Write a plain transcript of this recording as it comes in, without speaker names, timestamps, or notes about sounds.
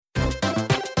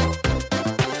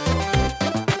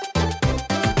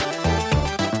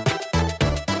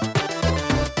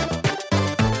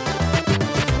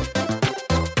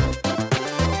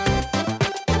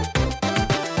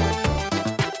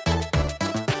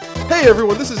Hey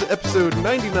everyone, this is episode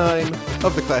 99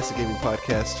 of the Classic Gaming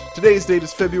Podcast. Today's date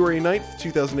is February 9th,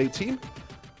 2018.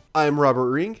 I'm Robert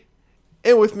Ring,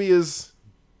 and with me is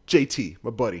JT,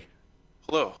 my buddy.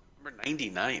 Hello, number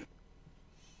 99.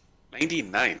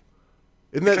 99.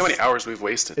 Isn't Look how many hours we've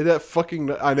wasted. Isn't that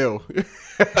fucking... I know.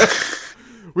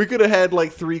 We could have had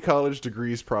like 3 college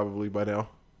degrees probably by now.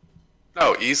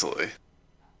 Oh, easily.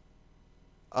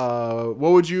 What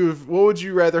would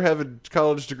you rather have a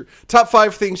college degree? Top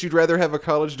 5 things you'd rather have a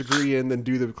college degree in than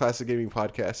do the Classic Gaming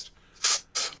Podcast.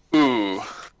 Ooh.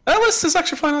 That list is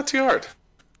actually probably not too hard.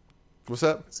 What's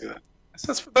that? Let's see that.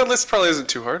 That list probably isn't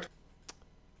too hard.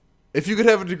 If you could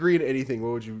have a degree in anything,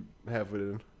 what would you have it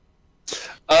in?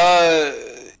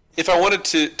 If I wanted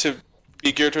to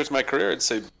be geared towards my career, I'd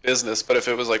say business. But if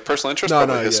it was like personal interest,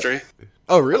 probably history. Yeah.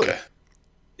 Oh, really? Okay.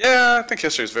 Yeah, I think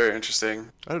history is very interesting.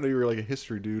 I didn't know you were like a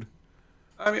history dude.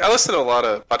 I mean, I listen to a lot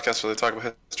of podcasts where they talk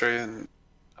about history, and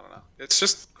I don't know. It's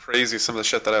just crazy some of the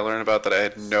shit that I learn about that I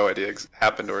had no idea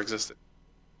happened or existed.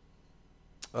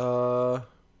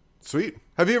 Sweet.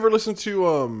 Have you ever listened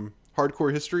to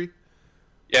Hardcore History?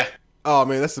 Yeah. Oh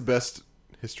man, that's the best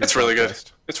history. It's really good.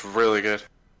 podcast. It's really good.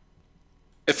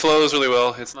 It flows really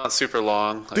well. It's not super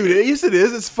long. Like, Dude, yes it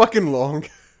is. It's fucking long.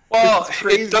 well, It's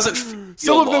crazy. it doesn't feel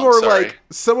Some of them long, are sorry. like,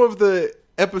 some of the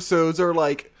episodes are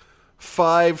like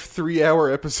 5 3-hour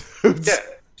episodes. Yeah.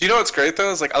 Do you know what's great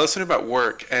though? Is like I listen to them at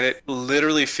work, and it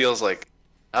literally feels like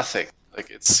nothing. Like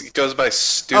it goes by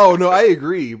stupid. Oh no, I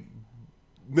agree.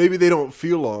 Maybe they don't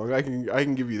feel long. I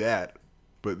can give you that,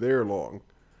 but they're long.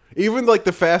 Even like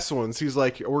the fast ones, he's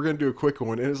like, "We're gonna do a quick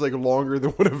one," and it's like longer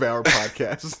than one of our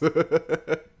podcasts.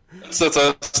 So it's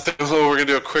we're gonna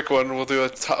do a quick one. We'll do a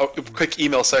quick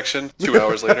email section 2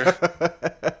 hours later.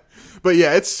 But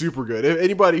yeah, it's super good. If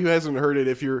anybody who hasn't heard it,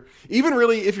 if you're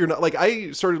not like,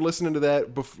 I started listening to that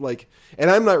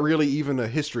and I'm not really even a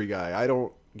history guy. I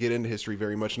don't get into history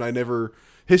very much, and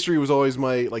history was always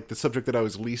my the subject that I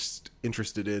was least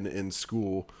interested in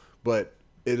school. But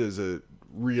it is a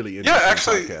really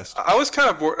interesting podcast. I was kind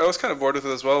of bored with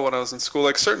it as well when I was in school.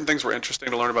 Like certain things were interesting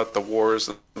to learn about the wars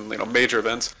and major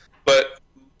events, but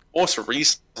most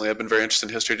recently I've been very interested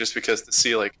in history just because to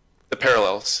see like the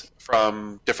parallels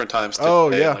from different times. Oh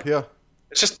today. yeah.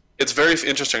 It's very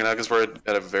interesting now because we're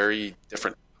at a very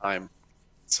different time.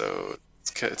 So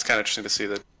it's kind of interesting to see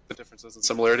the differences and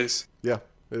similarities. Yeah,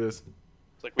 it is.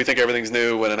 It's like we think everything's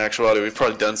new when in actuality we've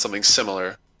probably done something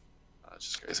similar. It's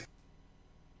just crazy.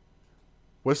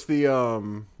 What's the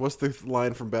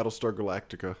line from Battlestar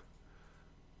Galactica?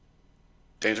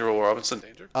 Danger, Will Robinson,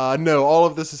 danger? No, all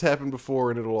of this has happened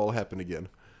before and it'll all happen again.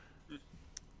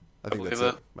 I think that's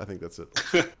it. I think that's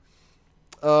it.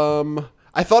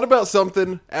 I thought about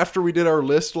something after we did our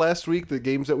list last week, the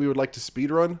games that we would like to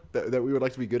speedrun, that we would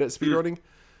like to be good at speedrunning.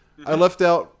 Mm-hmm. I left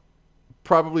out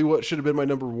probably what should have been my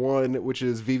number 1, which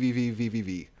is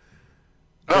VVVVVV.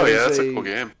 Oh yeah, that's a cool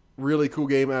game. Really cool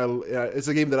game. It's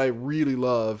a game that I really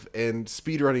love, and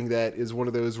speedrunning that is one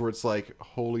of those where it's like,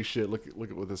 holy shit, look at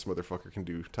what this motherfucker can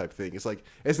do type thing. It's like,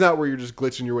 it's not where you're just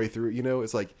glitching your way through it,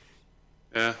 It's like,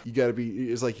 yeah, you gotta be,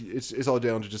 it's like, it's all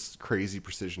down to just crazy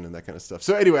precision and that kind of stuff.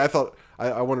 So anyway, I thought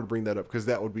I wanted to bring that up because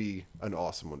that would be an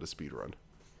awesome one to speedrun.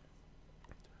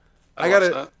 I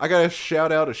gotta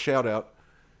shout out.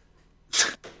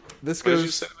 This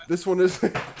one is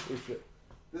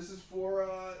this is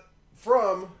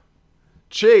from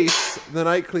Chase, the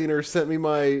Night Cleaner, sent me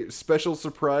my special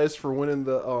surprise for winning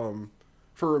the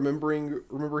for remembering.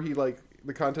 Remember,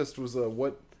 the contest was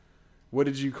what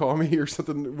did you call me or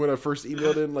something when I first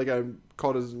emailed in, like I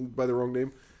called his by the wrong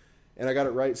name, and I got it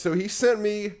right. So he sent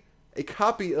me a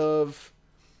copy of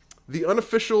the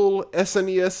unofficial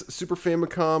SNES Super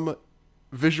Famicom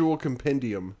Visual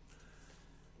Compendium.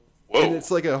 Whoa. And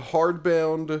it's like a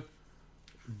hardbound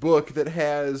book that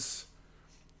has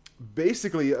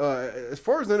basically, as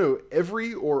far as I know,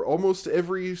 every or almost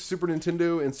every Super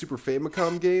Nintendo and Super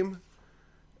Famicom game.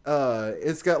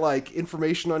 It's got like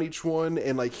information on each one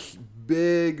and like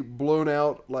big blown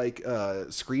out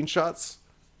screenshots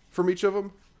from each of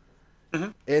them.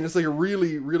 Mm-hmm. And it's like a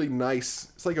really, really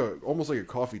nice. It's like almost like a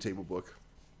coffee table book.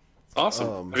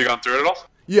 Awesome. Have you gone through it at all?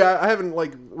 Yeah, I haven't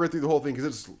read through the whole thing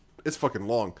because it's fucking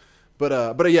long.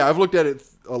 But yeah, I've looked at it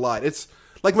a lot. It's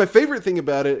like my favorite thing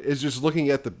about it is just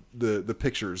looking at the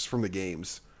pictures from the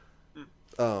games.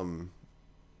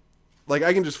 Like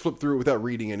I can just flip through it without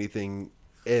reading anything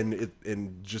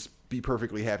and just be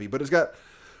perfectly happy. But it's got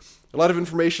a lot of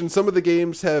information. Some of the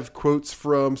games have quotes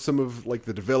from some of like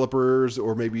the developers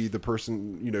or maybe the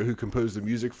person, who composed the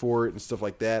music for it and stuff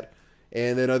like that.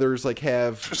 And then others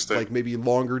have like maybe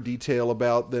longer detail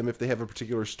about them if they have a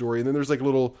particular story. And then there's like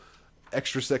little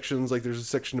extra sections. Like there's a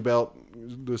section about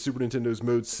the Super Nintendo's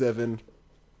Mode 7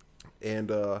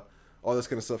 and all this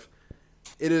kind of stuff.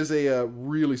 It is a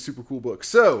really super cool book.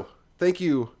 So thank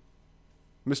you,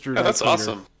 Mr. Yeah, that's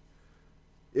awesome.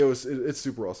 It's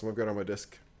super awesome. I've got it on my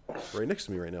desk right next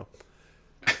to me right now.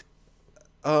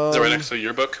 Is it right next to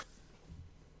your book?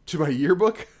 To my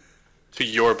yearbook? To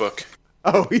your book.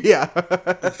 Oh yeah,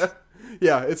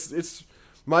 yeah. It's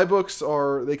my books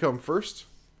they come first,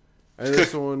 and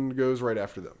this one goes right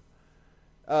after them.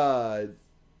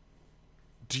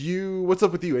 What's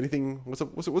up with you? Anything?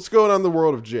 What's going on in the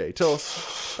world of Jay? Tell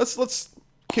us. Let's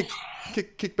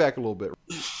kick back a little bit.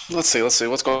 Let's see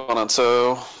what's going on.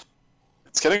 So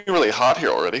it's getting really hot here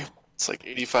already. It's like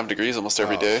 85 degrees almost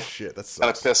every day. Shit, that's kind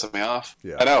of pissing me off.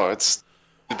 Yeah, I know, it's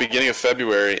the beginning of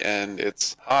February and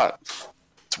it's hot.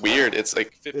 It's weird. It's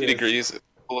like 50 degrees at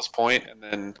the coolest point, and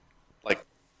then like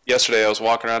yesterday I was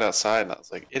walking around outside and I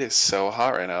was like, it is so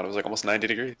hot right now. It was like almost 90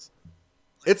 degrees.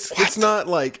 It's not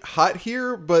like hot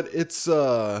here, but it's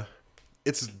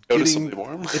noticeably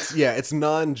warm. It's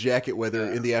non-jacket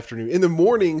weather in the afternoon. In the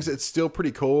mornings it's still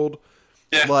pretty cold.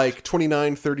 Yeah. Like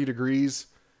 29, 30 degrees.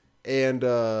 And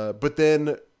but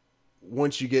then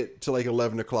once you get to like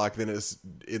 11 o'clock, then it's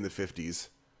in the 50s.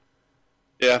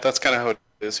 Yeah, that's kind of how it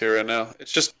is here right now.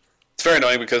 It's very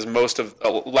annoying because most of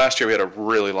last year we had a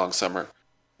really long summer.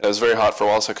 It was very hot for a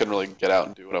while, so I couldn't really get out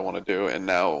and do what I want to do. And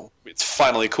now it's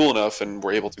finally cool enough, and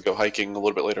we're able to go hiking a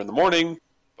little bit later in the morning.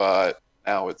 But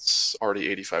now it's already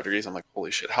 85 degrees. I'm like, holy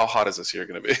shit, how hot is this year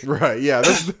going to be? Right? Yeah,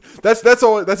 that's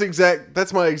all.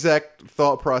 That's my exact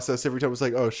thought process every time. It's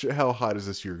like, oh shit, how hot is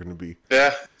this year going to be?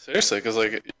 Yeah, seriously, because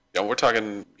like we're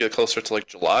talking get closer to like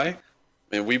July.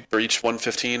 I mean, we reached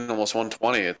 115, almost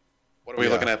 120. What are we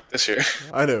looking at this year?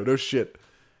 I know, no shit.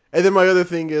 And then my other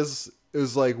thing is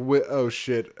like, oh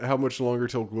shit, how much longer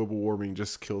till global warming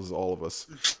just kills all of us?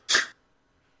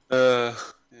 Yeah,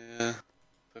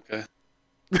 okay.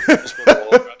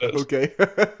 Okay. I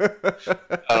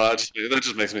don't know, that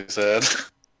just makes me sad.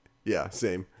 Yeah,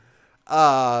 same.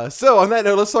 So on that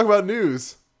note, let's talk about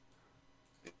news.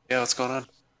 Yeah, what's going on?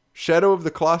 Shadow of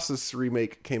the Colossus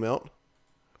remake came out.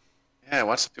 Yeah, I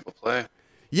watched some people play.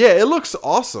 Yeah, it looks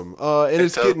awesome. And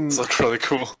it looks really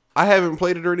cool. I haven't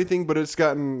played it or anything, but it's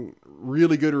gotten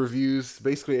really good reviews.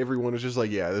 Basically, everyone is just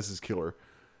like, yeah, this is killer.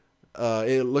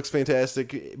 It looks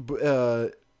fantastic.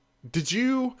 I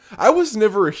was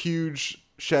never a huge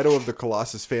Shadow of the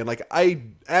Colossus fan. Like, I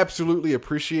absolutely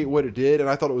appreciate what it did, and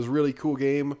I thought it was a really cool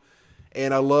game,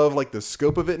 and I love, like, the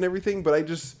scope of it and everything, but I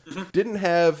just didn't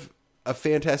have a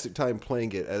fantastic time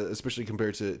playing it, especially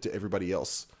compared to everybody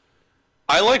else.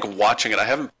 I like watching it. I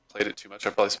haven't played it too much.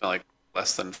 I've probably spent, like,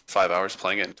 less than 5 hours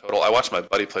playing it in total. I watched my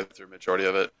buddy play through a majority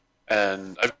of it,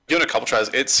 and I've given it a couple tries.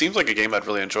 It seems like a game I'd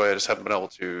really enjoy. I just haven't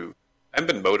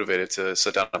been motivated to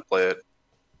sit down and play it.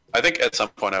 I think at some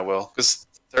point I will, because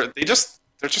they're just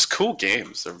cool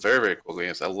games. They're very, very cool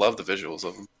games. I love the visuals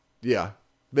of them. Yeah,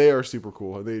 they are super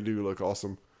cool. They do look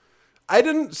awesome. I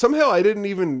hadn't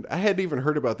even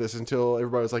heard about this until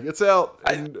everybody was like, it's out.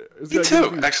 And me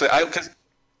too, actually.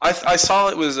 I saw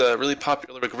it was really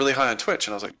popular, like really high on Twitch,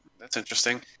 and I was like, that's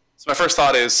interesting. So my first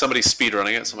thought is somebody's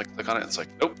speedrunning it, so I'm like, click on it, and it's like,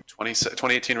 nope,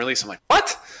 2018 release. I'm like,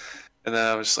 what? And then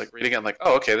I was just like reading it, I'm like,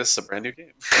 oh, okay, this is a brand new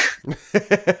game.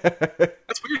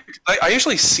 That's weird. I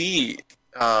usually see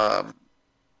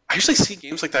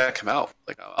games like that come out.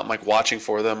 Like I'm like watching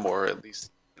for them, or at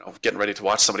least getting ready to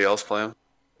watch somebody else play them.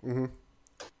 Mm-hmm. Kind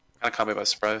of caught me by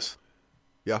surprise.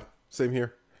 Yeah, same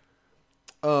here.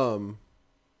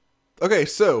 Okay,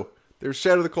 so there's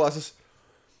Shadow of the Colossus.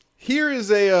 Here is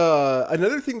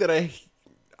another thing that I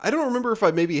don't remember if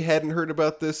I maybe hadn't heard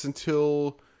about this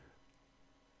until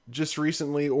just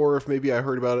recently, or if maybe I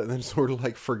heard about it and then sort of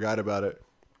like forgot about it.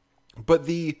 But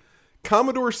the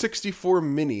Commodore 64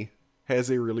 Mini has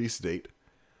a release date.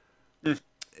 It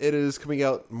is coming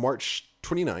out March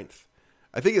 29th.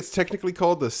 I think it's technically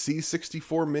called the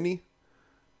C64 Mini,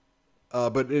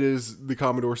 but it is the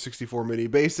Commodore 64 Mini.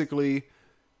 Basically,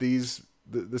 this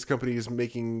company is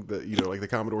making the the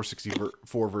Commodore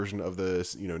 64 version of the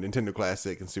Nintendo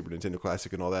Classic and Super Nintendo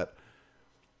Classic and all that.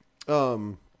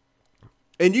 And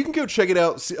you can go check it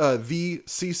out,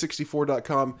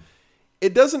 thec64.com.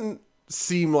 It doesn't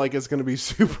seem like it's going to be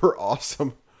super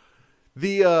awesome.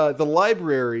 The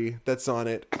library that's on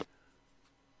it,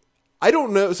 I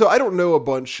don't know. So I don't know a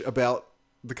bunch about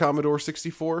the Commodore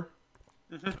 64.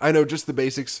 Mm-hmm. I know just the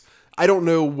basics. I don't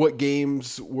know what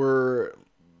games were.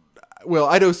 Well,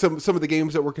 I know some of the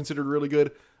games that were considered really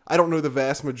good. I don't know the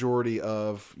vast majority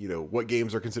of what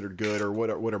games are considered good or what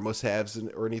are must-haves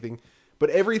or anything. But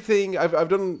everything I've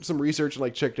done some research and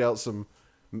like checked out some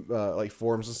like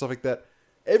forums and stuff like that.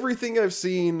 Everything I've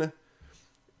seen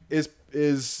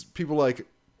is people like,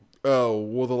 oh,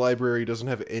 well, the library doesn't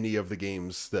have any of the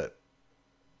games that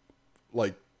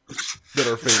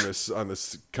are famous on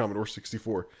this Commodore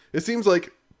 64. It seems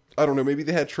like, I don't know, maybe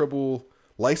they had trouble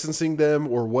licensing them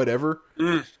or whatever.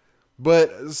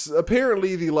 But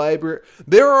apparently the library,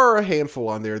 there are a handful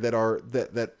on there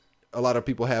that a lot of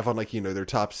people have on, like, you know, their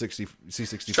top 60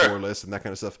 C64 lists and that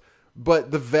kind of stuff.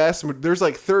 But there's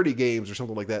like 30 games or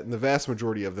something like that, and the vast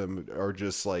majority of them are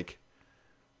just like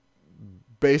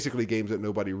basically games that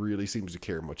nobody really seems to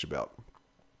care much about.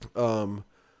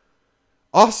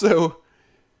 Also,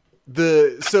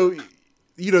 the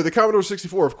Commodore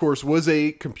 64, of course, was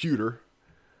a computer.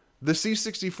 The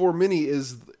C64 Mini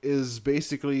is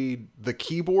basically the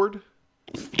keyboard.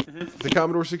 The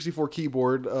Commodore 64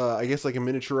 keyboard, I guess like a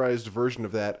miniaturized version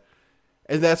of that.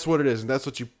 And that's what it is. And that's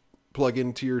what you plug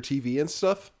into your TV and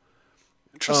stuff.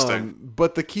 Interesting.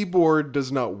 But the keyboard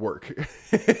does not work.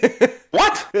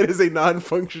 What? It is a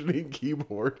non-functioning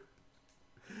keyboard.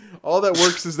 All that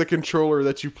works is the controller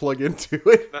that you plug into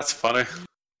it. That's funny.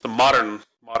 The modern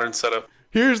setup.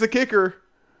 Here's the kicker.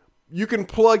 You can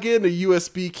plug in a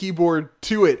USB keyboard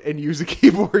to it and use a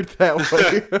keyboard that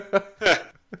way.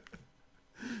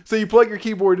 So you plug your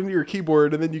keyboard into your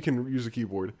keyboard, and then you can use a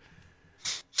keyboard.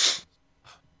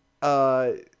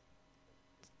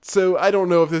 So I don't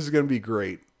know if this is going to be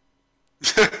great.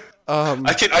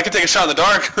 I can take a shot in the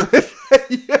dark.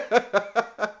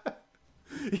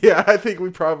 Yeah, I think we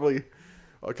probably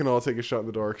can all take a shot in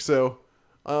the dark. So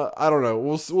I don't know.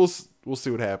 We'll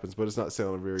see what happens, but it's not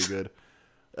sounding very good.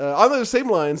 On those same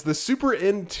lines, the Super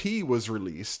NT was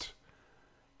released.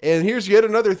 And here's yet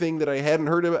another thing that I hadn't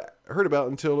heard about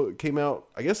until it came out,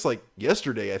 I guess, like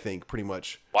yesterday, I think, pretty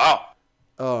much. Wow.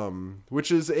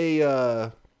 Which is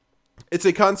it's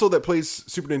a console that plays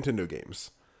Super Nintendo games.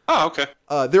 Oh, okay.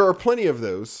 There are plenty of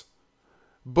those.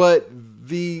 But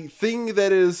the thing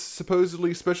that is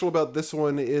supposedly special about this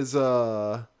one is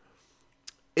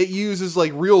it uses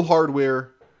like real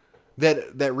hardware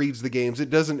that reads the games.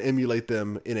 It doesn't emulate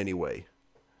them in any way.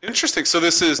 Interesting. So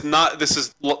this is not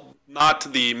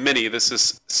the Mini. This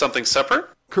is something separate.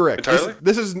 Correct. Entirely.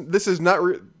 This is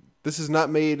not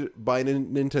made by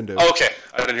Nintendo. Oh, okay.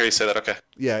 I didn't hear you say that. Okay.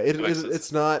 Yeah,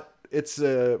 it's not. It's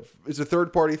a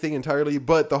third party thing entirely.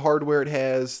 But the hardware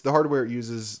it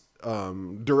uses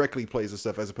directly plays the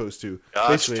stuff as opposed to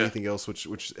basically anything else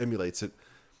which emulates it.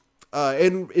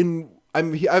 I've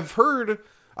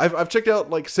checked out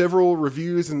like several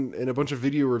reviews and a bunch of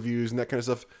video reviews and that kind of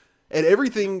stuff, and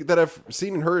everything that I've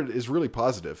seen and heard is really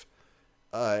positive.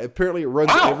 Apparently, it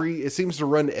runs it seems to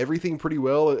run everything pretty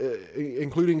well,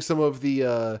 including some of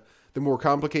the more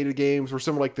complicated games or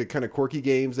some like the kind of quirky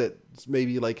games that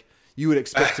maybe like you would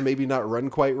expect to maybe not run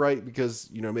quite right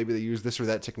because maybe they use this or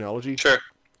that technology. Sure.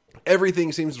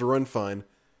 Everything seems to run fine.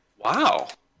 Wow.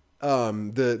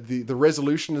 The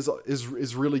resolution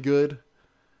is really good.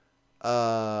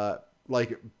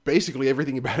 Like basically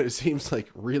everything about it seems like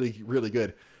really, really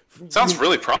good. Sounds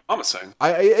really promising.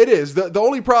 It is. The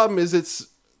only problem is it's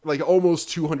like almost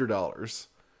 $200.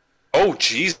 Oh,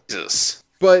 Jesus.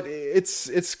 But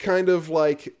it's kind of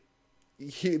like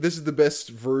this is the best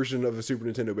version of the Super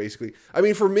Nintendo, basically. I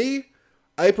mean, for me,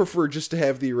 I prefer just to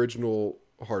have the original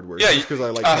hardware. Yeah, just because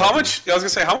I like how much? I was gonna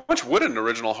say, how much would an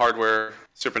original hardware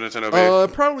Super Nintendo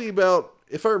be? Probably about,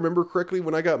 if I remember correctly,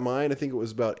 when I got mine, I think it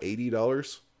was about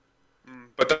 $80.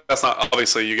 But that's not,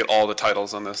 obviously you get all the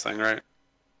titles on this thing, right?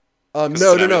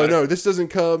 No. This doesn't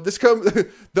come.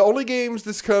 The only games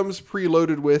this comes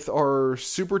preloaded with are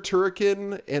Super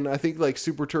Turrican and I think like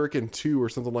Super Turrican 2 or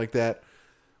something like that.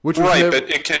 Which right, but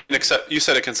it can accept. You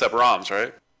said it can accept ROMs,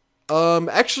 right?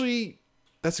 Actually,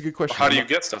 that's a good question. How do you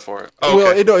get stuff for it? Oh,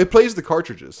 well, okay. it plays the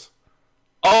cartridges.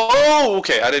 Oh,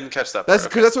 okay. I didn't catch that. That's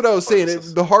because that's what I was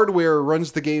saying. The hardware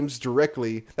runs the games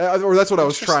directly, or that's what I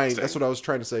was trying. That's what I was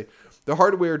trying to say. The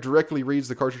hardware directly reads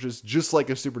the cartridges just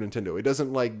like a Super Nintendo. It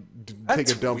doesn't like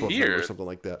take a dump of them or something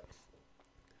like that.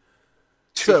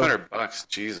 $200,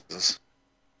 Jesus.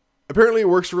 Apparently, it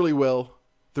works really well.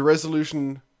 The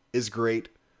resolution is great.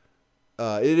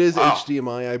 It is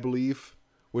HDMI, I believe,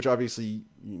 which obviously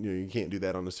you can't do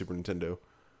that on the Super Nintendo.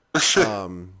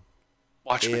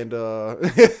 Watch me. And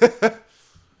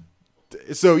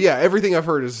so yeah, everything I've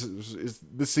heard is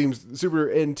this seems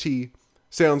Super NT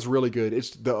sounds really good.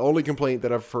 It's the only complaint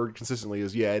that I've heard consistently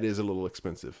is it is a little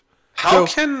expensive. How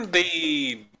can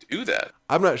they do that?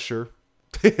 I'm not sure.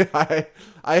 I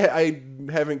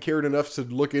haven't cared enough to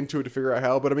look into it to figure out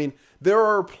how, but I mean, there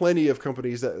are plenty of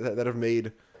companies that have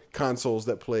made consoles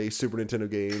that play Super Nintendo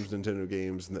games,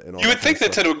 and all. You would think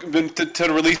that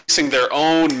Nintendo releasing their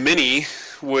own Mini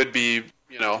would be,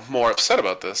 more upset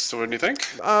about this. Wouldn't you think?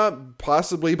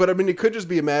 Possibly, but I mean, it could just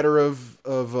be a matter of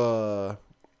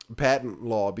patent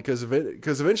law because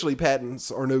eventually patents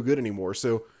are no good anymore.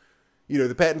 So,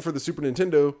 the patent for the Super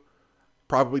Nintendo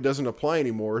probably doesn't apply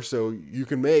anymore. So you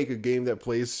can make a game that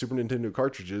plays Super Nintendo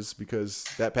cartridges because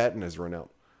that patent has run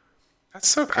out. That's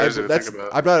so crazy to think about.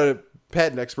 I'm not a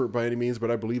patent expert by any means,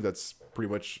 but I believe that's pretty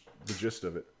much the gist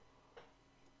of it.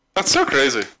 That's so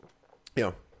crazy.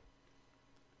 Yeah.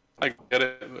 I get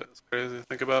it, but it's crazy to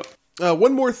think about.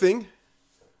 One more thing.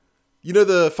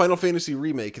 The Final Fantasy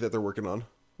remake that they're working on.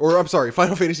 Or, I'm sorry,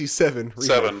 Final Fantasy VII remake.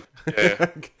 7. Yeah.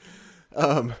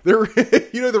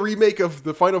 The remake of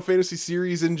the Final Fantasy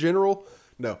series in general?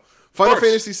 No. Final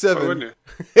Fantasy VII.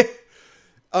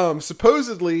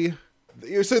 Supposedly,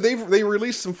 so they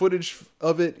released some footage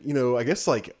of it, I guess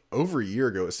like over a year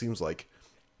ago, it seems like.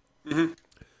 Mm-hmm.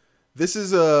 This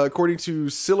is according to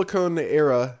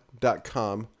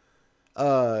SiliconEra.com.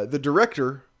 The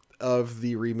director of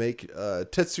the remake,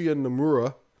 Tetsuya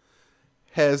Nomura,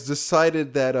 has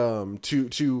decided that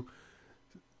to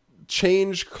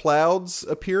change Cloud's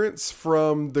appearance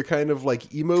from the kind of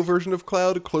like emo version of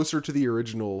Cloud closer to the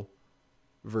original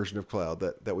version of Cloud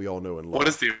that we all know and love. What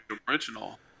is the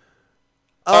original?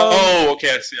 Okay,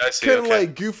 I see. Kind of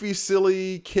like goofy,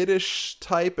 silly, kiddish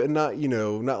type, and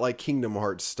not like Kingdom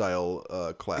Hearts style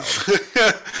Cloud.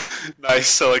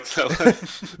 Nice, I like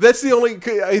that. That's the only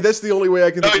way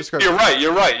I can describe it.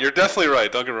 You're right. You're definitely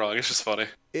right. Don't get me wrong. It's just funny,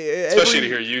 especially to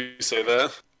hear you say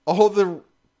that.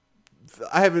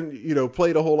 I haven't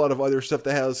played a whole lot of other stuff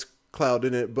that has Cloud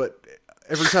in it, but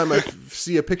every time I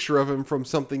see a picture of him from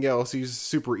something else, he's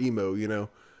super emo.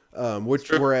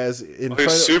 Whereas in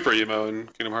he's super emo in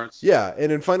Kingdom Hearts. Yeah,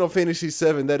 and in Final Fantasy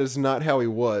VII, that is not how he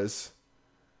was.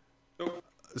 Nope.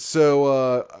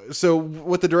 So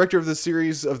what the director of the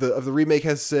series of the remake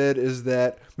has said is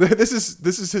that this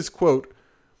is his quote: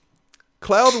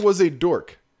 "Cloud was a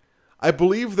dork. I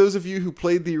believe those of you who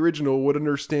played the original would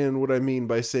understand what I mean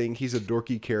by saying he's a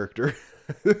dorky character."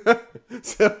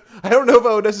 So I don't know if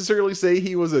I would necessarily say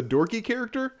he was a dorky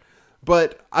character.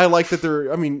 But I like that they're,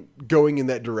 going in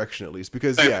that direction at least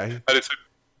because it's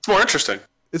more interesting.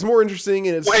 It's more interesting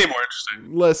and it's way more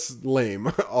interesting, less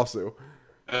lame. Also,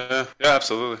 yeah,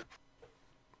 absolutely.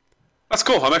 That's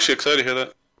cool. I'm actually excited to hear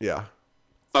that. Yeah,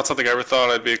 not something I ever thought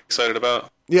I'd be excited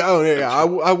about. Yeah,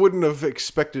 I wouldn't have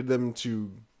expected them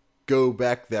to go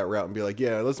back that route and be like,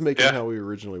 yeah, let's make it how he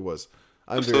originally was.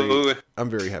 I'm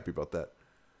very happy about that.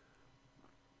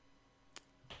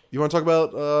 You want to talk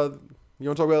about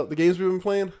the games we've been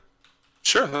playing?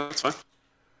 Sure, that's fine.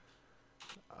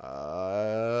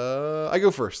 I go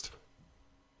first.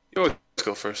 You always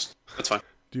go first. That's fine.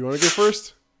 Do you want to go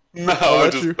first? No, I'll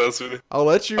just mess with you. I'll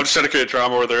let you. I'm just trying to create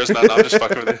drama where there is none. I'm just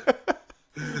fucking with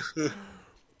you.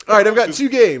 All right, I've got two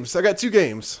games.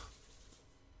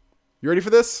 You ready for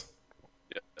this?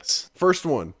 Yes. First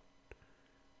one.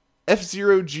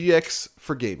 F-Zero GX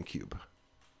for GameCube.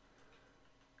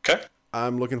 Okay.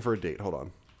 I'm looking for a date. Hold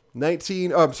on.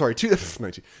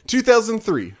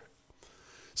 2003.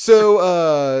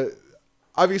 So,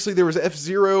 obviously there was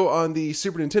F-Zero on the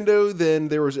Super Nintendo, then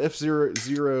there was F-Zero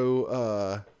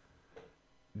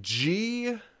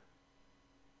G.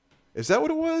 Is that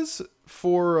what it was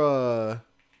for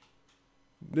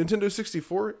Nintendo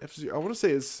 64? F-Zero. I want to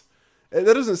say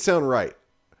that doesn't sound right.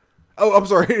 Oh, I'm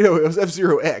sorry. No, it was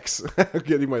F-Zero X. I'm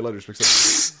getting my letters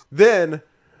mixed up. Then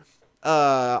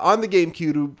on the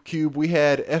GameCube, we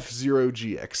had F-Zero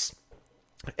GX.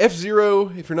 F-Zero,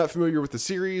 if you're not familiar with the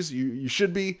series, you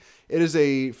should be. It is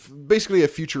basically a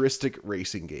futuristic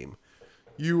racing game.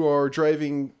 You are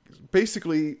driving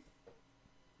basically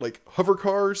like hover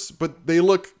cars, but they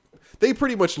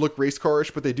pretty much look race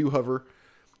carish, but they do hover.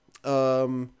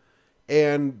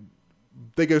 And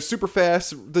they go super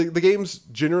fast. The games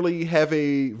generally have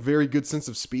a very good sense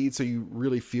of speed, so you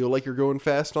really feel like you're going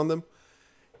fast on them.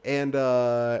 And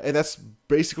that's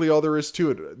basically all there is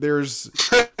to it. There's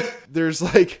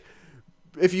like,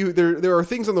 there are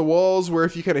things on the walls where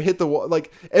if you kind of hit the wall,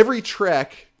 like every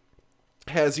track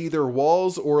has either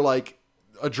walls or like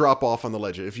a drop off on the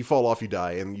ledge. If you fall off, you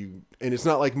die, and it's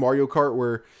not like Mario Kart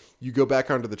where you go back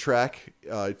onto the track.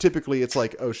 Typically it's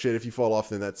like, oh shit, if you fall off,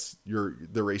 then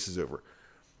the race is over.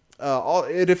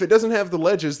 And if it doesn't have the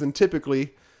ledges, then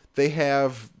typically they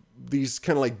have these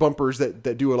kind of like bumpers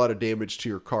that do a lot of damage to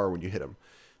your car when you hit them.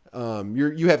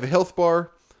 You have a health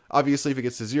bar. Obviously, if it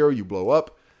gets to 0, you blow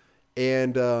up.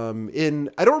 And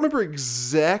I don't remember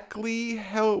exactly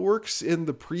how it works in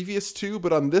the previous two,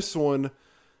 but on this one,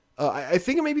 I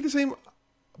think it may be the same,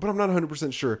 but I'm not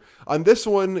 100% sure. On this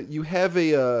one, you have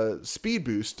a speed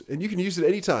boost, and you can use it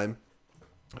anytime.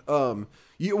 I'm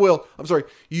sorry.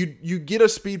 You get a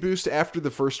speed boost after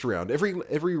the first round.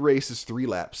 Every race is 3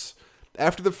 laps.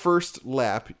 After the first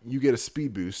lap, you get a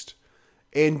speed boost,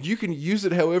 and you can use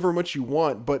it however much you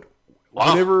want. But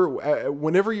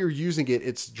whenever you're using it,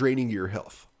 it's draining your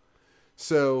health.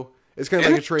 So it's kind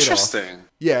of like a trade-off. Interesting.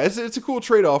 Yeah, it's a cool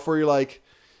trade-off where you're like,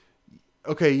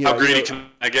 okay, how greedy can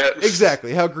I get?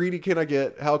 Exactly. How greedy can I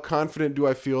get? How confident do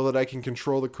I feel that I can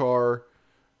control the car?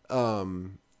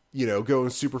 Going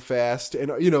super fast.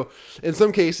 And, in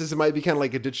some cases, it might be kind of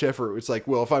like a ditch effort. It's like,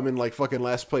 well, if I'm in like fucking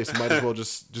last place, I might as well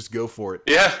just go for it.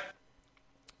 Yeah.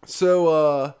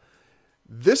 So,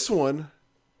 this one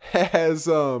has,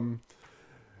 the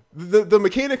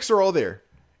mechanics are all there.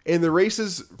 And the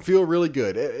races feel really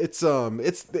good. It's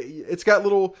got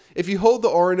little, if you hold the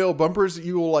R and L bumpers,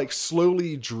 you will like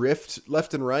slowly drift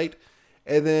left and right.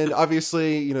 And then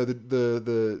obviously,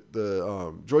 the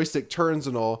joystick turns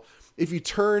and all. If you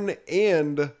turn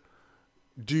and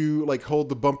do like hold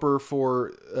the bumper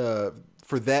for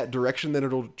that direction, then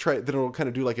it'll kind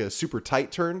of do like a super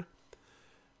tight turn.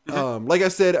 Like I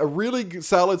said, a really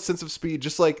solid sense of speed,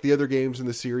 just like the other games in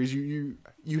the series.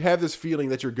 You have this feeling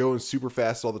that you're going super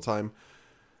fast all the time.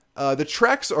 The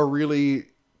tracks are really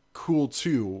cool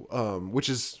too, which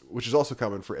is also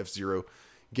common for F-Zero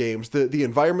games. The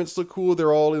environments look cool.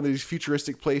 They're all in these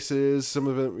futuristic places. Some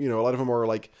of them, a lot of them are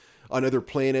like on other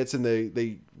planets, and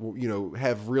they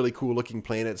have really cool looking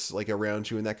planets like around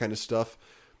you and that kind of stuff.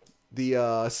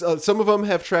 Some of them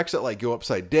have tracks that like go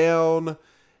upside down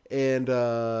and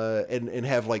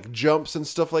have like jumps and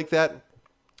stuff like that.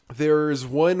 There's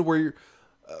one where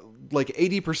like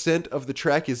 80% of the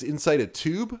track is inside a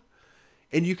tube,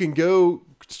 and you can go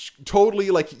totally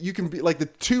like you can be like the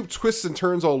tube twists and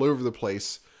turns all over the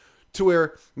place, to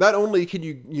where not only can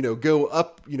you go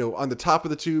up on the top of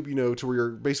the tube to where you're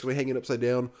basically hanging upside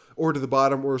down, or to the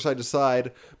bottom, or side to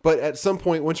side, but at some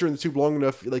point once you're in the tube long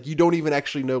enough, like you don't even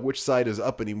actually know which side is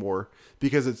up anymore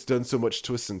because it's done so much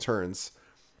twists and turns.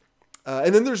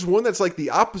 And then there's one that's like the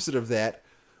opposite of that,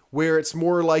 where it's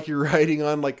more like you're riding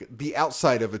on like the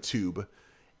outside of a tube.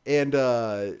 And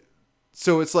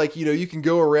so it's like, you can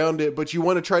go around it, but you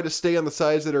want to try to stay on the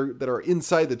sides that are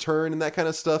inside the turn and that kind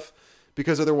of stuff,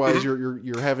 because otherwise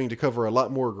you're having to cover a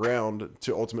lot more ground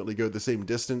to ultimately go the same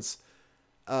distance.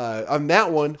 On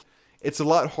that one, it's a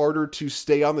lot harder to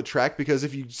stay on the track, because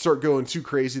if you start going too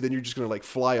crazy, then you're just going to like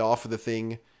fly off of the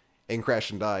thing and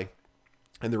crash and die,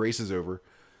 and the race is over.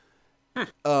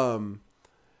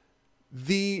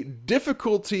 The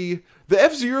difficulty, the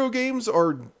F-Zero games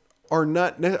are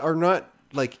not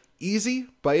like easy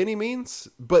by any means,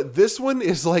 but this one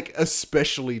is like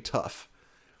especially tough.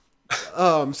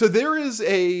 So there is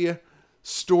a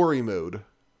story mode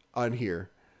on here,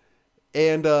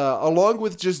 and along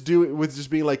with just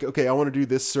being like, okay, I want to do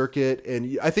this circuit,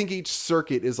 and I think each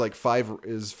circuit is like five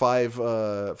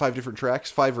different tracks,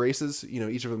 5 races,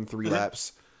 each of them 3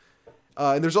 laps.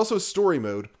 And there's also a story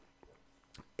mode,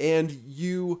 and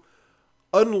you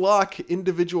unlock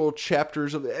individual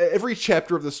chapters of every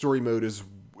chapter of the story mode is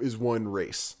one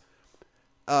race.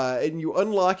 And you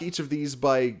unlock each of these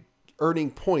by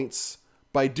earning points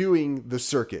by doing the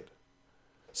circuit.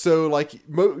 So like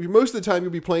most of the time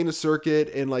you'll be playing a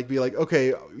circuit and like be like,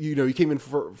 okay, you came in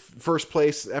first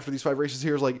place after these 5 races.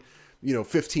 Here's like,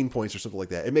 15 points or something like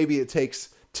that. And maybe it takes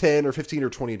 10 or 15 or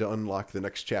 20 to unlock the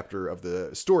next chapter of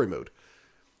the story mode.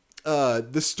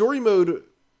 The story mode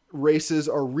races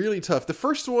are really tough. The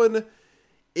first one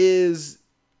is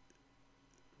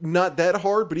not that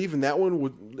hard, but even that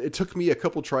one it took me a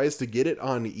couple tries to get it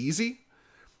on easy.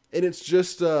 And it's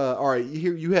just, all right,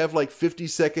 here you have like 50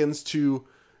 seconds to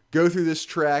go through this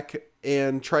track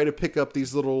and try to pick up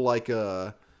these little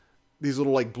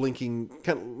blinking,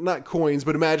 kind of not coins,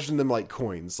 but imagine them like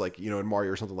coins, like, in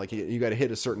Mario or something. Like you got to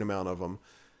hit a certain amount of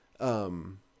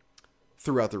them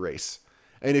throughout the race.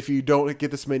 And if you don't get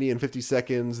this many in 50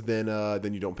 seconds, then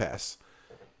you don't pass.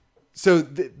 So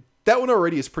that one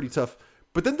already is pretty tough.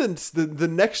 But then the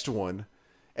next one,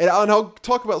 and I'll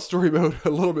talk about story mode a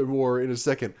little bit more in a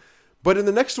second. But in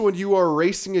the next one, you are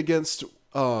racing against,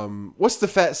 what's the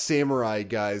fat samurai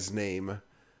guy's name?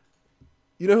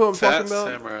 You know who I'm talking about?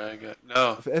 Samurai guy.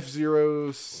 No.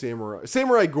 F-Zero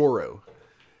Samurai Goro.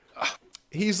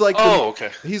 He's like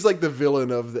okay. He's like the villain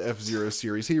of the F-Zero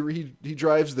series. He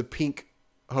drives the pink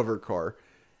hover car,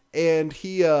 and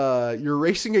you're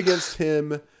racing against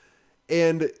him,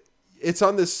 and it's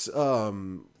on this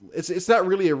it's not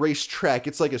really a race track,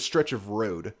 it's like a stretch of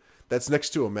road that's next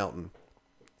to a mountain,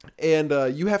 and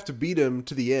you have to beat him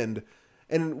to the end.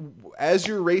 And as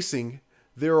you're racing,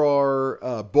 there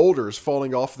are boulders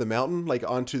falling off the mountain, like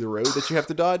onto the road that you have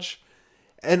to dodge.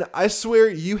 And I swear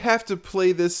you have to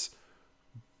play this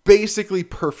basically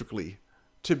perfectly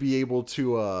to be able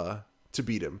to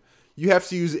beat him. You have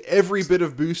to use every bit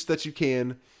of boost that you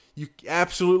can. You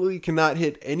absolutely cannot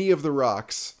hit any of the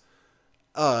rocks.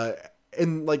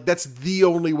 And like that's the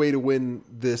only way to win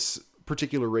this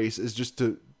particular race is just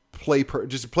to play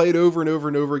it over and over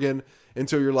and over again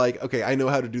until you're like, okay, I know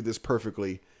how to do this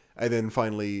perfectly, and then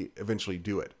finally eventually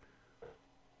do it.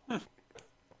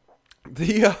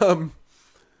 The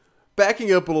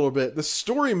backing up a little bit, the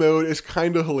story mode is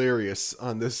kind of hilarious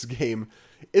on this game.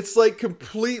 It's like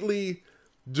completely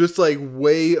just like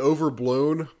way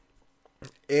overblown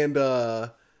and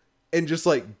just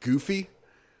like goofy.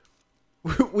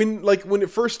 When it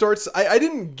first starts, I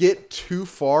didn't get too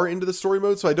far into the story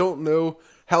mode, so I don't know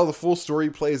how the full story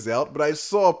plays out, but I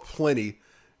saw plenty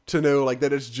to know like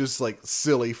that it's just like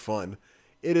silly fun.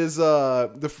 It is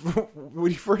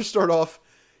when you first start off,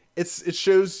 it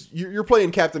shows you're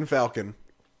playing Captain Falcon,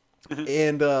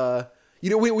 and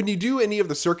when you do any of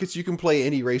the circuits, you can play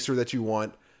any racer that you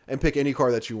want and pick any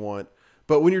car that you want.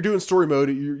 But when you're doing story mode,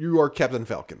 you are Captain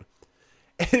Falcon,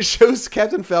 and it shows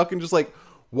Captain Falcon just like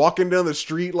walking down the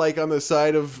street, like on the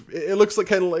side of, it looks like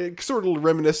kind of like sort of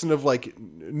reminiscent of like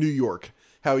New York,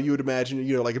 how you would imagine,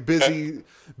 like a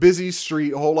busy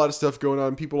street, a whole lot of stuff going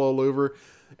on, people all over.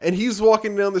 And he's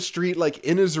walking down the street like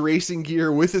in his racing gear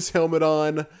with his helmet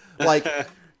on, like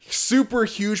super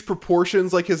huge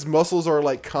proportions, like his muscles are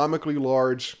like comically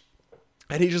large.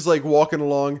 And he's just like walking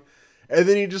along, and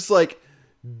then he just like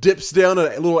dips down a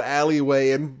little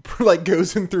alleyway and like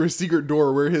goes in through a secret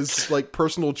door where his like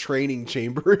personal training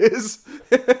chamber is.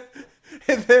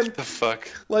 And then what the fuck?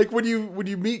 Like when you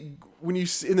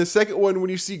in the second one,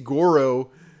 when you see Goro,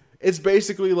 it's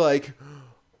basically like,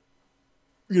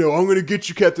 I'm going to get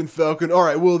you, Captain Falcon. All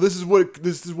right, well, this is what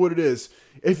it is.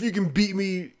 If you can beat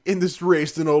me in this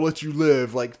race, then I'll let you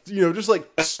live. Like, just like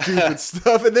stupid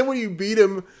stuff. And then when you beat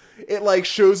him, it like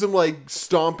shows him like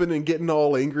stomping and getting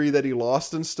all angry that he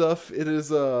lost and stuff. It is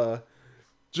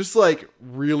just like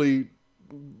really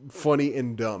funny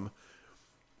and dumb.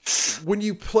 When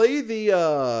you play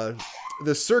the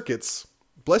circuits,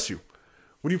 bless you.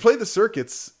 When you play the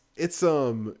circuits, it's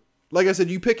like I said,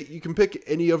 you can pick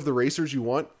any of the racers you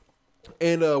want.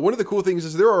 And one of the cool things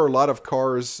is there are a lot of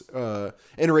cars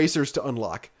and racers to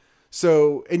unlock.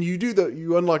 So, and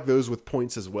you unlock those with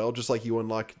points as well, just like you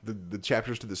unlock the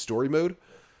chapters to the story mode.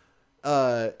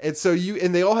 And so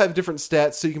they all have different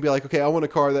stats. So you can be like, okay, I want a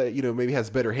car that, maybe has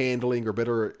better handling or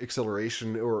better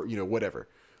acceleration or, whatever.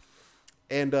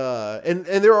 And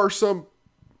there are some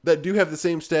that do have the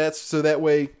same stats. So that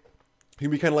way you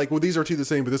can be kind of like, well, these are two the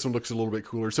same, but this one looks a little bit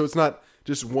cooler. So it's not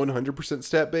just 100%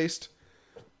 stat based.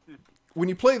 When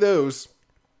you play those,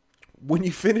 when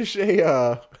you finish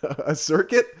a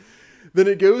circuit, then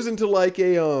it goes into like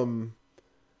an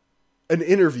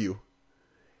interview,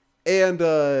 and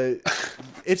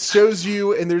it shows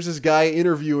you, and there's this guy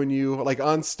interviewing you like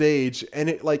on stage, and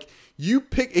it like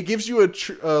it gives you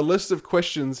a list of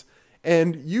questions,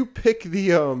 and you pick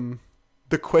the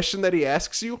question that he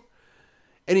asks you.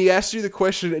 And he asks you the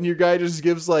question, and your guy just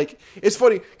gives like, it's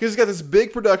funny because he's got this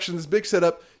big production, this big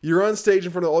setup. You're on stage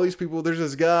in front of all these people. There's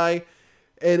this guy,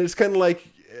 and it's kind of like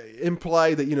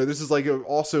implied that this is like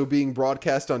also being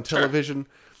broadcast on television,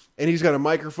 and he's got a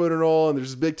microphone and all, and there's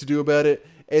this big to do about it.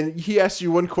 And he asks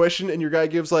you one question, and your guy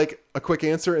gives like a quick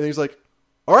answer, and he's like,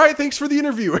 "All right, thanks for the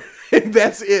interview," and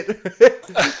that's it.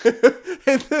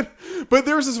 But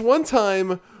there was this one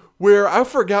time where I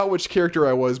forgot which character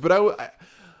I was, but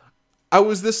I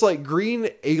was this like green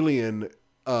alien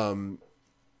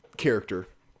character,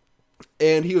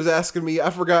 and he was asking me, I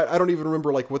don't even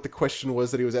remember like what the question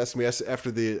was that he was asking me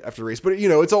after the race, but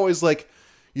it's always like,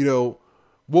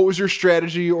 what was your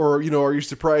strategy, or are you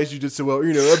surprised you did so well,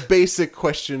 a basic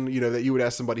question that you would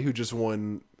ask somebody who just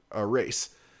won a race.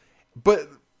 But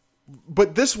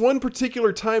this one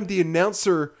particular time, the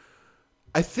announcer,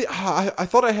 I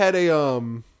thought I had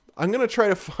I'm gonna try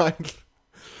to find.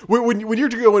 When you're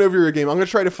going over your game, I'm going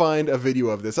to try to find a video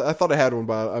of this. I thought I had one,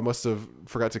 but I must have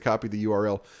forgot to copy the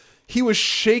URL. He was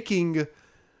shaking.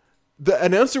 The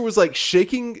announcer was like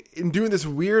shaking and doing this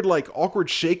weird, like awkward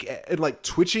shake and like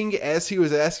twitching as he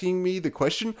was asking me the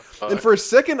question. And for a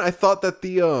second, I thought that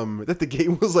the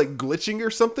game was like glitching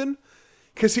or something,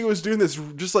 because he was doing this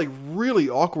just like really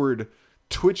awkward,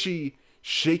 twitchy,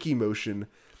 shaky motion.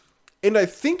 And I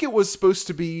think it was supposed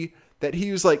to be that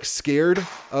he was like scared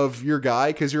of your guy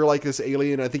because you're like this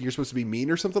alien. I think you're supposed to be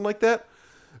mean or something like that.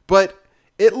 But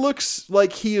it looks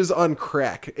like he is on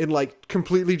crack and like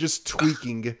completely just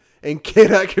tweaking and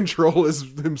cannot control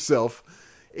himself.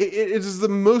 It is the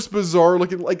most bizarre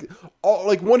looking, like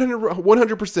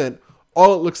 100%.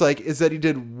 All it looks like is that he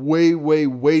did way, way,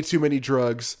 way too many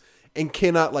drugs and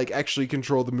cannot like actually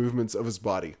control the movements of his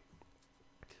body.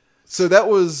 So that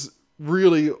was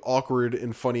really awkward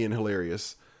and funny and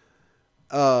hilarious.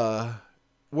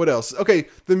 What else? Okay,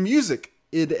 the music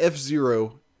in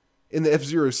F-Zero, in the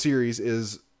F-Zero series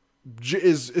is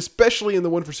especially in the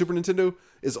one for Super Nintendo,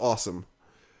 is awesome.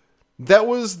 That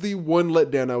was the one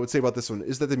letdown I would say about this one,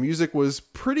 is that the music was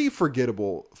pretty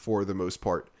forgettable for the most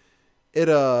part. It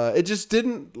just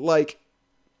didn't it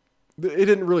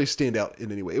didn't really stand out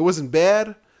in any way. It wasn't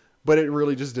bad, but it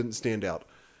really just didn't stand out.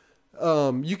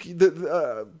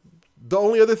 The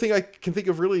only other thing I can think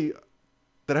of really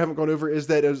that I haven't gone over is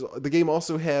that the game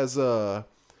also has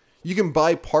you can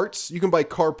buy parts. You can buy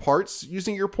car parts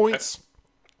using your points,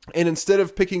 and instead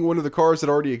of picking one of the cars that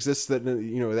already exists that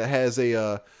that has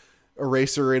a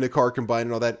racer and a car combined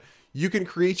and all that, you can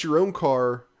create your own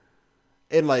car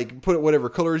and like put whatever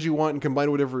colors you want and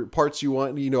combine whatever parts you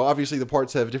want. Obviously the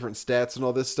parts have different stats and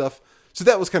all this stuff. So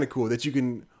that was kind of cool that you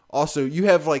can also, you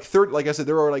have like 30, like I said,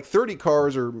 there are like 30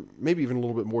 cars or maybe even a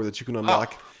little bit more that you can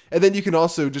unlock. Oh. And then you can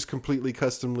also just completely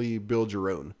customly build your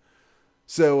own.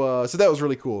 So that was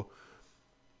really cool.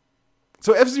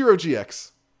 So F-Zero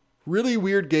GX, really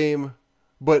weird game,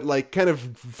 but like kind of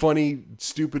funny,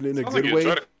 stupid in a good way. You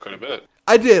enjoyed it quite a bit.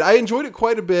 I did. I enjoyed it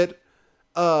quite a bit.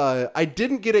 I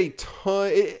didn't get a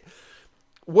ton.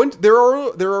 There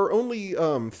are only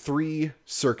 3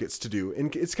 circuits to do,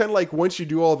 and it's kind of like once you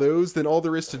do all those, then all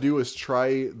there is to do is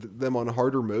try them on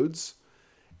harder modes,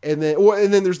 and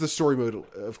then there's the story mode,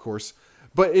 of course.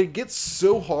 But it gets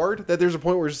so hard that there's a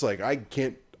point where it's just like I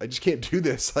just can't do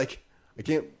this. Like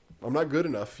I'm not good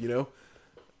enough,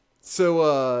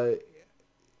 So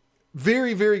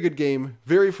very, very good game,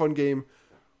 very fun game.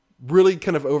 Really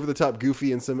kind of over the top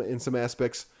goofy in some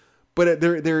aspects, but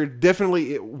there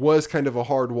definitely it was kind of a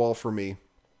hard wall for me.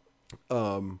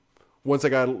 Once I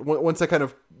kind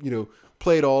of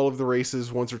played all of the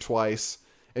races once or twice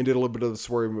and did a little bit of the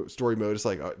story mode, it's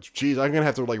like, oh, geez, I'm gonna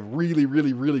have to like really,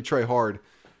 really, really try hard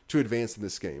to advance in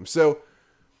this game. So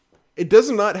it does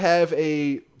not have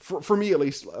for me at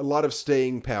least, a lot of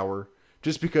staying power,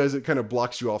 just because it kind of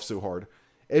blocks you off so hard.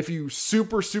 If you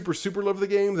super, super, super love the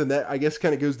game, then that, I guess,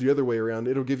 kind of goes the other way around.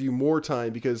 It'll give you more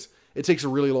time because it takes a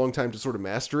really long time to sort of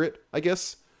master it, I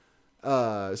guess.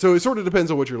 So it sort of depends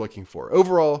on what you're looking for.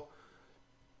 Overall,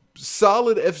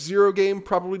 solid F-Zero game.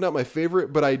 Probably not my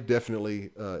favorite, but I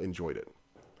definitely enjoyed it.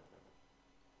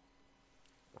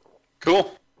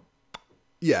 Cool.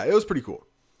 Yeah, it was pretty cool.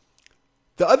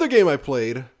 The other game I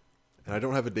played, and I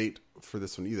don't have a date for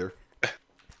this one either.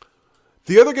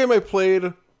 The other game I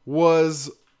played was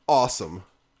awesome.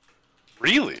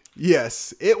 Really?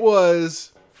 Yes, it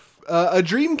was a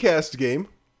Dreamcast game.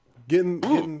 Getting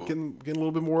a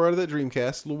little bit more out of that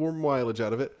Dreamcast, a little more mileage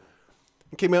out of it.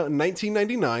 It came out in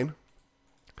 1999.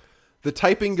 The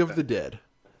Typing of the Dead.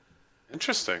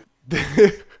 Interesting.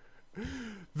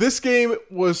 This game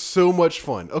was so much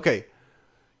fun. Okay,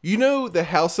 the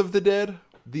House of the Dead,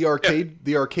 the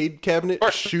arcade cabinet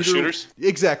shooter. Shooters.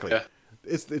 Exactly. Yeah.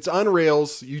 It's on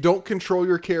rails. You don't control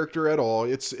your character at all.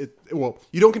 You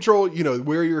don't control,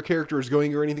 where your character is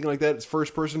going or anything like that. It's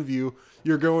first person view.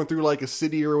 You're going through like a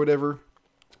city or whatever,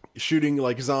 shooting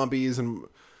like zombies and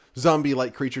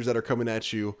zombie-like creatures that are coming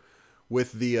at you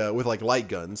with like light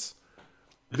guns.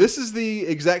 This is the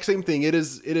exact same thing. It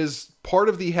is part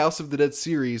of the House of the Dead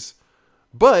series,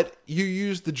 but you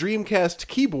use the Dreamcast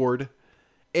keyboard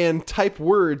and type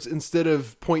words instead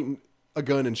of point a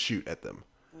gun and shoot at them.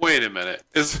 Wait a minute.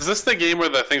 Is this the game where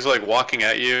the things are like walking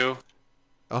at you?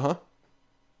 Uh-huh.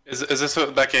 Is this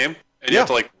that game? And you have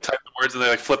to like type the words and they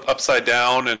like flip upside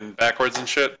down and backwards and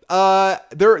shit?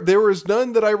 There was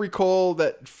none that I recall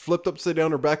that flipped upside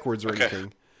down or backwards or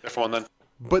anything. Different one then.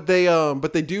 But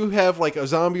they do have like a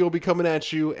zombie will be coming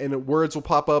at you and words will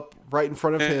pop up right in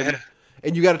front of him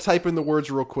and you got to type in the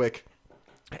words real quick.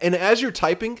 And as you're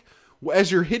typing,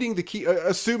 as you're hitting the key,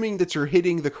 assuming that you're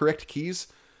hitting the correct keys,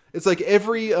 it's like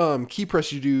every key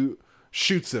press you do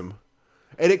shoots him.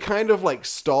 And it kind of like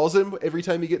stalls him every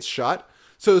time he gets shot.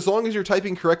 So as long as you're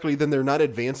typing correctly, then they're not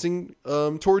advancing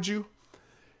towards you.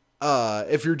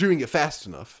 If you're doing it fast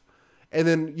enough. And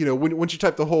then, once you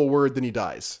type the whole word, then he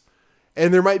dies.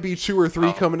 And there might be 2 or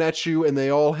 3 coming at you, and they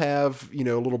all have,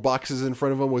 little boxes in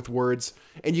front of them with words.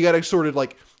 And you got to sort of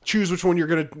like choose which one you're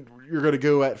gonna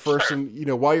go at first. Sure.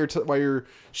 And while you're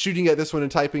shooting at this one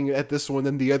and typing at this one,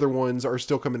 then the other ones are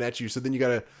still coming at you. So then you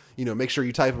got to make sure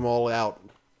you type them all out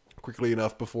quickly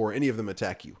enough before any of them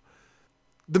attack you.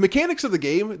 The mechanics of the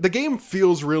game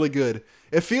feels really good.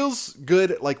 It feels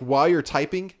good like while you're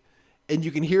typing, and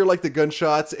you can hear like the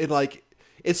gunshots, and like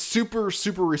it's super,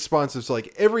 super responsive. So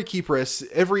like every key press,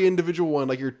 every individual one,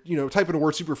 like you're, you know, typing a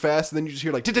word super fast, and then you just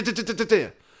hear like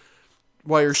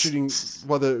while you're shooting,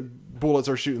 while the bullets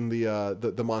are shooting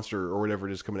the monster or whatever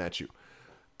it is coming at you.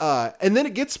 And then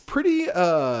it gets pretty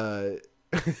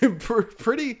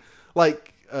pretty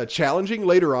like challenging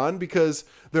later on, because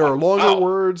there are longer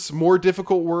words, more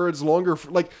difficult words, longer,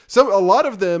 like a lot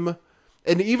of them,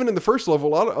 and even in the first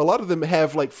level, a lot of them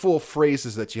have like full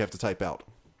phrases that you have to type out.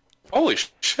 Holy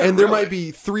shit! And there might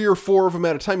be 3 or 4 of them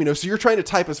at a time, you know. So you're trying to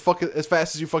type as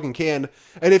fast as you fucking can,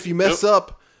 and if you mess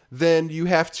up, then you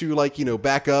have to, like, you know,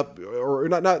 back up, or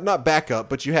not back up,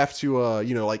 but you have to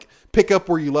you know, like pick up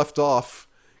where you left off,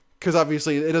 because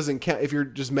obviously it doesn't count if you're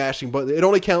just mashing buttons. It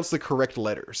only counts the correct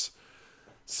letters.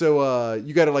 So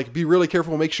you got to like be really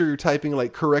careful, make sure you're typing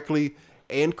like correctly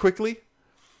and quickly.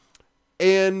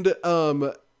 And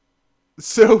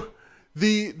so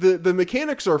the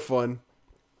mechanics are fun.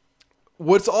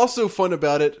 What's also fun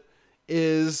about it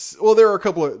is, well, there are a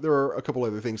couple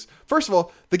other things. First of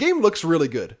all, the game looks really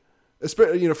good.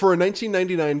 You know, for a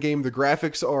 1999 game, the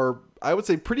graphics are, I would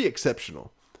say, pretty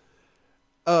exceptional.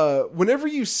 Whenever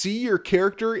you see your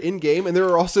character in game, and there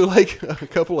are also like a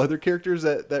couple other characters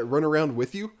that run around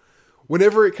with you,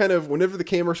 whenever the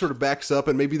camera sort of backs up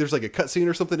and maybe there's like a cutscene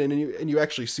or something, and you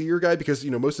actually see your guy, because, you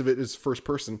know, most of it is first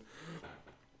person,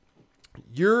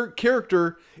 your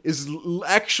character is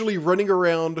actually running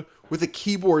around with a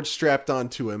keyboard strapped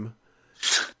onto him,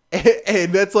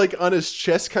 and that's like on his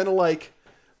chest, kind of like,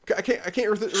 I can't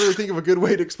really think of a good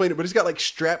way to explain it, but he's got like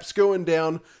straps going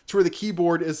down to where the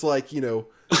keyboard is like, you know,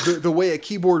 the way a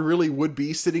keyboard really would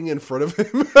be sitting in front of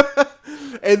him.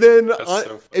 And then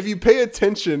if you pay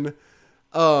attention,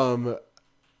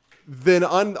 then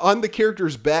on the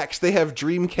characters' backs, they have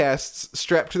Dreamcasts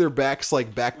strapped to their backs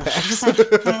like backpacks.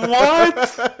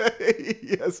 What?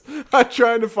 Yes, I'm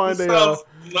trying to find Sounds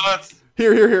nuts.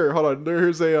 Here. Hold on.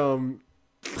 Here's a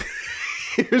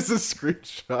here's a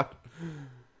screenshot.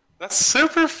 That's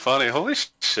super funny. Holy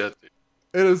shit, dude.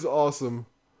 It is awesome.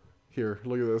 Here,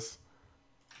 look at this.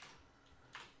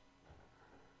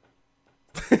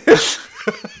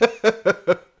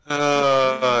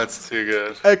 It's too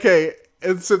good. Okay,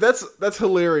 and so that's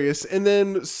hilarious. And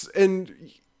then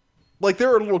like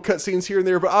there are little cutscenes here and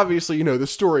there, but obviously, you know, the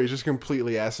story is just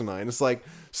completely asinine. It's like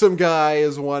some guy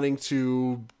is wanting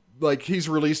to, like, he's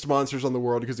released monsters on the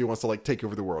world because he wants to like take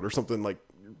over the world or something like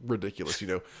ridiculous, you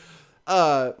know.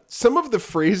 Some of the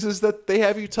phrases that they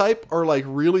have you type are like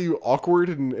really awkward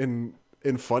and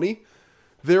funny.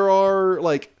 There are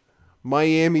like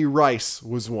Miami Rice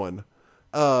was one.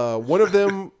 One of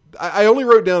them, I only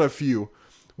wrote down a few.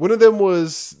 One of them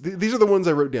was, these are the ones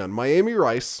I wrote down. Miami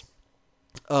Rice.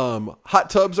 Hot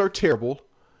tubs are terrible.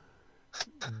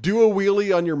 Do a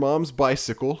wheelie on your mom's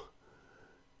bicycle.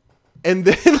 And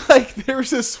then like there's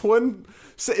this one,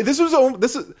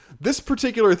 this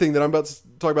particular thing that I'm about to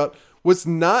talk about was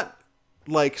not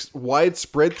like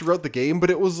widespread throughout the game, but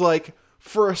it was like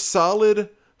for a solid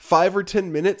 5 or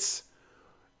 10 minutes,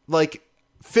 like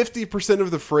 50% of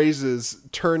the phrases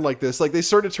turn like this. Like they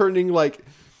started turning like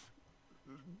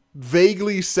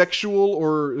vaguely sexual,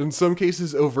 or in some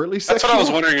cases overtly sexual. That's what I was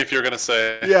wondering if you were going to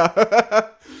say. Yeah.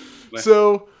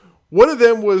 So one of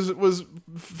them was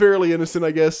fairly innocent, I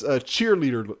guess.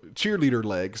 Cheerleader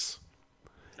legs.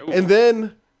 Ooh. And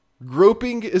then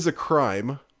groping is a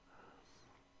crime.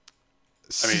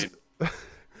 I mean,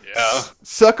 yeah.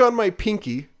 Suck on my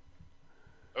pinky.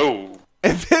 Oh.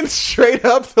 And then straight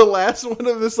up the last one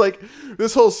of this, like,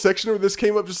 this whole section where this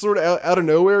came up just sort of out of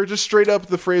nowhere, just straight up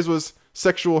the phrase was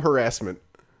sexual harassment.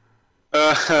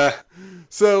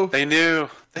 So they knew.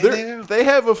 They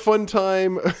have a fun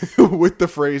time with the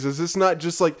phrases. It's not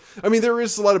just like, I mean, there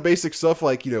is a lot of basic stuff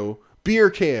like, you know, beer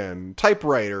can,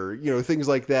 typewriter, you know, things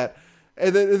like that.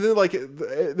 And then like,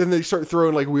 then they start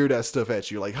throwing like weird ass stuff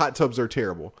at you. Like hot tubs are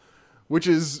terrible, which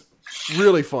is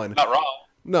really fun. Not wrong.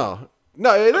 No,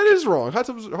 that is wrong. Hot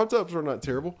tubs are not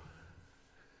terrible.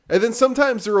 And then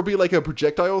sometimes there will be like a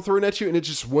projectile thrown at you, and it's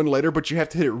just one letter, but you have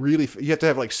to hit it you have to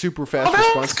have like super fast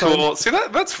response time. Cool. See,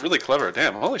 that's really clever.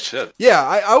 Damn, holy shit. Yeah,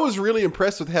 I was really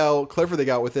impressed with how clever they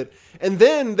got with it. And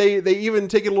then they even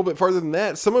take it a little bit farther than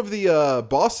that. Some of the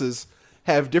bosses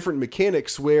have different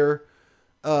mechanics where,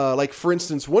 like for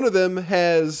instance, one of them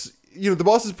has, you know, the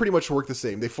bosses pretty much work the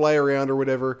same. They fly around or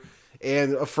whatever,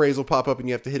 and a phrase will pop up and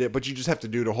you have to hit it, but you just have to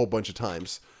do it a whole bunch of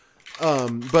times.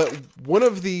 But one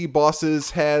of the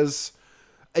bosses has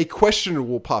a question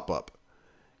will pop up,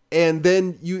 and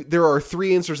then there are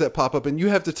 3 answers that pop up, and you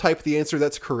have to type the answer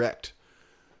that's correct.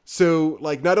 So,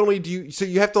 like, not only so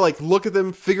you have to, like, look at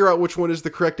them, figure out which one is the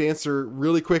correct answer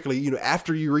really quickly, you know,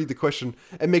 after you read the question,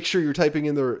 and make sure you're typing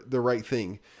in the right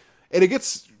thing. And it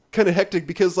gets kind of hectic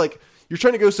because, like, you're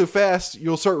trying to go so fast,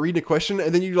 you'll start reading a question,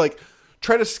 and then you, like,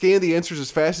 try to scan the answers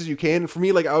as fast as you can. And for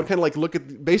me, like, I would kind of, like, look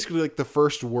at basically, like, the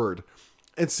first word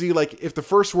and see, like, if the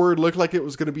first word looked like it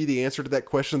was going to be the answer to that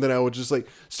question, then I would just, like,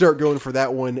 start going for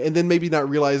that one, and then maybe not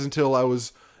realize until I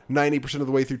was 90% of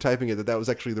the way through typing it that was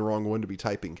actually the wrong one to be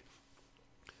typing.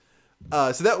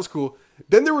 So that was cool.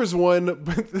 Then there's one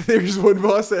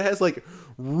boss that has, like,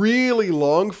 really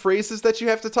long phrases that you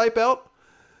have to type out.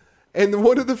 And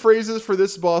one of the phrases for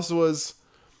this boss was,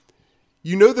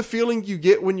 you know the feeling you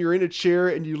get when you're in a chair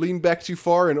and you lean back too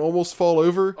far and almost fall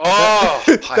over? Oh,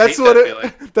 that's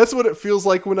what it feels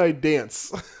like when I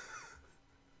dance.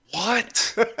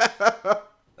 What?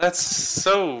 That's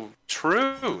so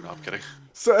true. No, I'm kidding.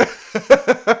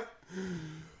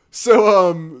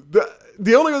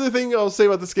 The only other thing I'll say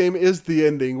about this game is the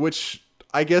ending, which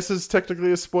I guess is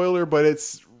technically a spoiler, but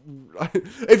it's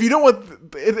if you don't want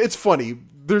it's funny.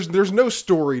 There's no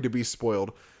story to be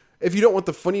spoiled. If you don't want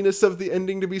the funniness of the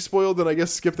ending to be spoiled, then I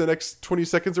guess skip the next 20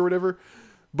 seconds or whatever.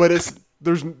 But it's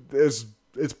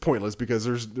pointless because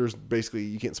there's basically,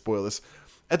 you can't spoil this.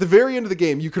 At the very end of the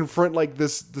game, you confront, like,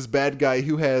 this bad guy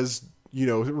who has, you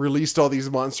know, released all these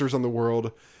monsters on the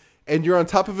world, and you're on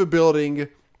top of a building,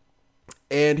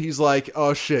 and he's like,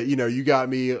 oh shit, you know, you got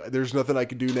me, there's nothing I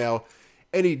can do now.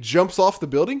 And he jumps off the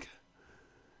building.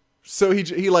 So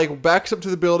he like backs up to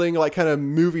the building, like, kind of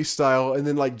movie style, and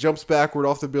then, like, jumps backward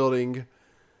off the building.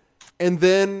 And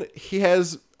then he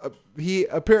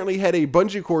apparently had a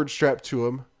bungee cord strapped to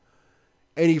him,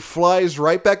 and he flies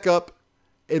right back up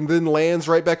and then lands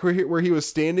right back where he was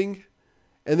standing,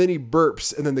 and then he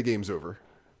burps, and then the game's over.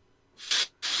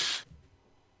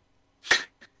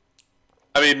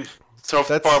 I mean, so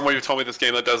far from what you told me this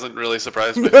game, that doesn't really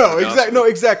surprise me. No,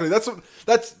 exactly. That's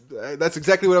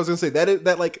exactly what I was gonna say.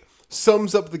 That like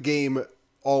sums up the game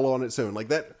all on its own. Like,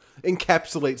 that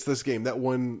encapsulates this game. That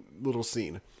one little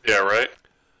scene. Yeah, right.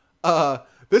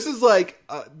 This is like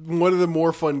one of the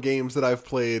more fun games that I've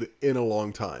played in a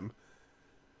long time.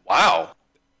 Wow.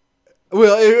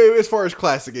 Well, as far as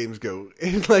classic games go,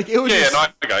 like, it was.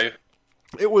 I got you.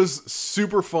 It was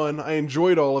super fun. I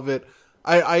enjoyed all of it.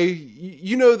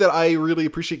 You know that I really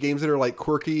appreciate games that are, like,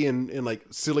 quirky and like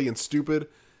silly and stupid.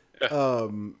 Yeah.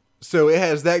 So it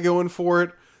has that going for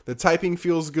it. The typing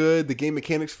feels good. The game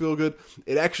mechanics feel good.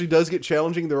 It actually does get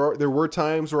challenging. There were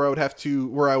times where I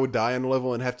would die on a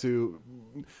level and have to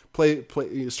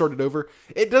start it over.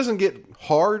 It doesn't get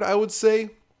hard, I would say.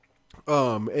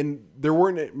 And there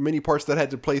weren't many parts that I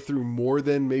had to play through more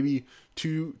than maybe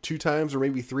two times or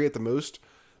maybe 3 at the most.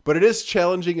 But it is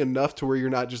challenging enough to where you're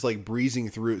not just, like, breezing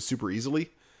through it super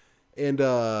easily. And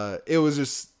it was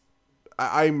just,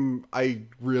 I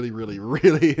really, really,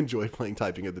 really enjoyed playing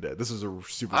Typing of the Dead. This is a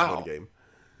super fun game.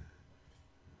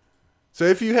 So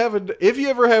if you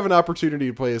ever have an opportunity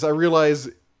to play this, I realize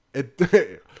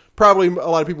it probably a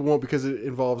lot of people won't, because it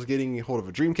involves getting a hold of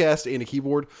a Dreamcast and a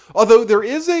keyboard. Although there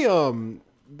is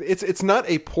it's not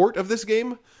a port of this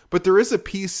game, but there is a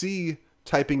PC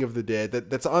Typing of the Dead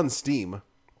that's on Steam.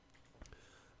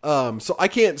 So I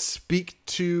can't speak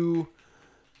to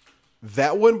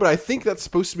that one, but I think that's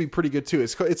supposed to be pretty good too.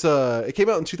 It came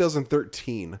out in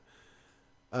 2013.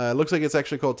 It looks like it's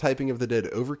actually called Typing of the Dead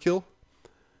Overkill.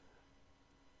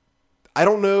 I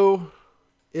don't know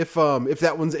if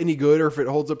that one's any good or if it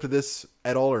holds up to this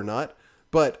at all or not.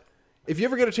 But if you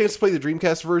ever get a chance to play the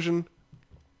Dreamcast version,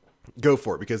 go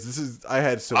for it, because I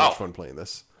had so much fun playing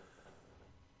this.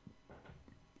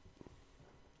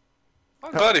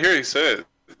 I'm glad to hear you say it.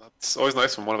 It's always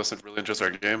nice when one of us really enjoys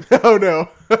our game. Oh, no.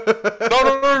 No,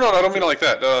 I don't mean it like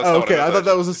that. Okay, I thought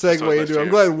that was a segue into it. I'm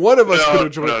glad one of us could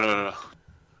enjoy it. No.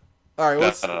 All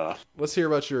right, let's hear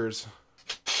about yours.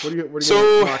 What are you going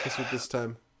to knock us with this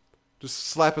time? Just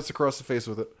slap us across the face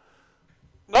with it.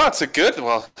 No, it's a good...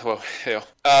 Well, hey.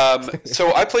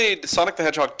 So I played Sonic the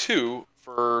Hedgehog 2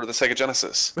 for the Sega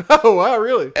Genesis. Oh, wow,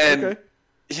 really? And, okay.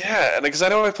 Yeah, and because I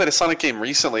know I played a Sonic game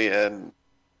recently, and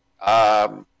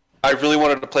I really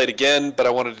wanted to play it again, but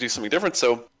I wanted to do something different.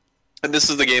 And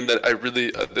this is the game that I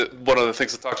really, one of the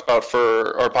things I talked about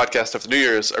for our podcast after New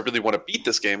Year's, I really want to beat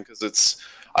this game because it's,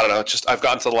 I don't know, it's just, I've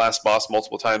gotten to the last boss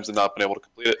multiple times and not been able to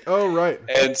complete it. Oh, right.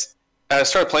 And I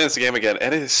started playing this game again,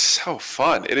 and it is so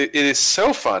fun. It is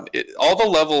so fun. All the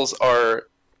levels are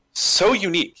so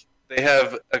unique. They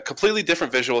have a completely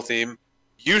different visual theme,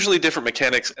 usually different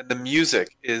mechanics, and the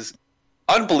music is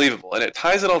unbelievable, and it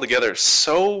ties it all together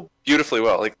so beautifully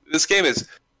well. Like this game is,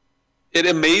 it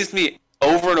amazed me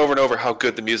over and over and over how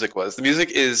good the music was. The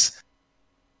music is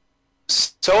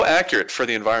so accurate for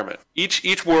the environment.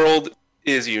 Each world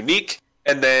is unique,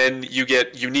 and then you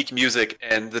get unique music,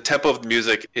 and the tempo of the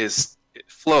music it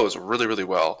flows really, really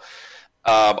well.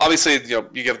 Obviously,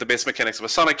 you have the basic mechanics of a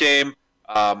Sonic game.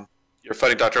 You're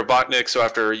fighting Dr. Robotnik, so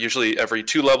after usually every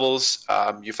 2 levels,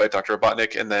 you fight Dr.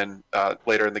 Robotnik, and then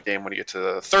later in the game, when you get to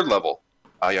the 3rd level,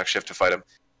 you actually have to fight him.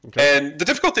 Okay. And the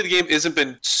difficulty of the game isn't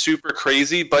been super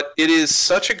crazy, but it is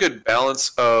such a good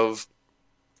balance of,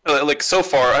 like so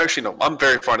far. Actually, no, I'm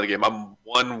very far into the game. I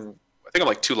think I'm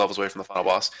like 2 levels away from the final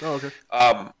boss. Oh, okay.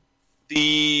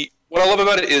 What I love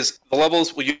about it is the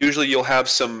levels will you'll have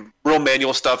some real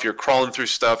manual stuff. You're crawling through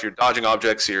stuff, you're dodging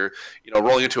objects, you're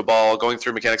rolling into a ball, going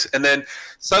through mechanics, and then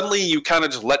suddenly you kind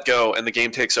of just let go and the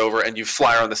game takes over and you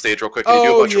fly around the stage real quick. And you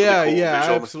do a bunch of really cool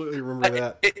I absolutely remember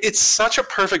that. It's such a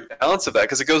perfect balance of that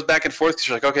because it goes back and forth. Because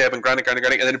you're like, okay, I've been grinding,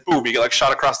 and then boom, you get like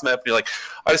shot across the map, and you're like,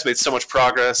 I just made so much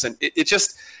progress, and it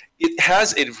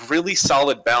has a really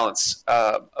solid balance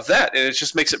of that, and it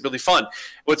just makes it really fun.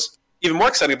 What's even more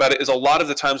exciting about it is a lot of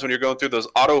the times when you're going through those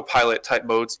autopilot type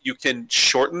modes, you can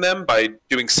shorten them by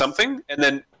doing something and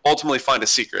then ultimately find a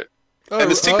secret.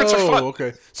 And the secrets are fun.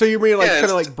 Okay. So you mean kind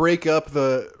of like break up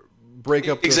the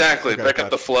exactly, break up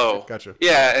the flow. Gotcha.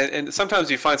 Yeah, and sometimes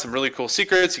you find some really cool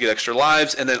secrets, you get extra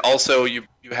lives, and then also you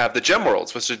have the gem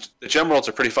worlds, which the gem worlds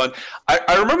are pretty fun.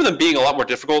 I remember them being a lot more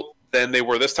difficult than they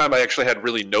were this time. I actually had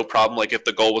really no problem. Like if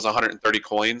the goal was 130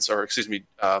 coins, or excuse me,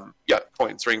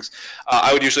 coins, rings,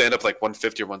 I would usually end up like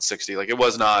 150 or 160. Like it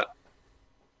wasn't that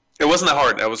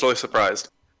hard. I was really surprised.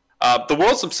 The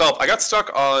worlds themselves, I got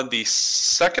stuck on the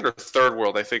 2nd or 3rd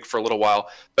world, I think, for a little while.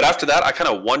 But after that, I kind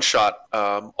of one-shot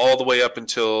all the way up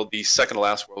until the 2nd to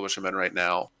last world, which I'm in right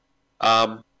now.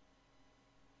 And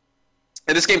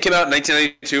this game came out in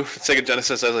 1992 for Sega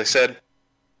Genesis, as I said.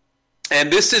 And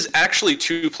this is actually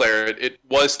 2-player. It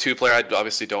was 2-player. I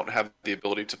obviously don't have the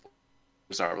ability to.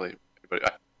 It's not really.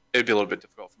 It'd be a little bit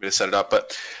difficult for me to set it up,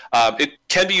 but it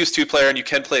can be used 2-player, and you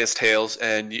can play as Tails.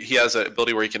 And he has an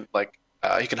ability where he can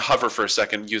hover for a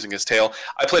second using his tail.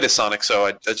 I played as Sonic, so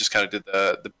I just kind of did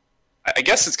the. I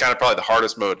guess it's kind of probably the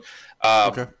hardest mode,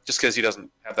 just because he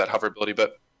doesn't have that hover ability.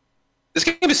 But this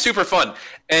game is super fun,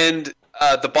 and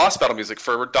the boss battle music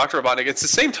for Dr. Robotnik, it's the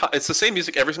same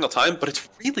music every single time, but it's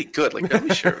really good. Like, let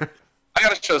me show you. I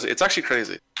gotta show you. It's actually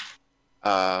crazy.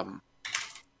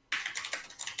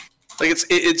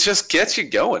 It just gets you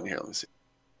going. Here, let me see.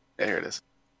 Yeah, here it is.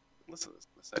 Listen to this.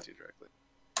 I'll send you directly.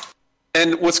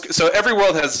 And so every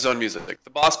world has its own music.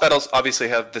 The boss battles obviously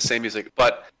have the same music,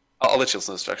 but I'll let you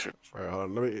listen to the structure. All right, hold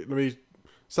on. Let me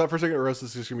stop for a second, or else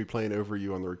it's just gonna be playing over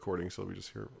you on the recording. So let me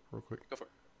just hear it real quick. Go for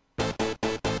it.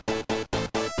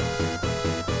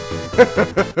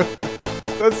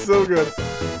 That's so good.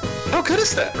 How good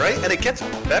is that, right? And it gets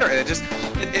better. And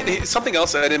something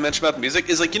else that I didn't mention about the music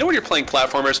is like, when you're playing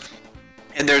platformers,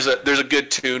 and there's a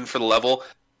good tune for the level,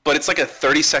 but it's like a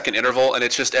 30-second interval, and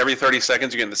it's just every 30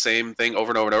 seconds you're getting the same thing over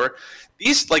and over and over.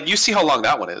 These, like, you see how long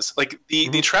that one is. Like,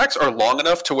 the tracks are long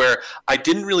enough to where I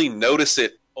didn't really notice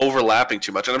it overlapping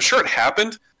too much. And I'm sure it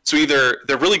happened. So either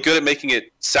they're really good at making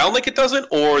it sound like it doesn't,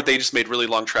 or they just made really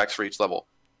long tracks for each level.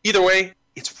 Either way,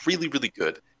 it's really, really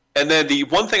good. And then the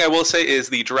one thing I will say is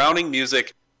the drowning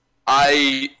music,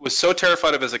 I was so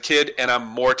terrified of as a kid, and I'm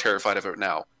more terrified of it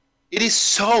now. It is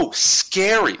so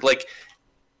scary. Like,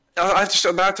 I have to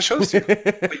show this to you.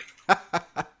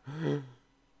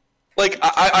 Like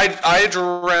I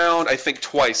drowned, I think,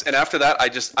 twice, and after that, I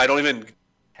don't even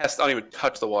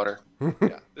touch the water.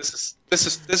 Yeah, this is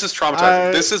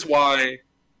traumatizing. This is why.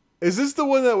 Is this the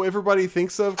one that everybody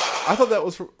thinks of? I thought that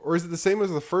was, or is it the same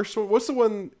as the first one? What's the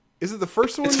one? Is it the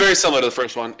first one? It's very similar to the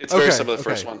first one. It's very similar to the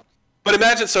first one. But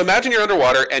imagine you're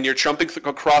underwater and you're jumping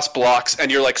across blocks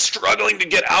and you're like struggling to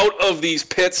get out of these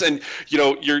pits, and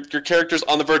your character's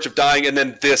on the verge of dying, and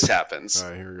then this happens. All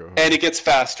right, here we go. And it gets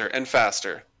faster and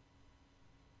faster.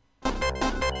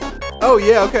 Oh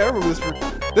yeah, okay, I remember this.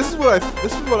 This is what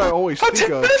I always think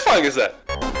of. How terrifying is that?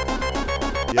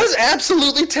 Yep. That is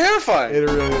absolutely terrifying. It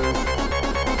really is.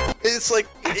 It's like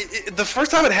the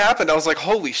first time it happened, I was like,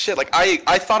 "Holy shit!" Like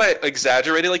I thought I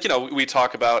exaggerated. Like we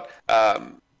talk about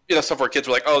stuff where kids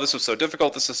were like, "Oh, this was so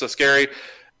difficult. This is so scary."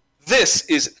 This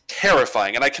is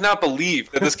terrifying, and I cannot believe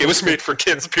that this game was made for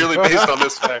kids purely based on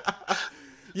this fact.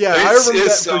 Yeah, I remember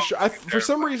that for sure. For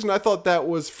some reason, I thought that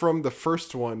was from the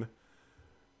first one.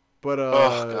 But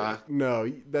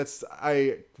no,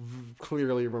 I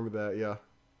clearly remember that. Yeah.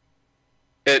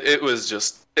 It was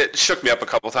just, it shook me up a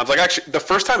couple of times. Like, actually, the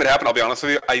first time it happened, I'll be honest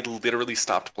with you, I literally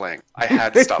stopped playing. I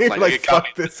had to stop You're playing. like, It got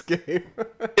fuck this game.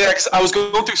 Yeah, 'cause I was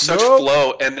going through such Nope.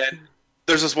 flow, and then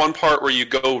there's this one part where you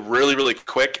go really, really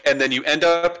quick, and then you end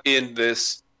up in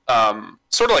this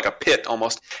sort of like a pit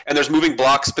almost, and there's moving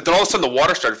blocks, but then all of a sudden the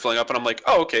water started filling up, and I'm like,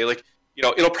 oh, okay, like,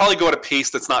 it'll probably go at a pace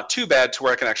that's not too bad to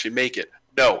where I can actually make it.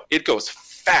 No, it goes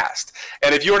fast,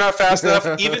 and if you're not fast enough,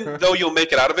 even though you'll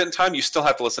make it out of it in time, you still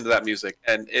have to listen to that music,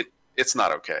 and it's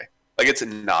not okay. Like, it's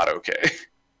not okay.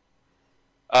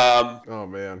 Oh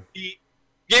man. The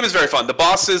game is very fun. The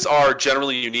bosses are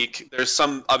generally unique. There's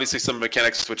obviously some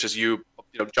mechanics, which is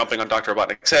jumping on Dr.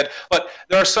 Robotnik's head, but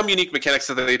there are some unique mechanics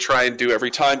that they try and do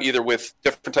every time, either with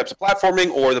different types of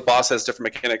platforming or the boss has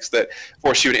different mechanics that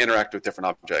force you to interact with different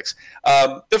objects.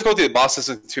 Difficulty of the boss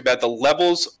isn't too bad. The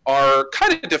levels are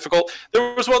kind of difficult.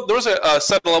 There was a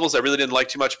set of levels I really didn't like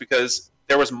too much because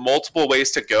there was multiple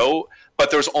ways to go, but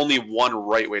there was only one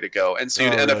right way to go, and so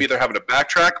you'd end up either having to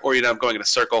backtrack or you'd end up going in a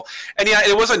circle. And yeah,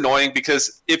 it was annoying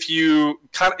because if you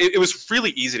it was really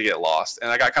easy to get lost,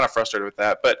 and I got kind of frustrated with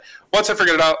that. But once I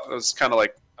figured it out, it was kind of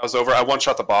like I was over. I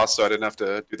one-shot the boss, so I didn't have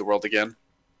to do the world again.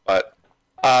 But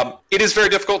it is very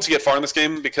difficult to get far in this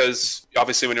game because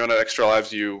obviously when you run out of extra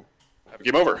lives, you have a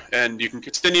game over, and you can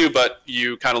continue, but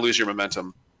you kind of lose your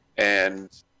momentum. And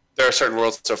there are certain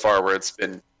worlds so far where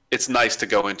it's nice to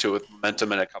go into with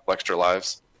momentum and a couple extra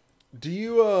lives. Do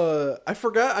you, I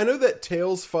forgot, I know that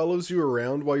Tails follows you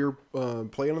around while you're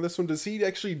playing on this one. Does he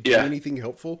actually do anything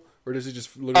helpful? Or does he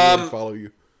just literally follow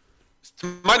you?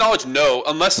 To my knowledge, no,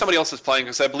 unless somebody else is playing,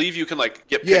 because I believe you can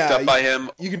get picked up by him.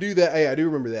 You can do that. Yeah, I do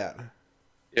remember that.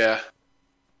 Yeah.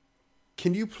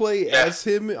 Can you play as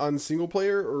him on single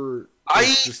player, or? I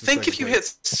think if you hit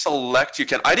select, you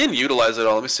can. I didn't utilize it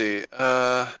all. Let me see.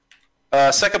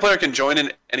 Second player can join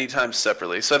in anytime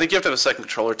separately, so I think you have to have a second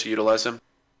controller to utilize him.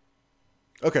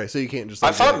 Okay, so you can't just.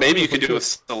 I thought maybe you could do it with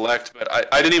select, but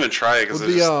I didn't even try it because I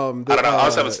don't know. I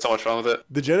was having so much fun with it.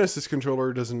 The Genesis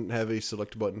controller doesn't have a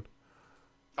select button.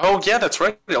 Oh yeah, that's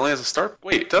right. It only has a start.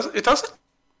 Wait, it doesn't? It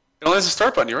only has a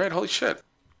start button. You're right. Holy shit.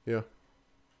 Yeah.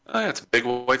 Oh yeah, it's a big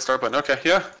white start button. Okay,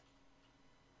 yeah.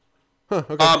 Huh,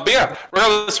 okay. But yeah,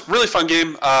 regardless, really fun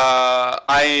game.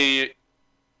 I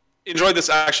enjoyed this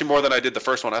actually more than I did the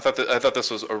first one. I thought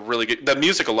this was a really good. The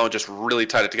music alone just really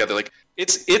tied it together. Like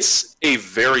it's a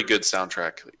very good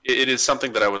soundtrack. It is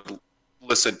something that I would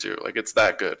listen to. Like it's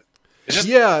that good. It's just,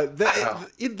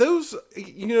 those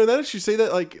now that you say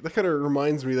that, like that kind of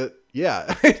reminds me that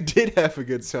it did have a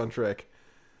good soundtrack.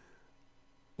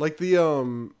 Like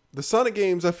the Sonic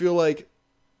games, I feel like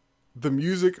the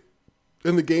music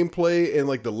and the gameplay and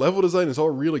like the level design is all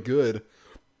really good.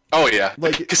 Oh yeah,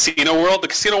 like Casino World. The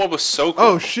Casino World was so cool.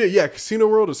 Oh shit, yeah, Casino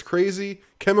World is crazy.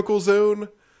 Chemical Zone.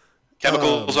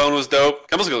 Chemical Zone was dope.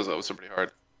 Chemical Zone was pretty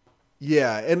hard.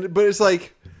 Yeah, but it's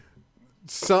like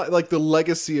the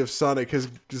legacy of Sonic has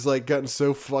like gotten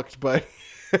so fucked by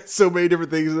so many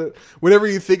different things that whenever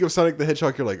you think of Sonic the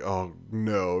Hedgehog, you're like, oh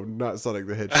no, not Sonic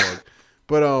the Hedgehog.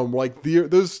 But like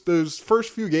those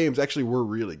first few games actually were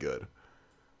really good.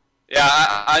 Yeah,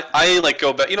 I like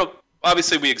go back.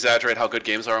 Obviously we exaggerate how good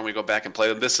games are when we go back and play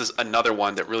them. This is another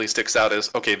one that really sticks out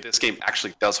as, okay, this game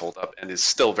actually does hold up and is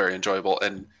still very enjoyable.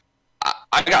 And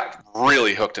I got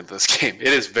really hooked into this game.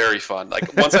 It is very fun.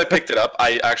 Like once I picked it up,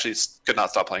 I actually could not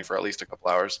stop playing for at least a couple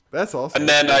hours. That's awesome. And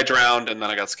then I drowned, and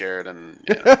then I got scared, and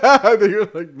you're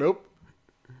like, nope,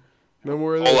 no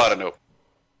more of that. Whole lot of nope.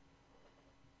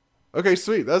 Okay,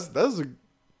 sweet. I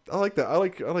like that. I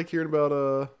like hearing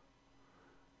about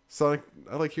Sonic.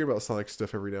 I like hearing about Sonic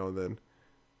stuff every now and then.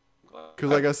 Because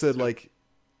like I said, like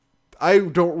I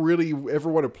don't really ever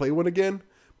want to play one again.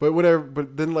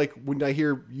 But then like when I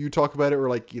hear you talk about it, or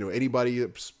like anybody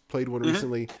that's played one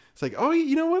recently, it's like, oh,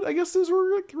 you know what? I guess those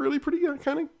were like really pretty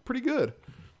good.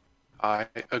 I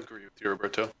agree with you,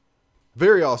 Roberto.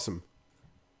 Very awesome.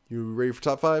 You ready for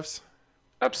top fives?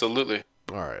 Absolutely.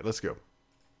 All right, let's go.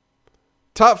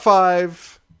 Top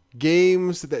 5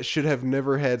 games that should have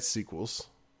never had sequels.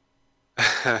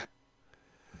 I'm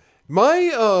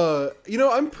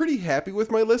pretty happy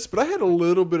with my list, but I had a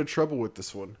little bit of trouble with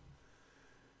this one.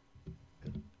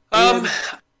 I'm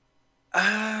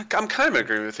kind of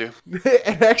agreeing with you.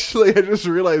 And actually, I just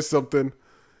realized something.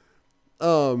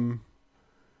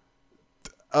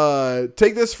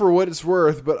 Take this for what it's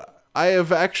worth, but I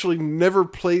have actually never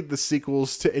played the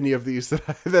sequels to any of these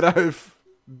that I've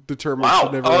determined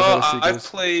should never have had sequels. I've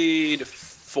played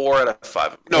 4 out of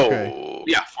 5. No, okay.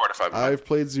 Yeah, 4 out of 5. I've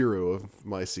played 0 of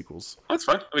my sequels. That's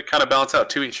fine. We kind of balance out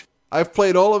 2 each. I've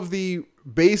played all of the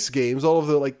base games, all of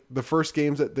the first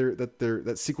games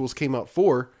that sequels came out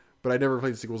for, but I never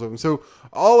played sequels of them. So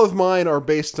all of mine are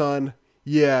based on,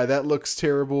 yeah, that looks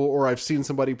terrible, or I've seen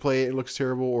somebody play it, it looks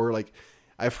terrible, or like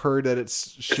I've heard that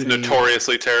it's shitty. It's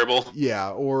notoriously terrible.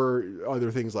 Yeah, or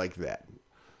other things like that.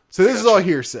 So this is all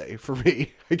hearsay for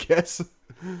me, I guess.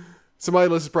 So my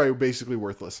list is probably basically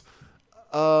worthless.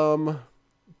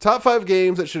 Top 5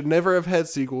 games that should never have had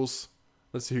sequels.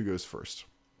 Let's see who goes first.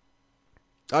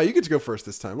 Oh, you get to go first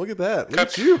this time. Look at that. Look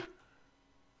at you.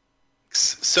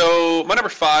 So my number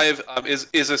 5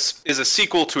 is a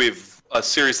sequel to a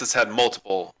series that's had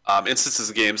multiple instances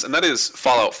of games, and that is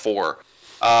Fallout 4.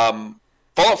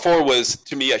 Fallout 4 was,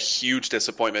 to me, a huge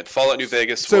disappointment. Fallout New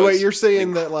Vegas So wait, you're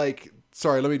saying that, like...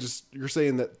 Sorry, you're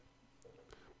saying that...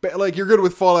 Like, you're good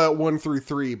with Fallout 1 through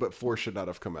 3, but 4 should not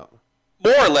have come out.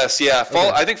 More or less, yeah.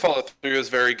 Okay. I think Fallout 3 was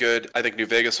very good. I think New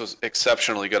Vegas was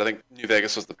exceptionally good. I think New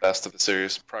Vegas was the best of the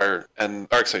series prior, or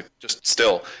actually, just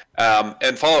still.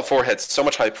 And Fallout 4 had so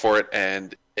much hype for it,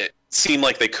 and it seemed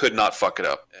like they could not fuck it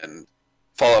up. And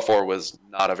Fallout 4 was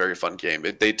not a very fun game.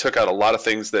 They took out a lot of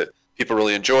things that people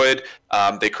really enjoyed.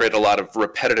 They created a lot of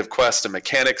repetitive quests and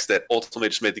mechanics that ultimately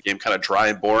just made the game kind of dry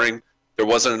and boring. There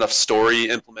wasn't enough story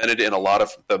implemented in a lot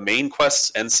of the main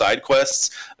quests and side quests,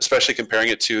 especially comparing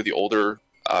it to the older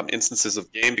instances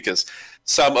of the game, because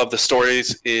some of the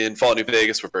stories in Fallout New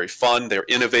Vegas were very fun. They were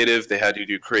innovative. They had you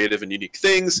do creative and unique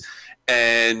things,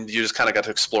 and you just kind of got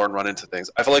to explore and run into things.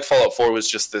 I feel like Fallout 4 was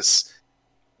just this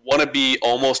wannabe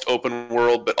almost open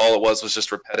world, but all it was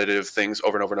just repetitive things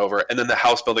over and over and over. And then the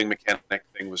house building mechanic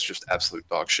thing was just absolute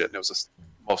dog shit, and it was just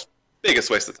the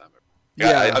biggest waste of time ever.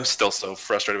 Yeah, I'm still so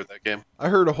frustrated with that game. I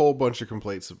heard a whole bunch of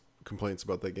complaints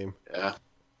about that game. Yeah.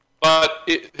 But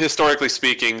historically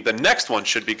speaking, the next one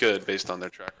should be good based on their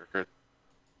track record.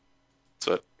 That's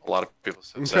what a lot of people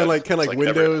have said. Kind of like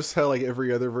Windows, how like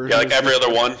every other version. Yeah, like every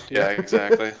other one. Yeah,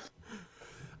 exactly.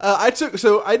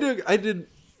 I did.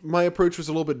 My approach was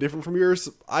a little bit different from yours.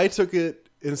 I took it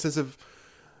in the sense of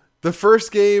the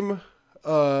first game.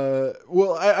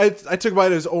 I took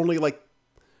mine as only like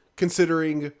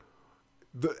considering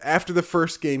after the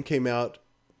first game came out,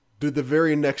 did the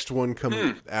very next one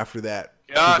come after that?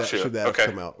 Gotcha. Should that have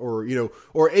come out, or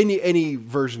or any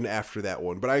version after that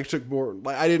one? But I took more.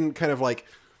 Like, I didn't kind of like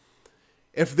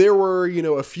if there were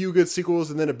a few good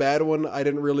sequels and then a bad one. I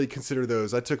didn't really consider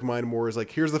those. I took mine more as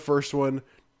like, here's the first one.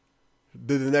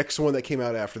 The next one that came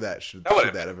out after that should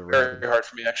that have ever very hard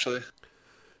for me actually.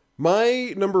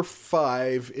 My number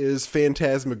 5 is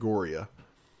Phantasmagoria.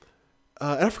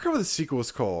 And I forgot what the sequel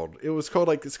was called. It's called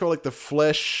like the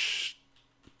Flesh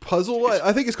Puzzle.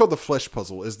 I think it's called the Flesh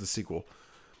Puzzle is the sequel.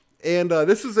 And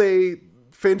this is a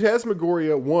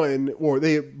Phantasmagoria 1, or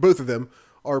both of them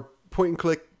are point and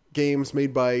click games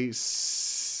made by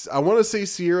I want to say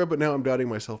Sierra, but now I'm doubting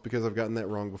myself because I've gotten that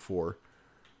wrong before.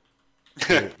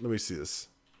 Let me see this.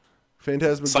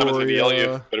 Phantasmagoria. Simon's gonna yell at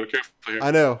you. Better be careful here. I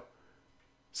know.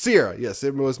 Sierra, yes,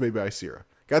 it was made by Sierra.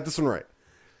 Got this one right.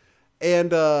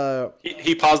 And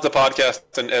he paused the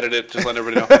podcast and edited it, just letting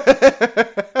everybody know.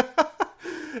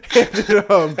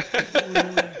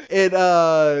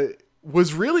 It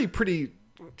was really pretty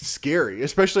scary,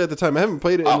 especially at the time. I haven't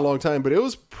played it in a long time, but it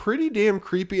was pretty damn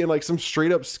creepy and like some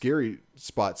straight up scary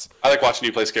spots. I like watching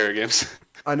you play scary games.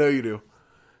 I know you do.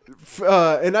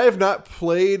 And I have not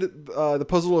played the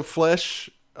Puzzle of Flesh,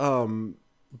 but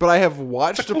I have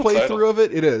watched a playthrough of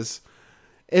it. It is.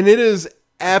 And it is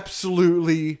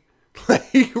absolutely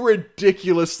like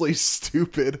ridiculously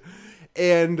stupid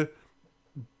and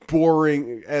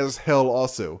boring as hell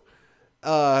also.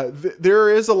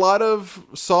 There is a lot of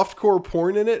softcore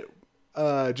porn in it,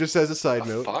 just as a side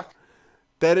note. Fuck?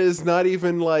 That is not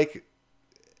even like...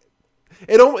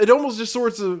 It almost just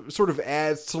sort of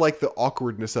adds to like the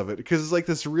awkwardness of it, because it's like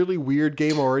this really weird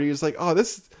game already. It's like, oh,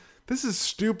 this is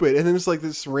stupid, and then it's like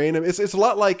this random. It's a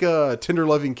lot like Tender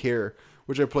Loving Care,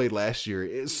 which I played last year.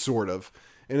 It's sort of,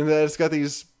 and then it's got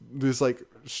this like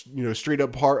straight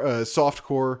up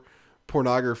softcore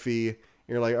pornography. And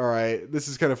you're like, all right, this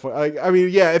is kind of fun. I mean,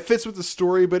 yeah, it fits with the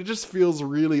story, but it just feels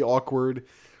really awkward.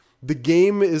 The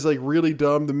game is like really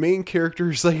dumb. The main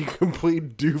character is like a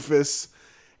complete doofus.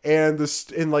 And the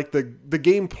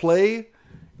gameplay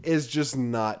is just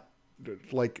not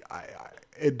like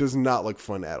it does not look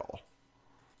fun at all.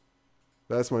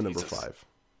 That's my number 5.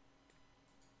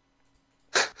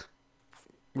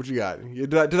 What you got?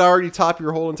 Did I already top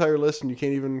your whole entire list and you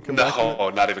can't even come back?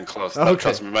 No, not even close. Okay.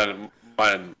 Trust me, mine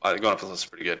going up the list is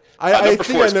pretty good. I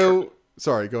think I know.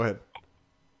 Sorry, go ahead.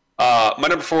 My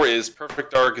number 4 is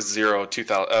Perfect Dark Zero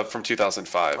from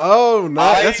 2005. Oh, no,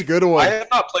 that's a good one. I have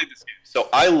not played this game, so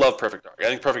I love Perfect Dark. I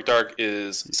think Perfect Dark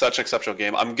is such an exceptional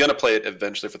game. I'm going to play it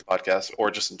eventually for the podcast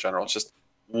or just in general. It's just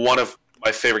one of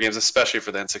my favorite games, especially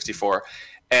for the N64.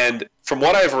 And from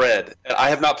what I've read, and I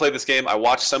have not played this game, I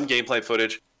watched some gameplay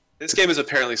footage. This game is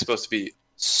apparently supposed to be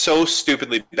so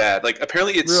stupidly bad. Like,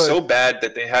 apparently it's Really? so bad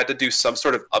that they had to do some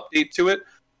sort of update to it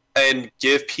and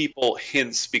give people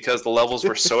hints because the levels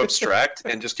were so abstract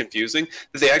and just confusing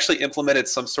that they actually implemented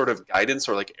some sort of guidance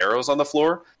or like arrows on the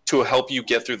floor to help you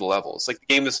get through the levels. Like, the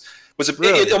game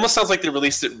Really? it almost sounds like they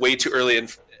released it way too early,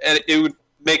 and it would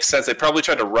make sense. They probably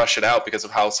tried to rush it out because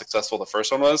of how successful the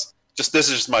first one was. This is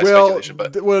just my speculation,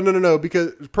 but no,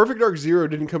 because Perfect Dark Zero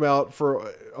didn't come out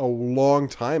for a long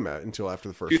time until after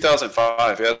the first.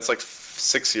 2005. Yeah, it's like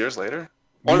 6 years later.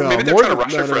 Or No, maybe they're more trying to than-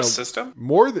 rush no, it for no, a no. system.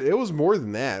 It was more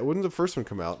than that. When did the first one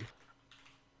come out?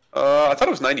 I thought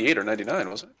it was 98 or 99,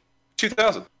 wasn't it?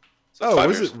 2000. So that's 5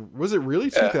 was years. it really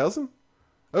Yeah. 2000?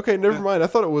 Okay, never mind. I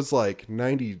thought it was like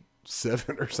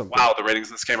 97 or something. Wow, the ratings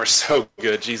in this game are so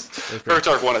good. Jeez. Perfect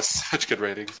Dark 1 has such good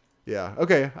ratings. Yeah.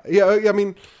 Okay. Yeah. I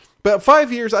mean, but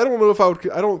 5 years. I don't know if I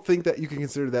would. I don't think that you can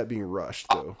consider that being rushed,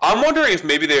 though. I'm wondering if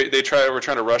maybe they were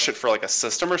trying to rush it for like a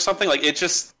system or something. Like, it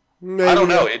just, Maybe. I don't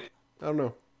know. I don't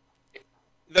know.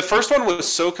 The first one was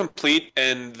so complete,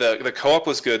 and the co-op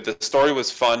was good. The story was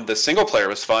fun. The single player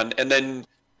was fun. And then,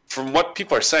 from what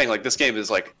people are saying, like, this game is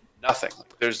like nothing.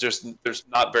 Like, there's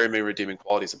not very many redeeming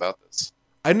qualities about this.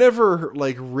 I never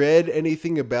like read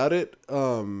anything about it.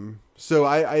 So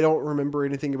I don't remember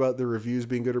anything about the reviews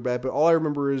being good or bad. But all I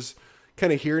remember is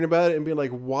kind of hearing about it and being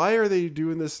like, why are they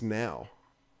doing this now?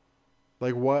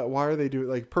 Like, why are they doing,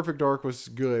 like, Perfect Dark was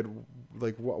good.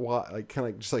 Like, why? Like, kind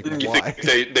of just like, You why?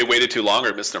 think they waited too long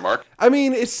or missed their mark? I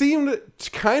mean, it seemed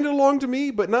kind of long to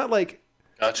me, but not like,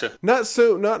 Gotcha. not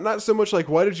so much like,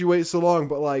 why did you wait so long?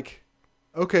 But like,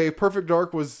 okay, Perfect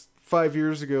Dark was 5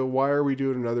 years ago. Why are we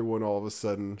doing another one all of a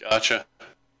sudden? Gotcha.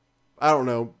 I don't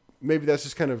know. Maybe that's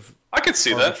just kind of I can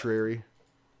see that. arbitrary.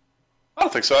 I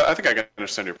don't think so. I think I can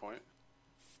understand your point.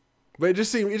 But it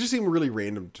just seemed really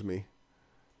random to me.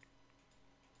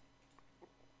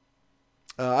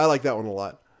 I like that one a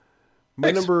lot.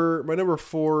 My Thanks. number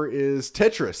 4 is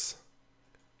Tetris.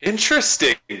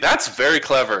 Interesting. That's very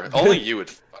clever. Only you would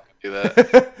fucking do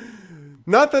that.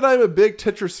 Not that I'm a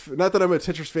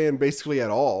Tetris fan basically at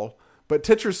all, but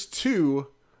Tetris 2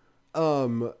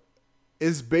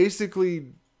 is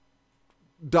basically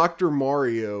Dr.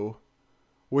 Mario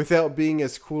without being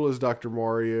as cool as Dr.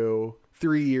 Mario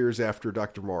 3 years after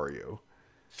Dr. Mario.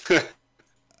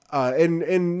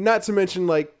 And not to mention,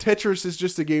 like, Tetris is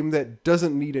just a game that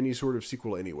doesn't need any sort of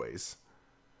sequel anyways.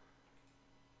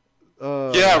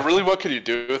 Yeah, really, what could you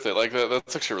do with it? Like,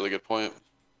 that's actually a really good point.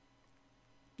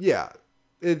 Yeah,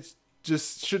 it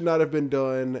just should not have been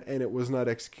done, and it was not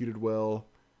executed well.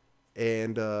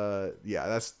 And, yeah,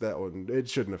 that's that one. It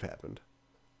shouldn't have happened.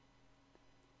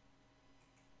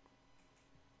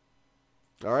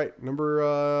 All right,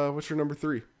 what's your number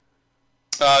 3?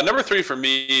 Number 3 for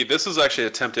me, this was actually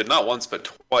attempted not once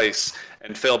but twice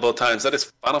and failed both times. That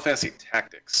is Final Fantasy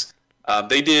Tactics.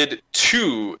 They did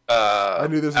 2 I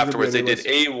knew this was afterwards. They gonna be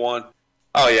did A1.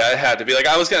 Oh yeah, it had to be. Like,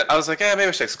 I was like, maybe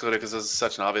I should exclude it because this is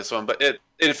such an obvious one. But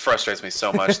it frustrates me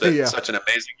so much that Yeah. such an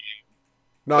amazing game.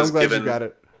 No, I'm was glad given- you got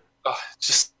it.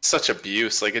 Just such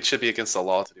abuse. Like, it should be against the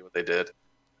law to do what they did.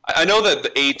 I know that the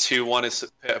A2 one is,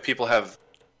 people have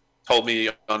told me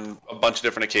on a bunch of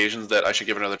different occasions that I should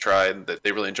give it another try and that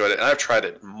they really enjoyed it. And I've tried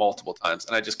it multiple times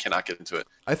and I just cannot get into it.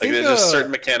 I think there's just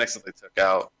certain mechanics that they took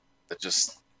out that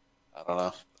just, I don't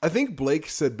know. I think Blake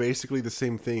said basically the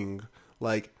same thing.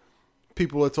 Like,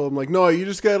 people had told him, like, no, you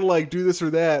just gotta, like, do this or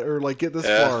that or, like, get this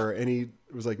far. And he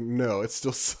was like, no, it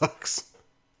still sucks.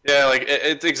 Yeah, like,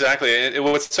 it's exactly.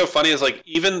 What's so funny is, like,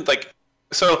 even, like,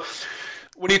 so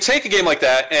when you take a game like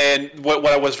that, and what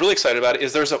I was really excited about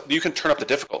is you can turn up the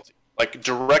difficulty, like,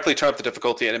 directly turn up the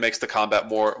difficulty, and it makes the combat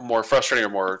more frustrating or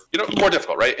more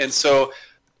difficult, right? And so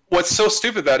what's so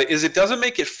stupid about it is it doesn't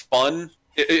make it fun.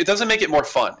 It doesn't make it more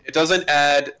fun. It doesn't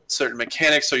add certain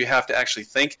mechanics so you have to actually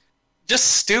think.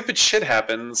 Just stupid shit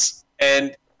happens,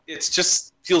 and it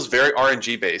just feels very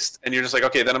RNG based. And you're just like,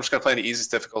 okay, then I'm just gonna play on the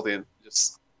easiest difficulty and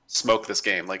just smoke this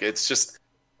game. Like, it's just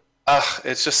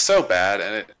so bad,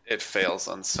 and it fails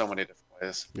on so many different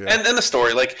ways. Yeah. And the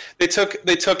story, like, they took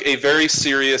a very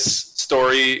serious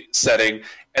story setting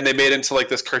and they made it into, like,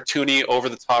 this cartoony, over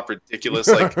the top, ridiculous,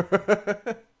 like,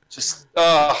 just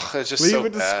it's just Leave so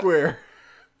it to bad. Square.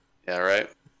 Yeah, right.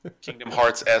 Kingdom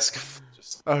Hearts esque.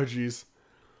 Just Oh, jeez.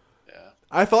 yeah.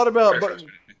 I thought about, Very but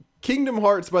frustrating. Kingdom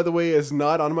Hearts, by the way, is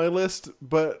not on my list,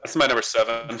 but That's my number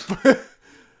 7.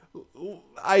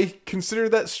 I consider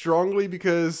that strongly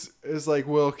because it's like,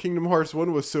 well, Kingdom Hearts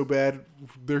 1 was so bad,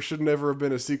 there should never have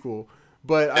been a sequel.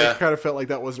 But Yeah. I kind of felt like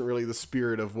that wasn't really the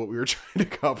spirit of what we were trying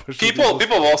to accomplish. People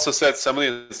have also said some of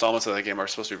the installments of that game are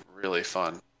supposed to be really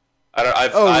fun. I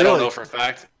don't really? know for a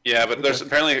fact. Yeah, but there's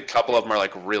apparently a couple of them are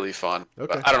like really fun.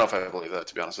 Okay. But I don't know if I believe that,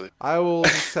 to be honest with you. I will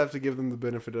just have to give them the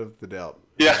benefit of the doubt.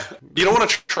 Yeah, you don't want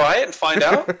to try it and find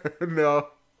out? No,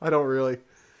 I don't really.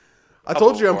 I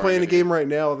told you I'm playing a game right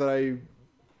now that I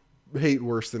hate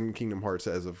worse than Kingdom Hearts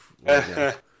as of right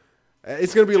now.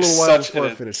 It's going to be a little while before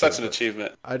I finish Such an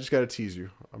achievement. I just got to tease you.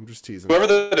 I'm just teasing. Whoever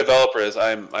the developer is,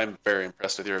 I'm very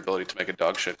impressed with your ability to make a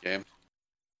dog shit game.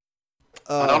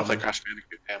 I don't play Crash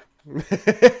Bandicoot, damn.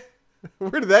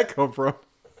 Where did that come from?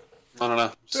 I don't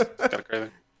know. Just got a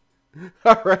craving.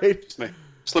 All right. Just me.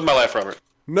 Just live my life, Robert.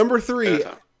 Number 3,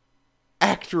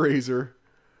 ActRaiser.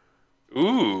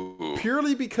 Ooh.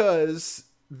 Purely because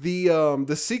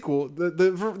the sequel,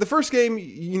 the first game,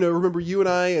 remember you and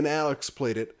I and Alex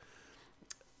played it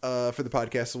for the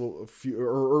podcast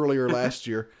earlier last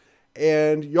year,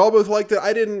 and y'all both liked it.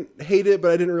 I didn't hate it,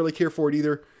 but I didn't really care for it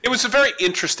either. It was a very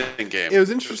interesting game. It was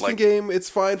an interesting game.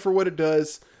 It's fine for what it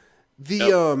does.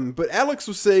 But Alex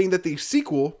was saying that the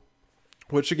sequel,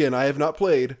 which again I have not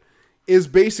played, is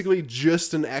basically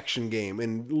just an action game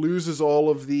and loses all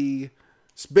of the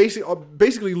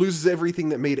basically loses everything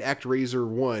that made ActRaiser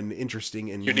 1 interesting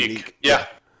and unique. Yeah.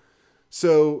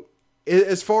 So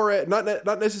as far as not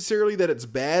necessarily that it's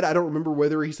bad, I don't remember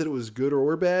whether he said it was good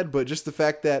or bad, but just the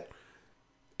fact that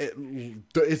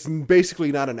it's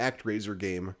basically not an ActRaiser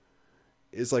game.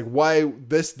 It's like, why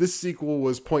this sequel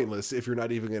was pointless if you're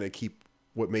not even going to keep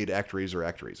what made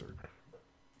ActRaiser.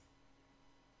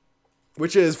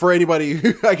 Which is, for anybody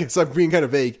who, I guess I'm being kind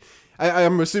of vague,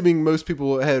 I'm assuming most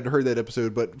people had heard that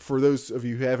episode, but for those of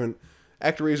you who haven't,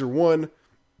 ActRaiser 1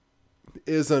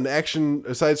 is a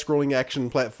side-scrolling action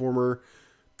platformer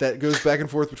that goes back and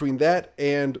forth between that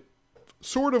and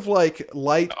sort of like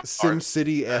light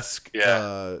SimCity-esque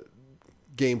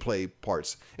gameplay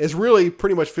parts. It's really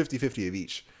pretty much 50-50 of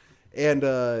each. And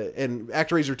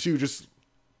ActRaiser 2 just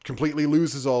completely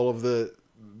loses all of the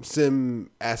sim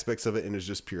aspects of it and is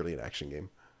just purely an action game.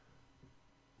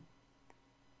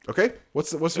 Okay,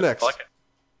 what's next? I like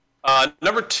it.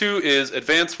 Number 2 is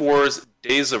Advance Wars: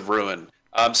 Days of Ruin.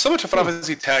 Similar to Final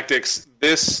Fantasy Tactics,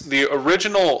 the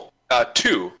original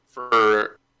 2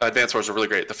 for Advance Wars are really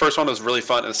great. The first one was really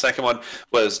fun, and the second one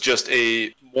was just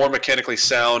a more mechanically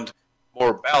sound,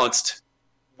 more balanced,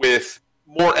 with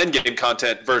more endgame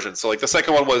content version. So like the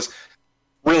second one was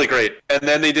really great. And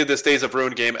then they did this Days of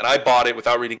Ruin game, and I bought it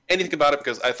without reading anything about it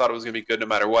because I thought it was going to be good no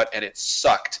matter what, and it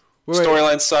sucked.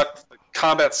 Storyline sucked, the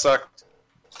combat sucked,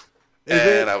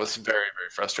 and I was very, very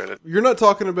frustrated. You're not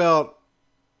talking about...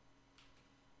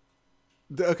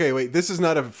 Okay, wait, this is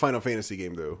not a Final Fantasy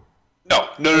game, though. No.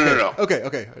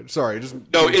 Okay. Sorry, it's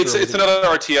another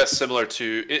RTS similar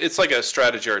to... It's like a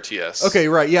strategy RTS. Okay,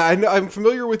 right. Yeah, I'm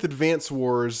familiar with Advance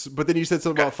Wars, but then you said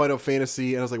something about Final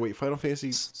Fantasy, and I was like, wait, Final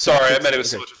Fantasy... Sorry, I meant it was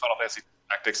similar to Final Fantasy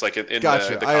Tactics, like in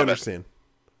gotcha, the I understand.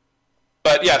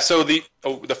 But yeah, so the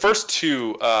first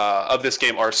 2 of this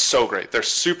game are so great. They're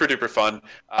super duper fun.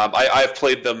 I've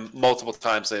played them multiple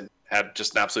times and had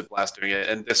just an absolute blast doing it,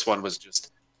 and this one was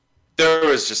just... There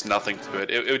was just nothing to it.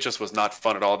 It just was not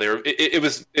fun at all.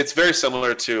 It's very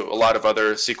similar to a lot of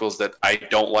other sequels that I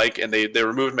don't like, and they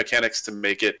removed mechanics to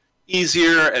make it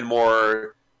easier and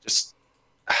more just.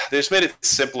 They just made it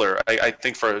simpler. I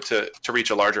think to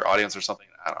reach a larger audience or something.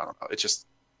 I don't know.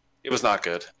 It was not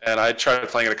good. And I tried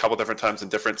playing it a couple different times in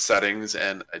different settings,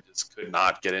 and I just could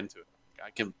not get into it.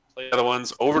 I can play other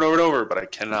ones over and over and over, but I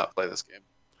cannot play this game.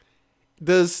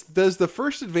 Does the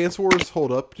first Advance Wars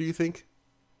hold up, do you think?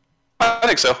 I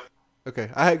think so. Okay,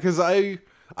 because I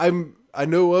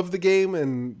know of the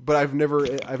game, but I've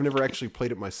never actually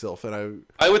played it myself, and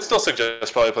I would still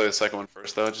suggest probably play the second one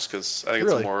first though, just because I think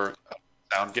it's a more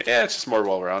sound game. Yeah, it's just more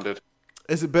well rounded.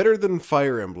 Is it better than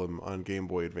Fire Emblem on Game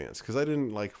Boy Advance? Because I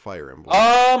didn't like Fire Emblem.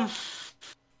 I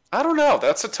don't know.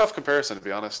 That's a tough comparison, to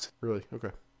be honest. Really? Okay.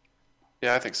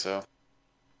 Yeah, I think so.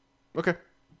 Okay.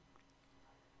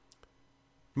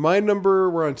 My number,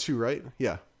 we're on 2, right?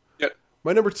 Yeah.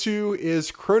 My number 2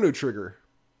 is Chrono Trigger.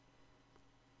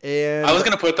 And I was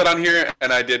going to put that on here,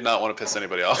 and I did not want to piss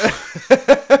anybody off.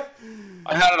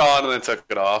 I had it on and then took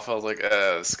it off. I was like,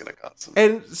 this is going to cause some...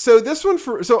 And so this one,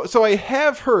 so I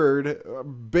have heard,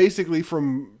 basically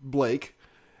from Blake,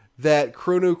 that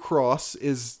Chrono Cross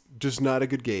is just not a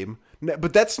good game.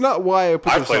 But that's not why I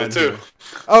put this on. I played it too. Here.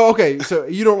 Oh, okay. So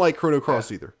you don't like Chrono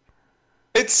Cross either.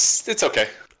 It's okay.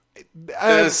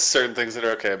 There's certain things that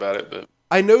are okay about it, but...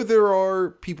 I know there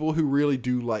are people who really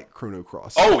do like Chrono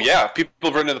Cross. Oh, yeah. People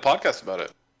have written in the podcast about it.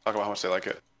 Talk about how much they like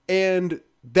it. And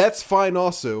that's fine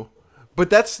also.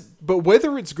 but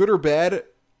whether it's good or bad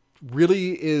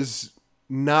really is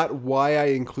not why I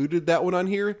included that one on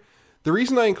here. The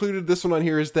reason I included this one on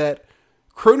here is that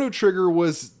Chrono Trigger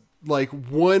was like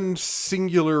one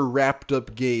singular wrapped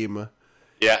up game.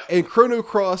 Yeah. And Chrono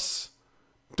Cross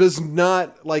does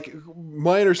not, like,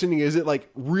 my understanding is it like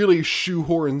really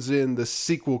shoehorns in the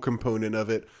sequel component of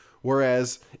it,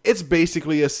 whereas it's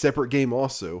basically a separate game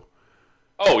also.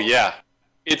 Oh yeah.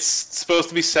 It's supposed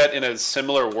to be set in a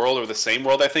similar world or the same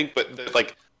world, I think, but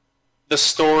the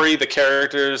story, the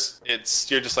characters,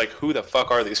 you're just like, who the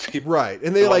fuck are these people? Right.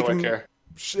 And they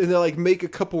make a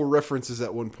couple of references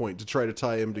at one point to try to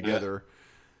tie them together.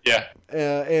 Yeah.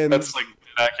 And that's like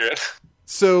inaccurate.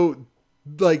 So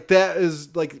like that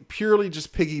is like purely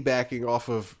just piggybacking off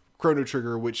of Chrono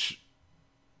Trigger, which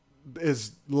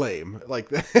is lame. Like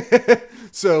that.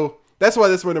 So that's why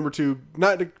that's my number 2.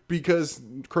 Not because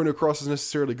Chrono Cross is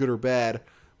necessarily good or bad,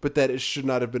 but that it should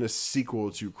not have been a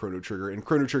sequel to Chrono Trigger, and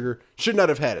Chrono Trigger should not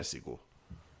have had a sequel.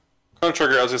 Chrono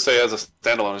Trigger, I was gonna say, as a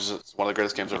standalone, is just one of the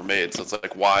greatest games ever made. So it's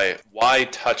like, why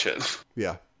touch it?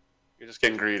 Yeah, you're just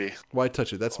getting greedy. Why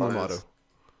touch it? That's my motto.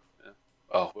 Yeah.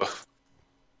 Oh, well.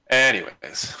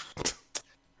 Anyways,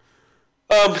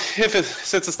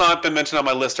 since it's not been mentioned on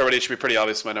my list already, it should be pretty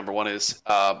obvious. My number one is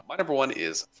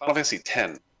Final Fantasy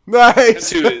X.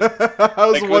 Nice. Is, I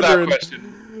was wondering. Without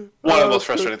question, one of the most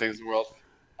frustrating things in the world.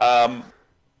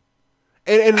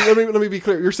 And let me be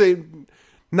clear. You're saying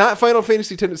not Final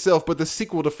Fantasy X itself, but the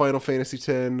sequel to Final Fantasy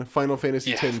X, Final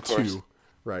Fantasy X-2.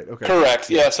 Right. Okay. Correct.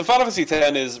 Yeah. So Final Fantasy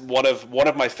X is one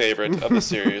of my favorite of the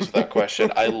series, without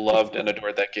question. I loved and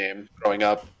adored that game growing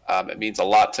up. It means a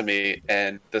lot to me.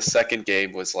 And the second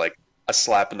game was like a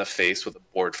slap in the face with a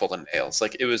board full of nails.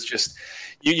 Like, it was just,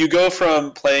 you go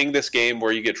from playing this game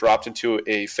where you get dropped into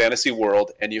a fantasy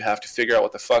world and you have to figure out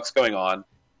what the fuck's going on,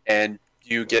 and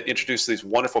you get introduced to these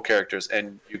wonderful characters,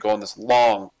 and you go on this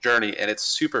long journey, and it's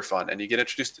super fun, and you get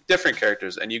introduced to different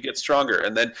characters, and you get stronger,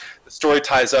 and then the story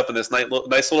ties up in this nice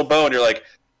little bow, and you're like,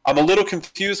 I'm a little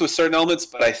confused with certain elements,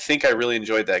 but I think I really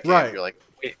enjoyed that game. Right. You're like,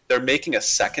 wait, they're making a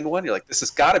second one? You're like, this has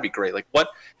got to be great. Like, what?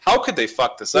 How could they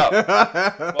fuck this up?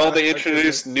 Well, they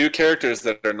introduced new characters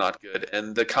that are not good,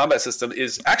 and the combat system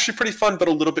is actually pretty fun, but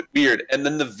a little bit weird, and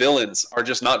then the villains are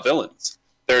just not villains.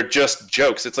 They're just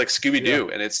jokes. It's like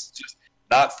Scooby-Doo, and it's just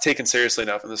not taken seriously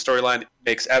enough, and the storyline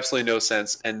makes absolutely no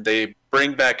sense, and they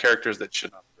bring back characters that should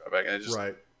not be brought back,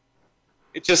 and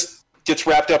it just gets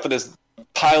wrapped up in this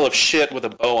pile of shit with a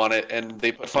bow on it, and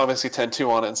they put Final Fantasy X-2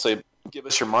 on it and say, give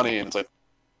us your money, and it's like,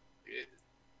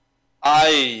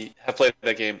 I have played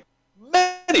that game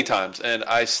many times, and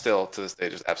I still, to this day,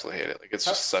 just absolutely hate it. Like, it's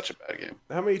just such a bad game.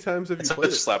 How many times have you played it?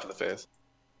 It's a slap in the face.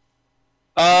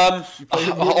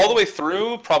 All the way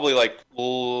through, probably like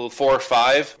 4 or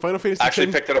 5. Final Fantasy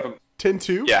actually picked it up.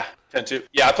 10-2? Yeah, 10-2.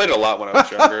 Yeah, I played it a lot when I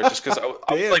was younger, just because I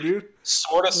was like, dude.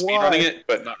 sort of speedrunning it,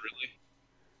 but not really.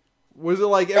 Was it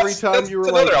like every time you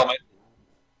were like, element.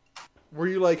 Were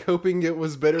you like hoping it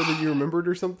was better than you remembered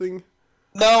or something?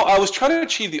 No, I was trying to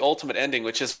achieve the ultimate ending,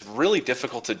 which is really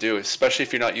difficult to do, especially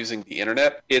if you're not using the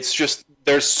internet. It's just,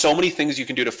 there's so many things you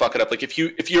can do to fuck it up. Like, if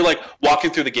you're like walking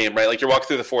through the game, right? Like, you're walking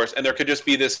through the forest, and there could just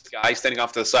be this guy standing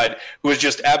off to the side who is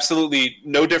just absolutely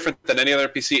no different than any other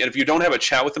NPC. And if you don't have a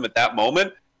chat with him at that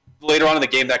moment, later on in the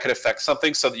game, that could affect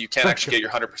something, so that you can't actually get your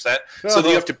 100%. So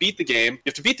then you have to beat the game. You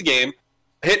have to beat the game,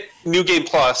 hit New Game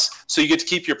Plus, so you get to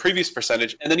keep your previous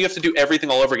percentage, and then you have to do everything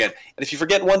all over again. And if you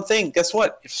forget one thing, guess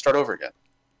what? You have to start over again.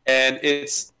 And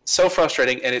it's so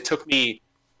frustrating, and it took me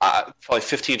probably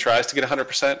 15 tries to get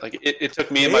 100%. Like, it took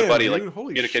me and my buddy, like,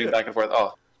 communicating back and forth.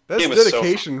 Oh, that's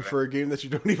dedication for a game that you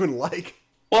don't even like.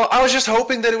 Well, I was just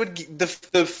hoping that it would,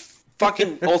 the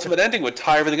fucking ultimate ending would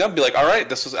tie everything up and be like, all right,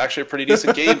 this was actually a pretty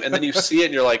decent game. And then you see it,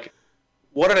 and you're like,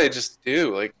 what did I just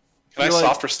do? Like, can I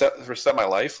soft reset my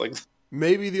life? Like,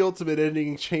 maybe the ultimate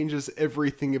ending changes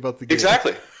everything about the game.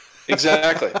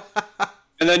 Exactly.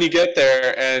 And then you get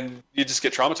there, and you just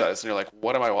get traumatized, and you're like,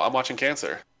 what am I? I'm watching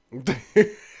Cancer.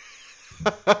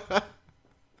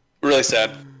 Really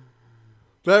sad.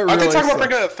 Aren't they talking about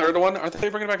bringing a third one? Aren't they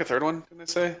bringing back a third one, didn't they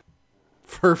say?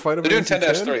 For Final Fantasy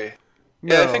They're doing 10-3.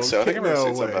 No, yeah, I think so. I think I remember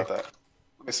seeing something about that.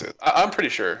 Let me see. I'm pretty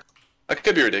sure. That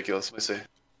could be ridiculous. Let me see.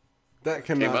 That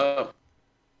cannot. Came up.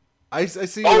 I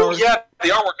see. Oh, yeah,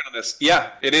 they are working on this. Yeah,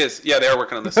 it is. Yeah, they are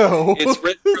working on this. No. It's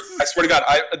written. I swear to God,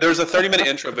 there's a 30-minute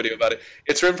intro video about it.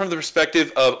 It's written from the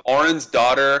perspective of Auron's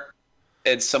daughter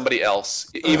and somebody else.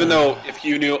 Even though, if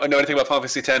you know anything about Final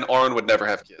Fantasy X, Auron would never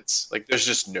have kids. Like, there's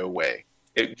just no way.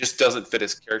 It just doesn't fit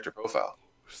his character profile.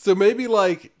 So maybe,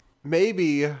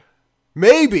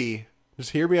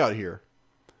 just hear me out here.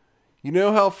 You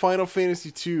know how Final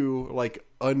Fantasy II, like,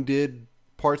 undid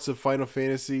parts of Final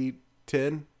Fantasy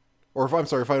X, or I'm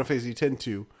sorry, Final Fantasy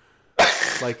X-2,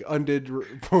 like undid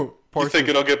parts. You think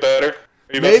it'll get better?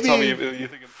 Are you about Maybe to tell me you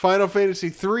think Final Fantasy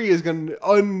 3 is going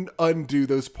to undo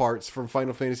those parts from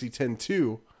Final Fantasy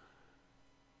X-2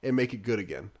 and make it good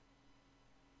again.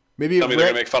 Maybe tell me they're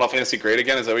gonna make Final Fantasy great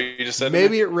again? Is that what you just said?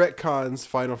 Maybe it retcons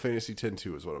Final Fantasy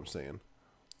X-2 is what I'm saying.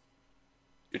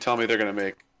 You're telling me they're gonna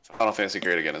make Final Fantasy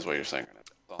great again? Is what you're saying?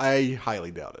 I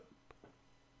highly doubt it.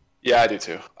 Yeah, I do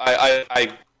too.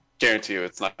 I guarantee you,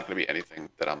 it's not gonna be anything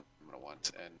that I'm gonna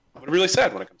want, and I'm gonna be really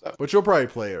sad when it comes out. But you'll probably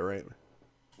play it, right?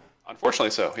 Unfortunately,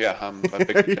 so yeah, I'm a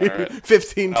big fan of it.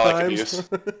 15 I like times.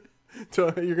 abuse.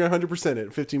 So you're gonna 100%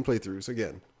 it. 15 playthroughs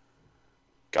again.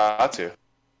 Got to.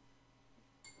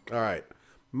 All right.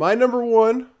 My number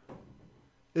 1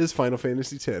 is Final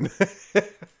Fantasy X.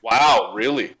 Wow,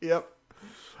 really? Yep.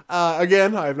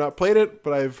 Again, I have not played it,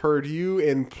 but I've heard you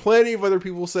and plenty of other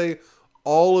people say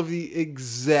all of the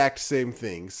exact same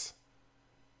things.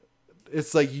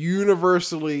 It's like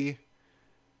universally,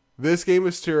 this game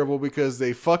is terrible because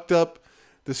they fucked up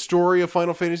the story of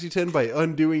Final Fantasy X by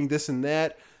undoing this and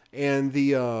that, and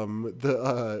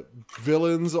the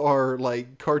villains are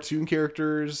like cartoon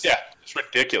characters. Yeah, it's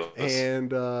ridiculous.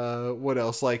 And what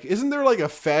else? Like, isn't there like a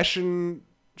fashion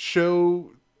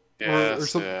show or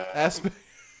some aspect?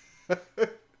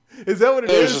 Is that what it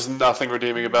is? There's just nothing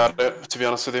redeeming about it, to be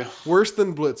honest with you. Worse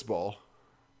than Blitzball.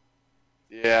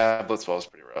 Yeah, Blitzball is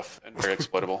pretty rough and very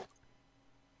exploitable.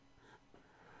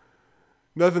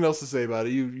 Nothing else to say about it.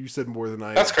 You said more than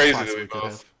I. That's crazy that possibly we could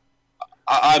both.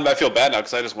 have. I feel bad now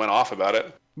because I just went off about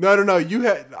it. No. You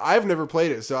had. I've never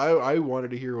played it, so I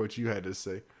wanted to hear what you had to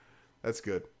say. That's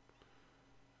good.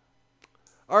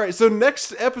 All right, so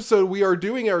next episode we are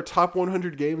doing our top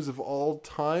 100 games of all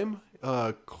time,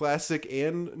 classic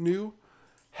and new.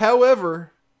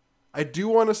 However, I do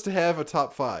want us to have a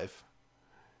top 5.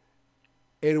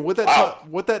 And what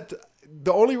that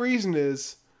the only reason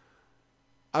is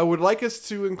I would like us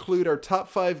to include our top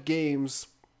 5 games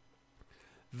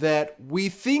that we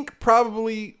think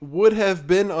probably would have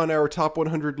been on our top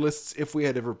 100 lists if we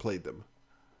had ever played them.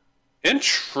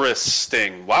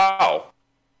 Interesting. Wow.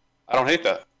 I don't hate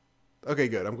that. Okay,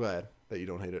 good. I'm glad that you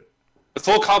don't hate it. It's a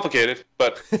little complicated,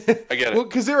 but I get it. Well,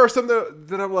 because there are some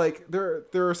that I'm like, there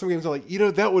are some games I'm like,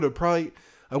 that would have probably,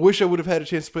 I wish I would have had a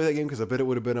chance to play that game because I bet it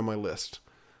would have been on my list.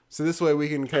 So this way we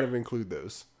can kind of include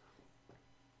those.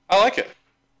 I like it.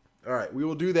 All right, we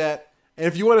will do that. And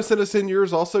if you want to send us in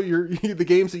yours also, the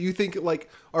games that you think like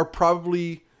are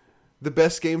probably the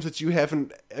best games that you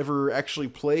haven't ever actually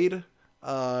played,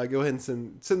 go ahead and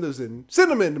send those in.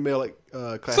 Send them in to mail at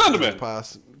Classic Send them Gaming in.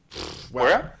 Pasta. Wow.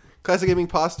 Where? Classic Gaming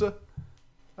Pasta.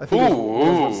 I think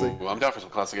I'm down for some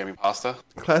classic gaming pasta.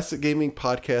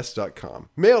 ClassicGamingPodcast.com.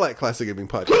 Mail at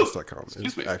ClassicGamingPodcast.com.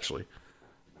 Excuse me. Actually,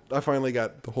 I finally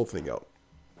got the whole thing out.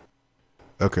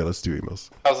 Okay, let's do emails.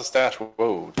 How's the stash?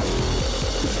 Whoa.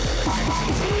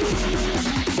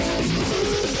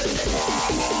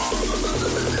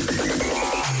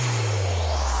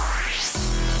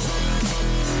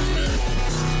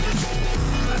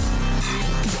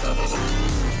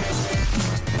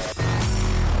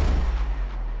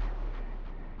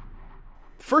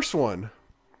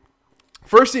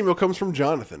 First email comes from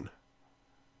Jonathan.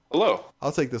 Hello.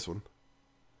 I'll take this one.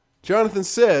 Jonathan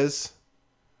says,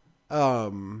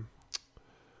 welcome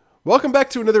back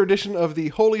to another edition of the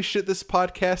Holy Shit, This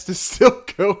Podcast is Still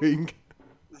Going.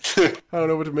 I don't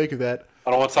know what to make of that.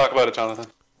 I don't want to talk about it, Jonathan.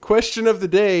 Question of the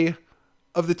day.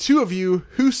 Of the two of you,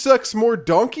 who sucks more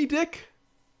donkey dick?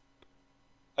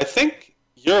 I think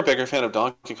you're a bigger fan of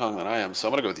Donkey Kong than I am, so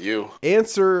I'm going to go with you.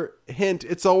 Answer, hint,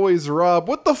 it's always Rob.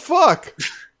 What the fuck?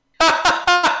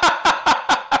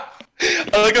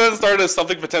 I like how it started as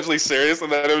something potentially serious,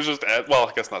 and then it was just, well,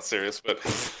 I guess not serious, but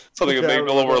something that made a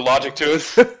little more logic to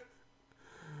it.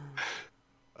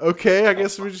 Okay, I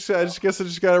guess I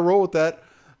just gotta roll with that.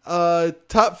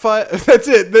 Top 5. That's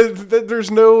it.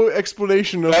 There's no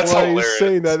explanation of why hilarious. he's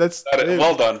saying that. That's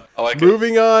well done. I like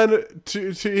Moving on to,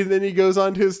 and then he goes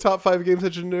on to his top 5 games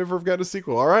that should never have gotten a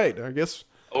sequel. All right, I guess.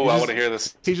 Oh, I want to hear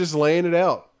this. He's just laying it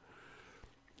out.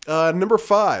 Number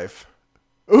 5.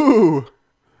 Ooh,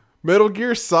 Metal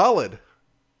Gear Solid.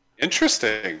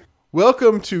 Interesting.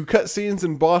 Welcome to cutscenes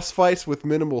and boss fights with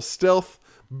minimal stealth.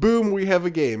 Boom, we have a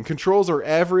game. Controls are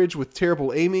average with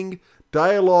terrible aiming.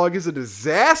 Dialogue is a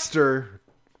disaster.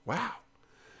 Wow.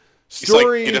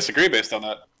 Story. You disagree based on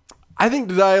that. I think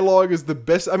the dialogue is the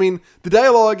best. I mean, the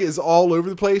dialogue is all over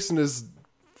the place and is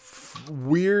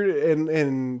weird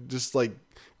and just like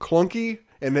clunky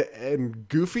and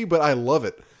goofy, but I love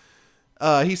it.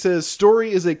 He says,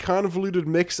 story is a convoluted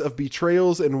mix of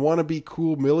betrayals and wannabe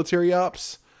cool military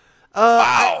ops.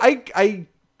 Wow. I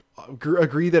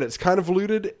agree that it's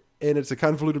convoluted, and it's a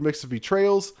convoluted mix of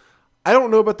betrayals. I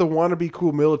don't know about the wannabe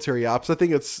cool military ops. I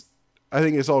think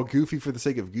it's all goofy for the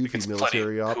sake of goofy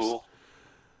military ops. Cool.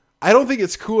 I don't think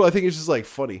it's cool. I think it's just like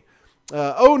funny.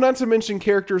 Not to mention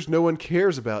characters no one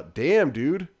cares about. Damn,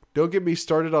 dude. Don't get me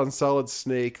started on Solid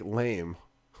Snake. Lame.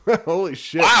 Holy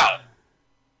shit. Wow.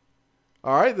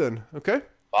 All right, then. Okay.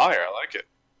 Fire. I like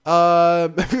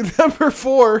it. Number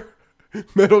 4,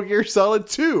 Metal Gear Solid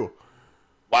 2.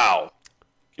 Wow.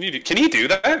 Can he do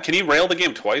that? Can he rail the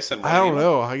game twice? I don't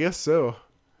know. I guess so.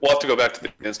 We'll have to go back to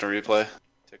the instant replay.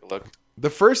 Take a look. The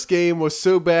first game was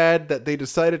so bad that they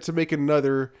decided to make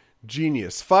another.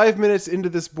 Genius. 5 minutes into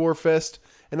this bore fest,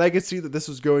 and I could see that this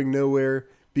was going nowhere.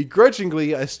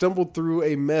 Begrudgingly, I stumbled through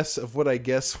a mess of what I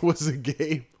guess was a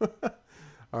game.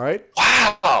 All right.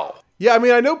 Wow. Yeah, I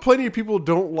mean, I know plenty of people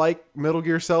don't like Metal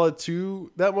Gear Solid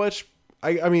 2 that much.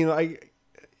 I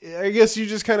guess you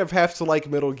just kind of have to like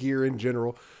Metal Gear in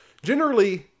general.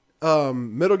 Generally,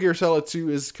 Metal Gear Solid 2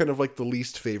 is kind of like the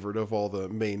least favorite of all the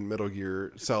main Metal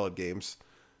Gear Solid games.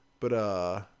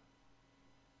 But,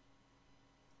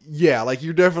 yeah, like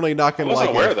you're definitely not going to like it.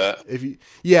 I wasn't aware of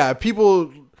that.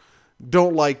 People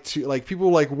don't like 2. Like people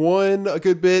like 1 a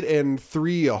good bit, and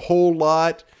 3 a whole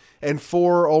lot, and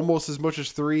 4 almost as much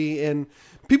as 3. And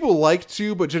people like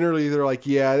 2, but generally they're like,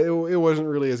 yeah, it wasn't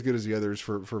really as good as the others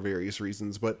for various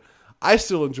reasons. But I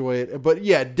still enjoy it. But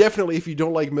yeah, definitely if you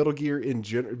don't like Metal Gear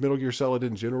Metal Gear Solid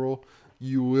in general,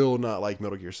 you will not like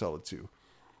Metal Gear Solid 2.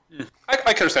 I can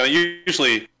understand that.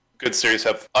 Usually good series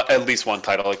have at least one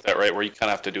title like that, right? Where you kind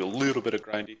of have to do a little bit of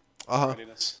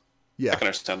grindiness. Yeah, I can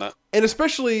understand that. And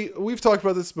especially, we've talked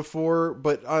about this before,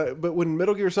 but when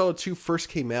Metal Gear Solid 2 first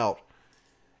came out,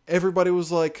 everybody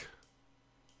was like,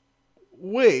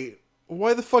 wait,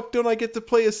 why the fuck don't I get to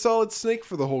play as Solid Snake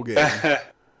for the whole game?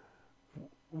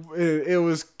 It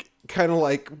was kind of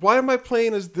like, why am I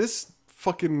playing as this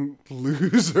fucking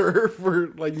loser for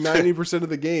like 90% of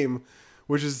the game?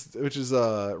 Which is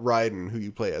Raiden, who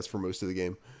you play as for most of the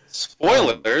game.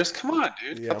 Spoilers? Come on,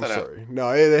 dude. Yeah, I'm sorry.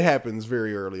 No, it happens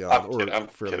very early on. I'm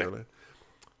kidding. Early.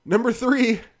 Number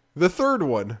 3, the third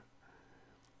one.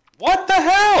 What the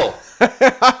hell?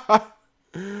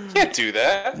 Can't do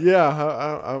that.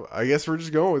 Yeah, I guess we're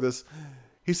just going with this.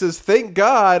 He says, thank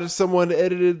God someone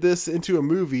edited this into a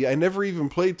movie. I never even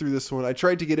played through this one. I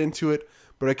tried to get into it,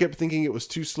 but I kept thinking it was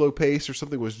too slow paced or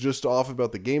something was just off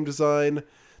about the game design.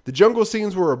 The jungle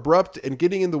scenes were abrupt and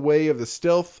getting in the way of the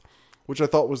stealth, which I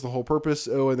thought was the whole purpose.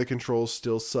 Oh, and the controls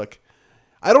still suck.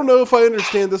 I don't know if I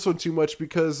understand this one too much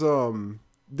because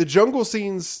the jungle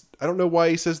scenes, I don't know why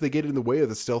he says they get in the way of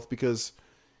the stealth, because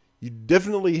you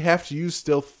definitely have to use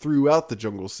stealth throughout the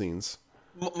jungle scenes.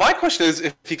 My question is,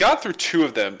 if you got through 2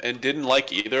 of them and didn't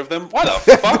like either of them, why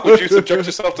the fuck would you subject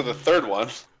yourself to the third one?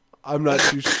 I'm not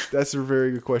too sure. That's a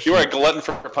very good question. You are a glutton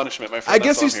for punishment, my friend.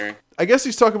 I guess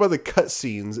he's talking about the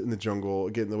cutscenes in the jungle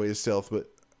getting in the way of stealth,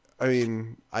 but I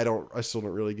mean, I still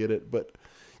don't really get it. But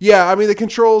yeah, I mean, the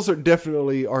controls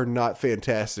are not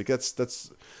fantastic. That's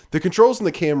the controls and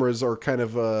the cameras are kind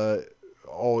of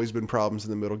always been problems in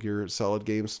the Metal Gear Solid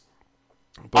games.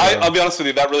 But, I'll be honest with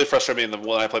you, that really frustrated me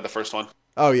when I played the first one.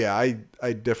 Oh yeah,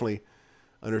 I definitely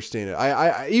understand it.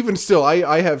 I even still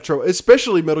I have trouble,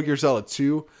 especially Metal Gear Solid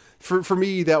 2. For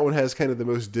me, that one has kind of the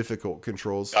most difficult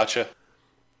controls. Gotcha.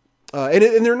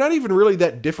 And they're not even really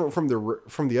that different from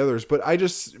the others. But I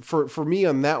just for me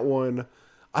on that one,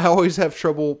 I always have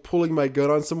trouble pulling my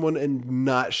gun on someone and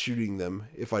not shooting them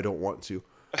if I don't want to.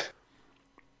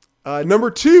 Number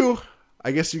 2,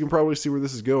 I guess you can probably see where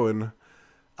this is going.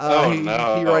 He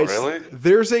writes, really?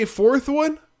 There's a 4th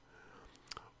one?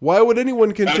 Why would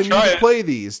anyone continue to play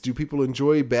these? Do people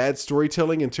enjoy bad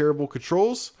storytelling and terrible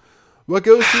controls? What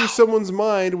goes through someone's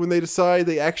mind when they decide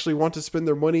they actually want to spend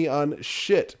their money on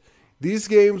shit? These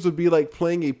games would be like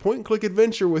playing a point-and-click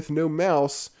adventure with no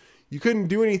mouse. You couldn't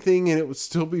do anything and it would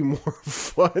still be more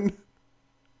fun.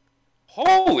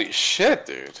 Holy shit,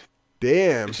 dude.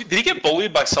 Damn. Did he get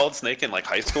bullied by Solid Snake in like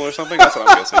high school or something? That's what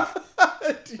I'm guessing.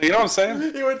 You know what I'm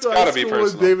saying? He went to high school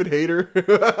with David Hayter.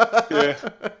 Yeah.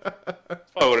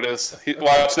 That's probably what it is.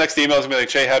 Watch next email is going to be like,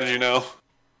 Jay, how did you know?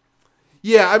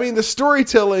 Yeah, I mean, the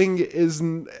storytelling is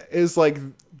like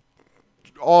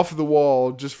off the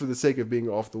wall just for the sake of being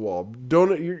off the wall.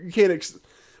 You can't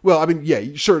well, I mean, yeah,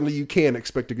 certainly you can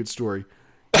expect a good story.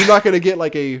 You're not going to get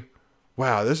like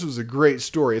wow, this was a great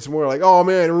story. It's more like, oh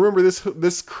man, remember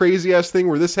this crazy ass thing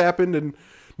where this happened and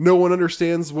no one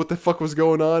understands what the fuck was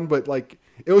going on, but like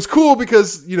it was cool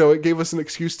because, it gave us an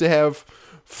excuse to have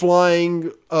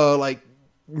flying like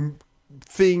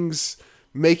things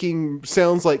making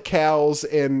sounds like cows,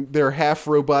 and they're half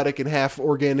robotic and half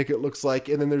organic, it looks like.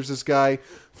 And then there's this guy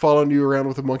following you around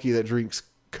with a monkey that drinks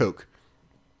Coke.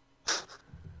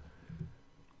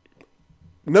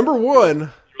 Number one. You're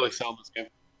really selling this game.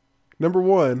 Number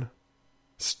one,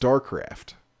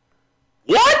 StarCraft.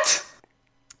 What?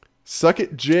 Suck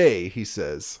it, Jay, he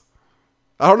says.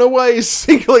 I don't know why he's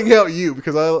singling out you,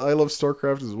 because I love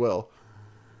StarCraft as well.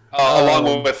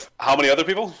 Along with how many other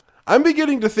people? I'm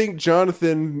beginning to think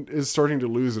Jonathan is starting to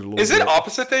lose it a little bit. Is it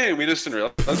opposite day and we just didn't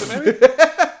realize it,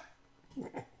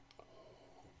 maybe?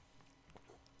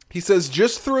 He says,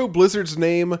 just throw Blizzard's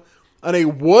name on a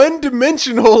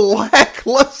one-dimensional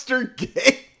lackluster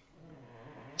game.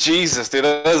 Jesus, dude,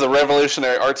 that is a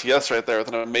revolutionary RTS right there with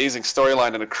an amazing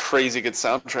storyline and a crazy good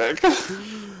soundtrack.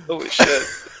 Holy shit.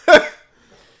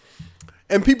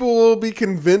 And people will be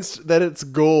convinced that it's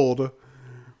gold.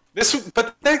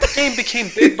 But that game became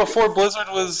big before Blizzard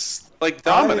was, like,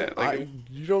 dominant.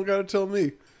 You don't gotta tell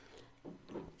me.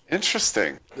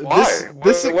 Interesting. Why?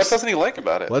 What doesn't he like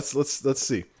about it? Let's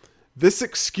see. This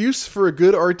excuse for a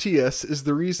good RTS is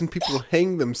the reason people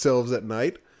hang themselves at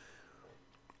night.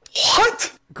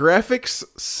 What? Graphics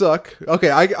suck. Okay,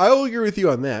 I'll agree with you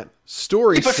on that.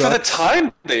 Story sucks. But for the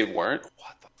time, they weren't.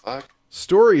 What the fuck?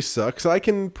 Story sucks. I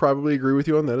can probably agree with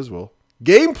you on that as well.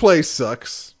 Gameplay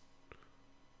sucks.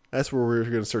 That's where we're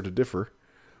going to start to differ.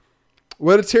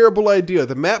 What a terrible idea.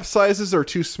 The map sizes are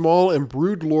too small and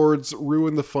brood lords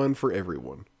ruin the fun for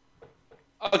everyone.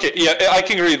 Okay, yeah, I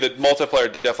can agree that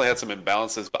multiplayer definitely had some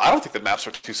imbalances, but I don't think the maps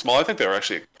were too small. I think they were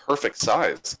actually a perfect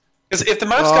size. Because if the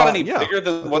maps got any bigger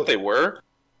than what they were,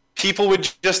 people would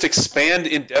just expand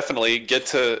indefinitely, get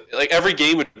to... Like, every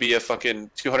game would be a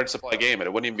fucking 200 supply game, and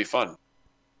it wouldn't even be fun.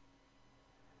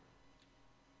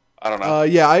 I don't know.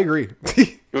 Yeah, I agree. You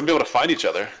wouldn't be able to find each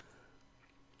other.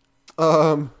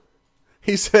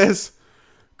 He says,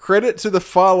 credit to the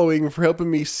following for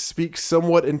helping me speak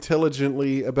somewhat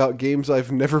intelligently about games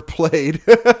I've never played.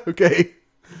 Okay.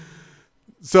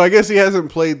 So I guess he hasn't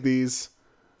played these.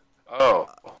 Oh.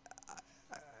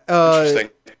 Interesting.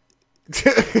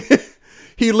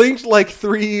 He linked like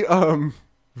three forum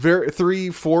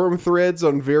threads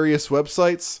on various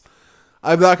websites.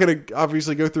 I'm not going to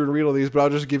obviously go through and read all these, but I'll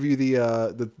just give you the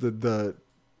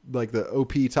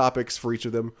OP topics for each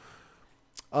of them.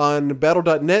 On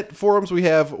Battle.net forums, we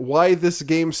have Why This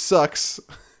Game Sucks.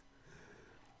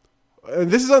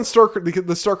 And this is on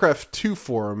the StarCraft 2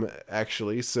 forum,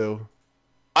 actually, so...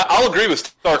 I'll agree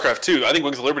with StarCraft 2. I think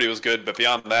Wings of Liberty was good, but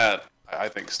beyond that, I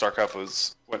think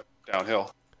StarCraft went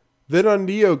downhill. Then on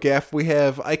NeoGAF, we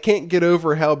have I can't get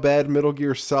over how bad Metal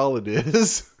Gear Solid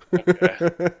is.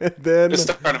 Okay. Then it's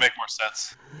starting to make more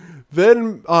sense.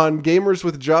 Then on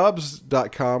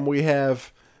GamersWithJobs.com, we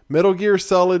have Metal Gear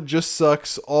Solid just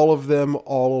sucks, all of them,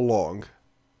 all along.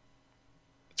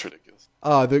 It's ridiculous.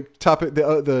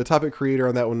 The topic creator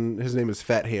on that one, his name is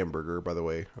Fat Hamburger, by the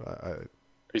way. Are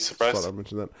you surprised? Thought I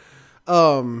mentioned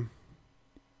that.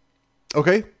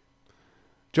 Okay.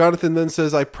 Jonathan then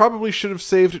says, I probably should have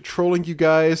saved trolling you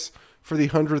guys for the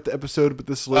 100th episode, but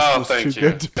this list was too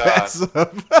good to pass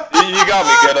up. You got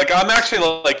me good. Like, I'm actually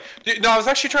like, no, I was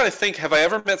actually trying to think, have I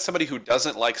ever met somebody who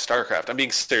doesn't like StarCraft? I'm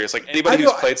being serious. Like, anybody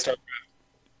who's played StarCraft,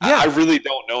 yeah. I really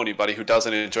don't know anybody who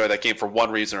doesn't enjoy that game for one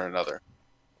reason or another.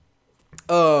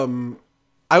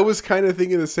 I was kind of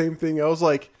thinking the same thing. I was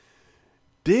like,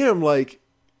 damn, like,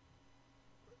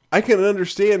 I can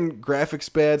understand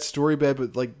graphics bad, story bad,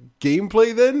 but like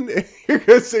gameplay then? You're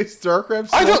going to say StarCraft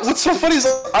sucks? I don't, what's so funny is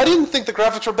I didn't think the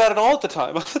graphics were bad at all at the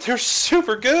time. I thought they were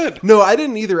super good. No, I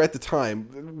didn't either at the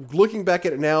time. Looking back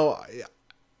at it now,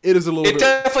 it is a little bit... It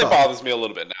definitely bothers me a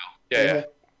little bit now. Yeah.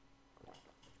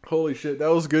 Holy shit, that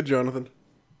was good, Jonathan.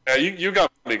 Yeah, you got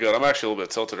me good. I'm actually a little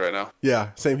bit tilted right now.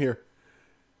 Yeah, same here.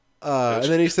 And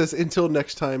then he says, until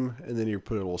next time, and then you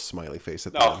put a little smiley face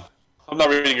at the end. I'm not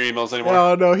reading your emails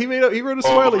anymore. No, he wrote a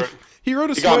smiley. He wrote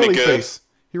a smiley face.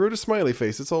 He wrote a smiley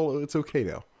face. It's okay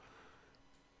now.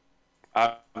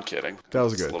 I'm kidding. That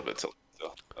was good. A little bit tilted.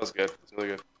 So that was good. That's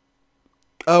really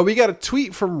good. We got a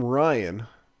tweet from Ryan,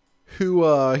 who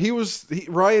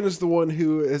Ryan is the one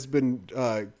who has been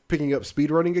picking up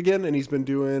speedrunning again, and he's been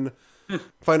doing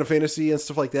Final Fantasy and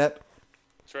stuff like that.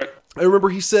 That's right. I remember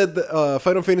he said that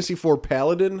Final Fantasy IV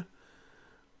Paladin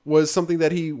was something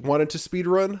that he wanted to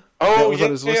speedrun. Oh, that was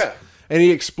on his list. And he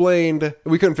explained,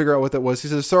 we couldn't figure out what that was. He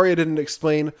says, sorry I didn't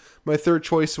explain my third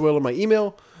choice well in my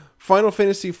email. Final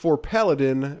Fantasy IV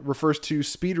Paladin refers to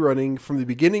speedrunning from the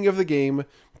beginning of the game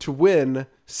to when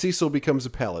Cecil becomes a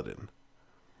paladin.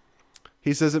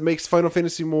 He says it makes Final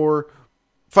Fantasy more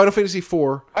Final Fantasy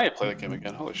IV. I need to play that game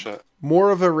again. Holy shit.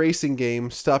 More of a racing game,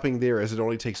 stopping there as it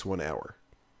only takes 1 hour.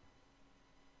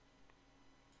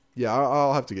 Yeah,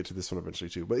 I'll have to get to this one eventually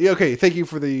too. But yeah, okay, thank you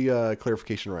for the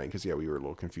clarification, Ryan, because yeah, we were a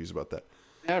little confused about that.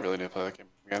 Yeah, I really need to play that game.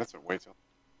 Yeah, that's way too.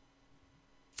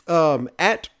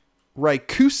 At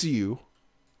Raikusiu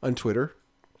on Twitter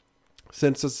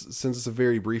sends us a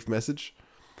very brief message.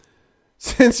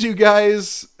 Since you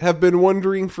guys have been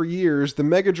wondering for years, the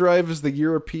Mega Drive is the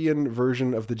European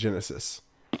version of the Genesis.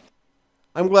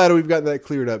 I'm glad we've gotten that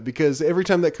cleared up, because every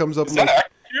time that comes up, Is that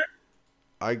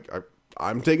accurate?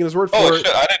 I'm taking his word for Oh it.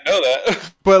 shit, I didn't know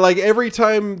that. But like every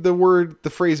time the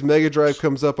phrase Mega Drive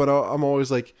comes up, and I'm always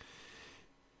like,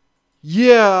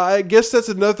 yeah, I guess that's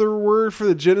another word for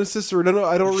the Genesis, or no,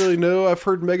 I don't really know. I've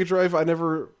heard Mega Drive. I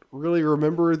never really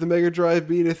remember the Mega Drive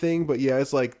being a thing, but yeah,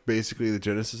 it's like basically the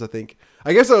Genesis, I think.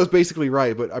 I guess I was basically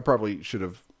right, but I probably should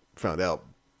have found out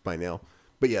by now.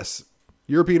 But yes,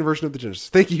 European version of the Genesis.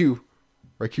 Thank you,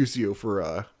 Raikusiu,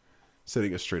 for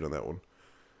setting us straight on that one.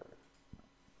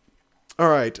 All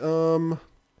right,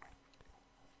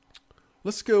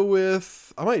 let's go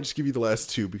with... I might just give you the last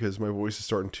two because my voice is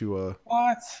starting to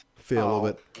fail a little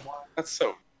bit. That's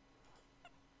so...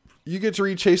 You get to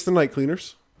read Chase the Night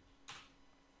Cleaners.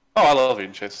 Oh, I love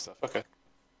reading Chase stuff. Okay.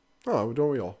 Oh, don't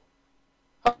we all?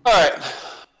 Alright.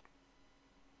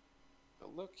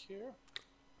 Look here.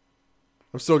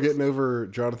 I'm still getting over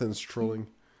Jonathan's trolling.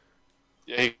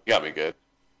 Yeah, he got me good.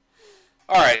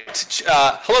 Alright.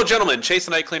 Hello, gentlemen. Chase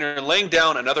the Night Cleaner laying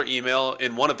down another email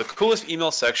in one of the coolest email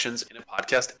sections in a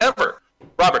podcast ever.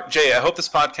 Robert, Jay, I hope this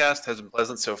podcast has been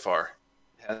pleasant so far.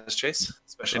 It has, Chase,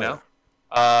 especially now.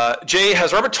 Jay,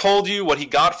 has Robert told you what he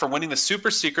got for winning the super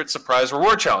secret surprise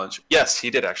reward challenge? Yes, he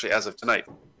did, actually, as of tonight.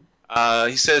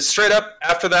 He says, straight up,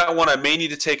 after that one, I may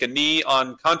need to take a knee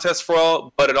on contest for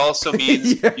all, but it also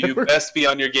means best be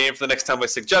on your game for the next time I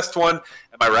suggest one.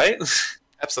 Am I right?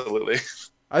 Absolutely.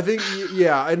 I think,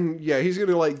 yeah, and yeah, he's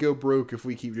gonna like go broke if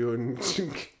we keep doing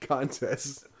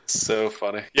contests. So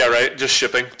funny. Yeah, right? Just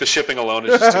shipping. The shipping alone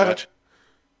is just too much.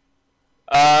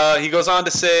 He goes on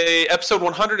to say, episode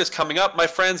 100 is coming up, my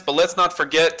friends, but let's not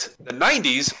forget the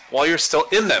 90s while you're still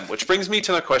in them, which brings me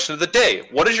to the question of the day.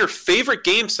 What is your favorite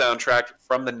game soundtrack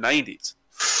from the 90s?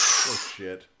 Oh,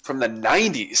 shit. From the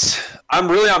 90s. I'm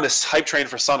really on this hype train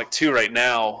for Sonic 2 right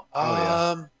now.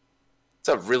 It's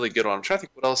a really good one. I'm trying to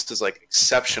think what else is, like,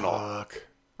 exceptional. Fuck.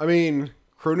 I mean,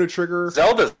 Chrono Trigger.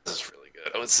 Zelda is really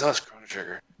good. Oh, it's Chrono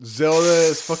Trigger. Zelda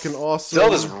is fucking awesome.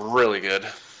 Zelda's really good.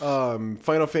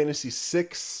 Final Fantasy VI.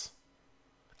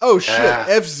 Oh shit,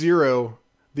 F-Zero.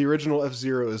 The original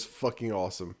F-Zero is fucking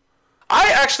awesome. I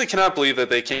actually cannot believe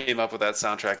that they came up with that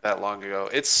soundtrack that long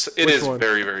ago. It is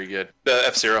very, very good. The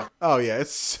F-Zero. Oh yeah,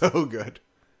 it's so good.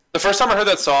 The first time I heard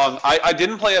that song, I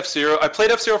didn't play F-Zero. I played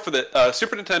F-Zero for the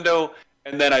Super Nintendo,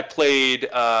 and then I played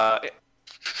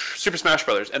Super Smash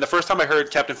Brothers. And the first time I heard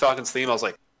Captain Falcon's theme, I was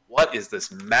like, what is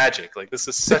this magic? Like, this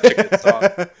is such a good song.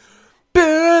 It's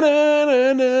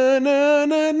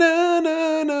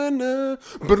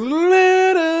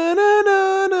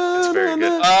very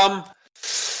good. I'm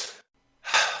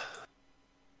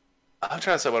trying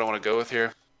to decide what I want to go with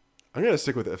here. I'm gonna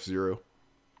stick with F-Zero.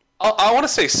 I want to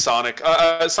say Sonic.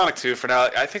 Sonic 2 for now.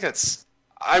 I think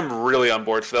I'm really on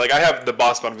board for that. Like, I have the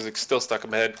boss battle music still stuck in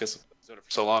my head because I've been doing it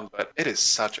for so long, but it is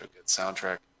such a good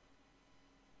soundtrack.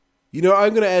 You know,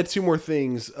 I'm gonna add two more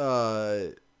things.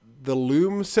 The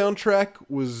Loom soundtrack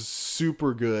was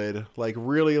super good, like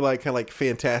really like kind of like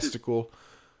fantastical.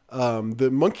 The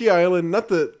Monkey Island,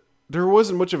 there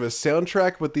wasn't much of a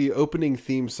soundtrack, but the opening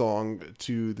theme song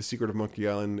to The Secret of Monkey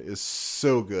Island is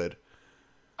so good.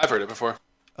 I've heard it before.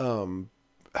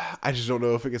 I just don't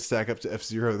know if it can stack up to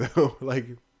F-Zero though. Like,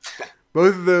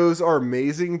 both of those are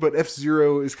amazing, but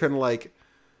F-Zero is kind of like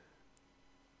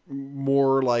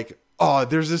more like, oh,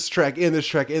 there's this track and this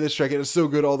track and this track, and it's so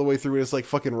good all the way through, and it's like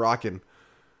fucking rocking.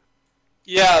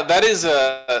 Yeah, that is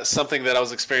something that I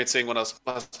was experiencing when I was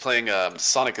playing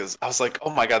Sonic. I was like,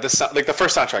 oh my god, like the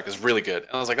first soundtrack is really good,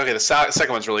 and I was like, okay, the second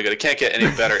one's really good. It can't get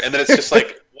any better. And then it's just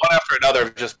like one after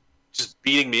another, just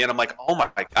beating me, and I'm like, oh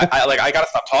my, I gotta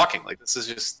stop talking. Like, this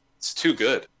is it's too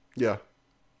good. Yeah.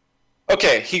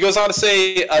 Okay, he goes on to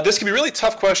say, this can be a really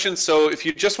tough question, so if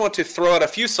you just want to throw out a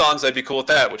few songs, I'd be cool with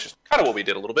that, which is kind of what we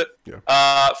did a little bit.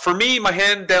 Yeah. For me, my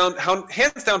hands down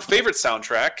favorite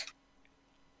soundtrack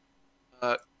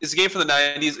is a game from the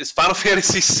 90s, is Final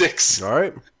Fantasy VI. All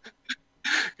right.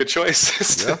 Good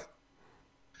choice.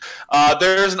 Yeah.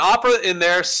 There's an opera in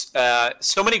there,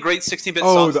 so many great 16-bit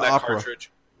songs in that opera.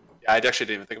 cartridge. Yeah, I actually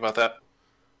didn't even think about that.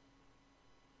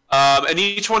 And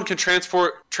each one can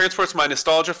transports my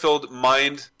nostalgia-filled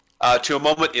mind to a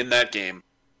moment in that game.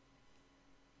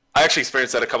 I actually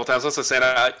experienced that a couple times. Let's just say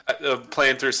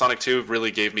playing through Sonic 2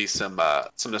 really gave me some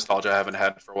nostalgia I haven't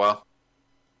had for a while.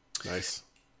 Nice.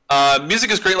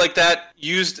 Music is great like that.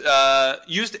 Used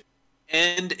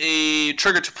and a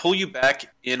trigger to pull you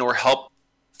back in or help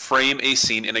frame a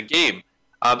scene in a game.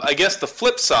 I guess the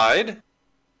flip side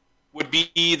would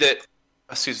be that.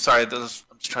 Sorry, I'm just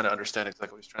trying to understand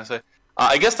exactly what he's trying to say.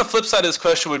 I guess the flip side of this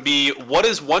question would be, what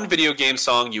is one video game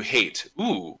song you hate?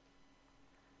 Ooh.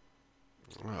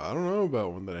 I don't know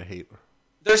about one that I hate.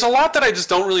 There's a lot that I just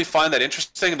don't really find that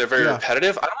interesting, and they're very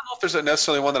repetitive. I don't know if there's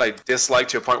necessarily one that I dislike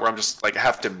to a point where I'm just like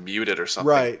have to mute it or something.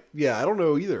 Right. Yeah, I don't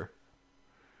know either.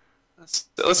 Let's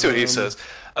see what he says.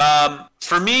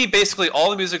 For me, basically, all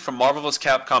the music from Marvel vs.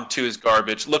 Capcom 2 is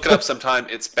garbage. Look it up sometime.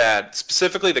 It's bad.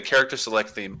 Specifically, the character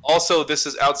select theme. Also, this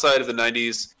is outside of the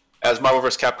 90s, as Marvel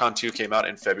vs. Capcom 2 came out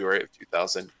in February of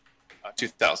 2000. All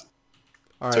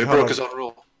right, so he broke his own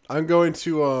rule. I'm going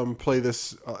to play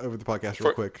this over the podcast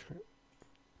real quick.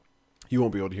 You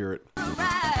won't be able to hear it.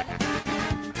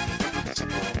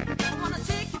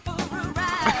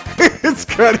 It's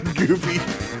kind of goofy.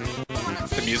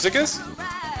 The music is?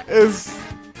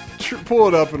 Pull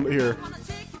it up and hear.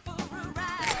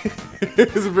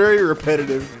 It's very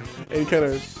repetitive and kind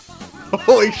of.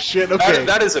 Holy shit! Okay,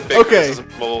 that is a big criticism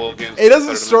of mobile games. It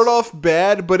doesn't start off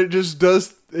bad, but it just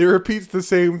does. It repeats the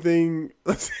same thing.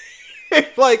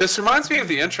 Like this reminds me of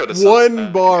the intro to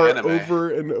one bar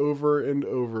over and over and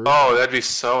over. Oh, that'd be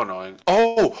so annoying.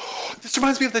 Oh, this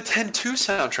reminds me of the 10-2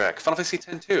 soundtrack. Final Fantasy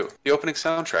 10-2, the opening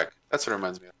soundtrack. That's what it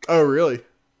reminds me of. Oh, really?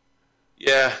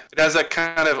 Yeah, it has that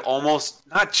kind of almost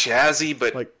not jazzy,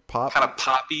 but like pop, kind of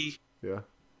poppy. Yeah.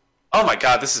 Oh my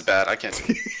god, this is bad. I can't.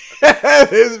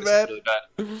 It is bad. Really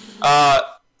bad.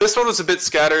 This one was a bit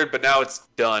scattered, but now it's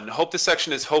done. Hope this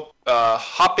section is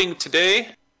hopping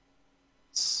today.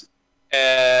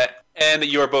 And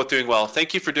you are both doing well.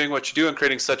 Thank you for doing what you do and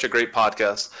creating such a great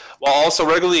podcast, while also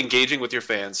regularly engaging with your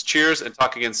fans. Cheers, and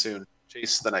talk again soon.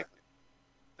 Chase the Night.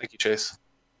 Thank you, Chase.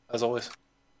 As always.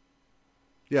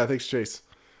 Yeah, thanks, Chase.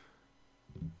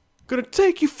 Gonna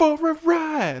take you for a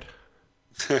ride.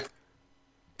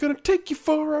 Gonna take you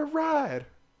for a ride.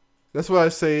 That's what I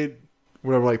say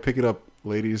when I'm like picking up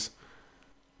ladies.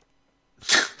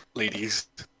 Ladies.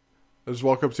 I just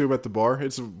walk up to them at the bar.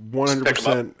 It's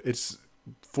 100%. It's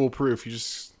foolproof. You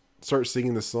just start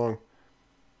singing this song.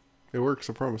 It works,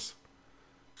 I promise.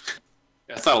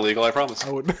 Yeah, it's not illegal, I promise.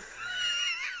 I wouldn't.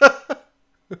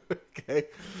 Okay.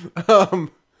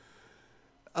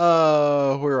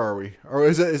 Where are we? Or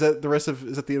is that the rest of?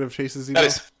 Is that the end of Chase's email?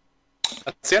 That's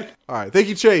the end. All right. Thank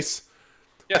you, Chase.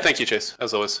 Yeah, thank you, Chase.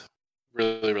 As always,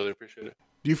 really, really appreciate it.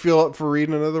 Do you feel up for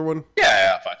reading another one?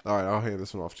 Yeah, fine. All right, I'll hand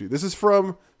this one off to you. This is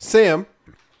from Sam.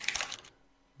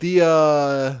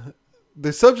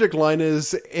 The subject line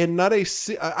is, and not a.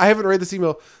 I haven't read this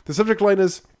email. The subject line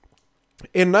is,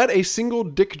 and not a single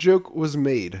dick joke was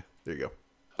made. There you go.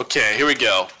 Okay, here we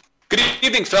go. Good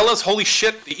evening, fellas. Holy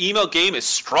shit, the email game is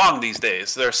strong these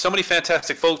days. There are so many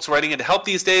fantastic folks writing in to help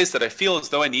these days that I feel as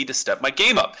though I need to step my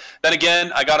game up. Then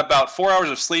again, I got about 4 hours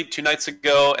of sleep 2 nights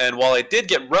ago, and while I did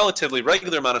get relatively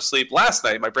regular amount of sleep last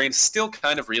night, my brain's still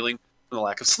kind of reeling from the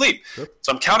lack of sleep. Sure.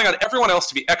 So I'm counting on everyone else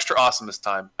to be extra awesome this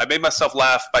time. I made myself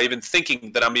laugh by even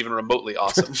thinking that I'm even remotely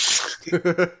awesome.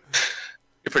 You're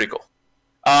pretty cool.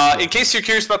 In case you're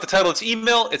curious about the title of its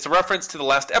email, it's a reference to the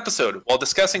last episode. While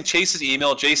discussing Chase's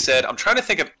email, Jay said, I'm trying to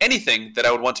think of anything that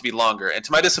I would want to be longer. And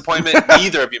to my disappointment,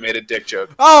 neither of you made a dick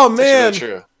joke. Oh, man. That's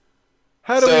really true.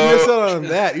 How do we miss out on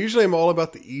that? Usually I'm all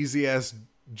about the easy-ass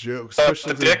jokes.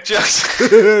 The dick jokes?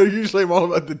 Usually I'm all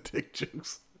about the dick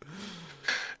jokes.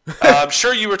 I'm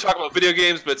sure you were talking about video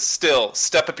games, but still,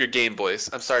 step up your game, boys.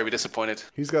 I'm sorry we disappointed.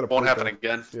 He's got a Won't happen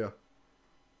again. Yeah.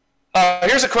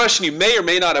 Here's a question you may or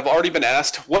may not have already been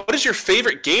asked. What is your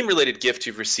favorite game-related gift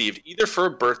you've received, either for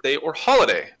a birthday or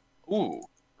holiday? Ooh.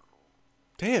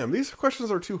 Damn, these questions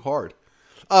are too hard.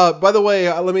 By the way,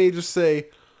 let me just say,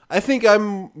 I think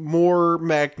I'm more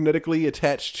magnetically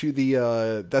attached to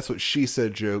the that's what she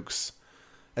said jokes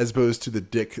as opposed to the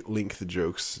dick length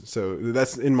jokes. So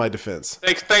that's in my defense.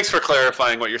 Thanks for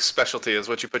clarifying what your specialty is,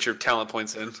 what you put your talent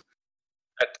points in.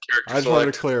 I just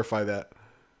wanted to clarify that.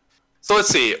 So let's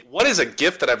see. What is a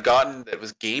gift that I've gotten that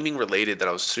was gaming related that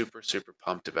I was super, super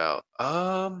pumped about?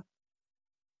 I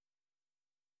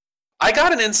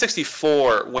got an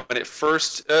N64 when it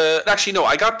first... actually, no.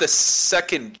 I got the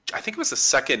second... I think it was the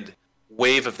second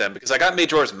wave of them because I got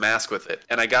Majora's Mask with it.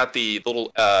 And I got the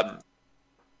little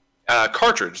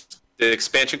cartridge, the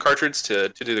expansion cartridge to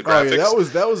do the graphics. Oh, yeah,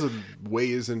 that was a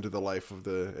ways into the life of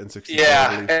the N64.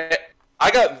 Yeah. I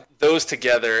got those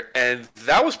together, and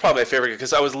that was probably my favorite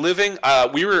because I was living.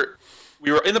 We were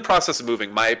we were in the process of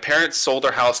moving. My parents sold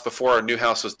our house before our new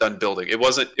house was done building. It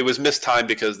was mistimed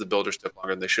because the builders took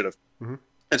longer than they should have. Mm-hmm.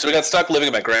 And so we got stuck living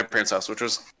at my grandparents' house, which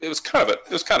was kind of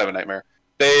a nightmare.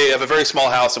 They have a very small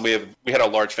house, and we had a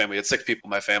large family. We had 6 people in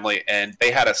my family, and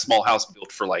they had a small house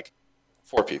built for like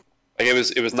 4 people. Like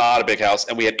it was not a big house,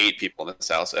 and we had 8 people in this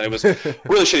house, and it was a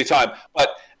really shitty time. But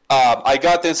I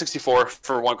got the N64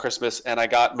 for one Christmas, and I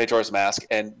got Majora's Mask,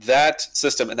 and that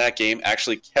system and that game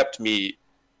actually kept me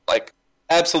like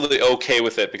absolutely okay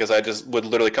with it, because I just would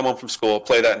literally come home from school,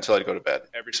 play that until I'd go to bed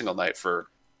every single night for,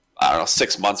 I don't know,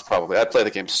 6 months probably. I'd play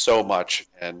the game so much,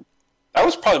 and that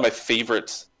was probably my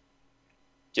favorite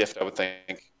gift, I would think.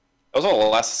 That was one of the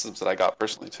last systems that I got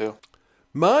personally too.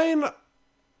 Mine,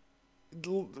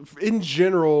 in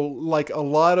general, like a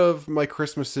lot of my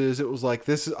Christmases, it was like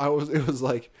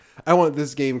I want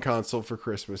this game console for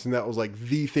Christmas, and that was like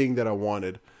the thing that I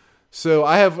wanted. So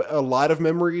I have a lot of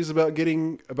memories about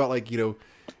getting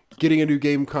a new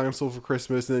game console for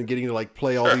Christmas, and then getting to like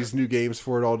play all these new games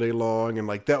for it all day long, and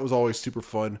like that was always super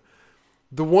fun.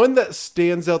 The one that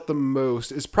stands out the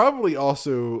most is probably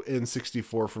also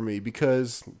N64 for me,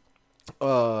 because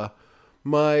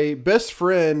my best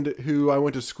friend who I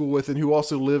went to school with, and who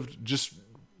also lived just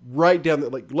right down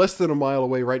like less than a mile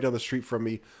away, right down the street from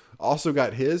me, also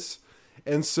got his.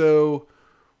 And so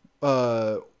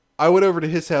I went over to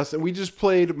his house, and we just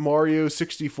played Mario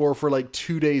 64 for like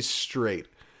 2 days straight.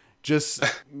 Just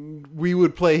we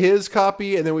would play his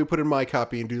copy, and then we put in my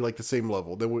copy and do like the same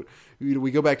level. Then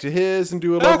we go back to his and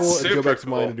do a level, and go back to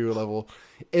mine and do a level.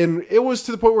 And it was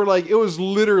to the point where like it was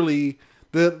literally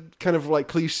the kind of like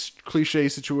cliche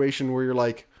situation where you're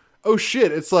like, oh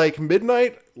shit, it's like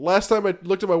midnight. Last time I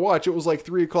looked at my watch, it was like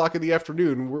 3:00 in the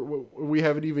afternoon. We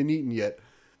haven't even eaten yet.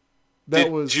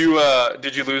 Did you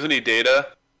lose any data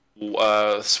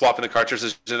swapping the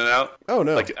cartridges in and out? Oh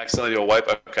no! Like accidentally do a wipe?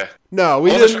 Okay. No, we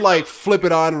didn't like flip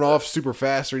it on and off super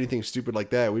fast or anything stupid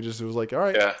like that. It was like, all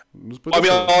right. Yeah.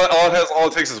 All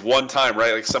it takes is one time,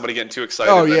 right? Like somebody getting too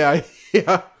excited. Oh yeah,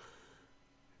 yeah.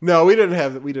 No, we didn't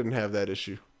have that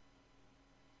issue.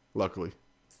 Luckily.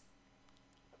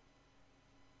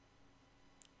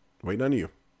 Waiting on you.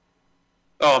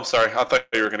 Oh, I'm sorry. I thought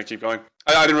you were going to keep going.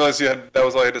 I didn't realize that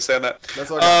was all I had to say on that.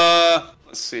 That's all right.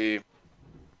 Let's see.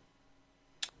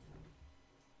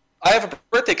 I have a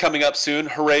birthday coming up soon.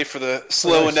 Hooray for the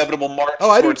slow, inevitable march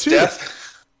towards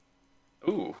death.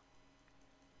 Ooh.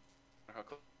 How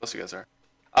close you guys are.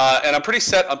 And I'm pretty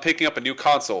set on picking up a new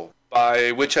console,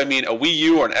 by which I mean a Wii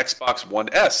U or an Xbox One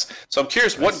S. So I'm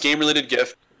curious what game-related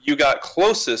gift you got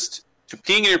closest to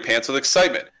peeing in your pants with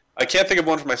excitement. I can't think of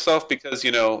one for myself because,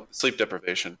 sleep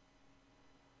deprivation.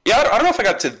 Yeah, I don't know if I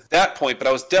got to that point, but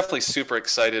I was definitely super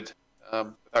excited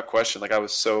without question. Like, I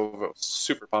was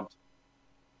super pumped.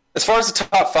 As far as the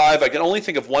top 5, I can only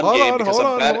think of one game because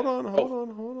I'm bad. Hold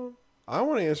on. I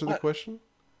want to answer the question.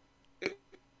 It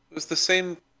was the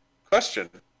same question.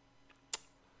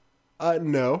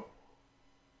 No.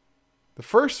 The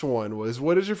first one was,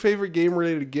 what is your favorite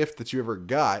game-related gift that you ever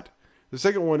got? The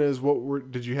second one is,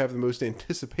 did you have the most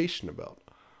anticipation about?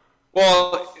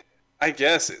 Well, I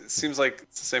guess it seems like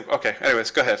it's the same. Okay,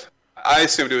 anyways, go ahead. I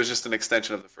assumed it was just an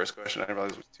extension of the first question. I didn't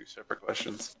realize it was 2 separate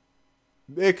questions.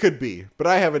 It could be, but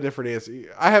I have a different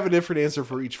answer. I have a different answer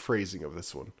for each phrasing of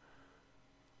this one.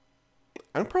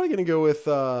 I'm probably going to go with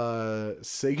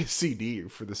Sega CD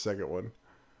for the second one.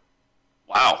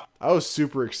 Wow. I was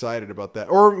super excited about that.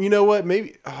 Or, you know what?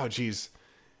 Maybe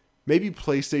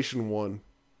PlayStation 1.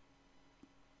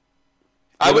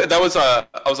 I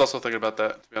was also thinking about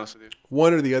that, to be honest with you.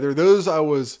 One or the other. Those I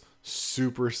was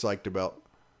super psyched about.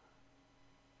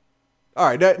 All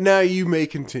right, now you may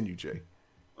continue, Jay.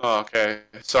 Oh, okay.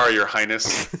 Sorry, Your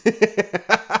Highness.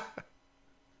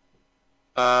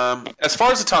 As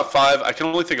far as the top 5, I can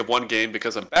only think of one game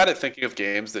because I'm bad at thinking of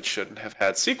games that shouldn't have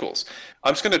had sequels.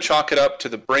 I'm just going to chalk it up to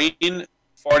the brain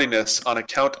fartiness on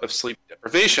account of sleep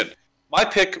deprivation. My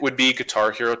pick would be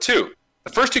Guitar Hero 2.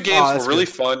 The first 2 games were really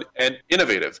fun and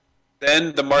innovative.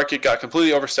 Then the market got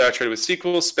completely oversaturated with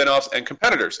sequels, spin-offs, and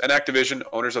competitors. And Activision,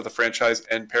 owners of the franchise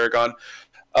and paragon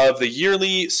of the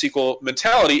yearly sequel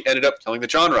mentality, ended up killing the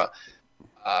genre.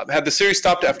 Had the series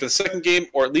stopped after the second game,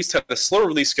 or at least had a slower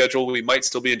release schedule, we might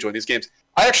still be enjoying these games.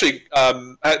 I actually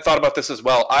I thought about this as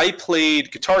well. I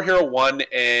played Guitar Hero 1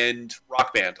 and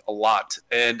Rock Band a lot.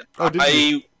 And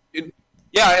I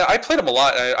played them a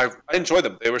lot. I enjoyed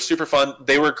them. They were super fun.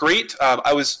 They were great.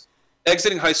 I was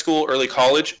exiting high school, early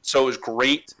college, so it was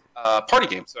great party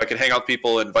games. So I could hang out with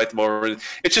people and invite them over.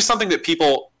 It's just something that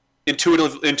people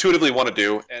intuitively want to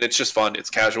do, and it's just fun. It's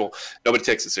casual. Nobody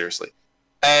takes it seriously.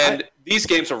 And these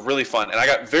games are really fun, and I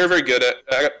got very, very good at.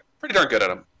 I got pretty darn good at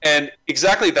them. And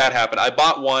exactly that happened. I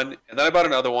bought one, and then I bought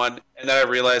another one, and then I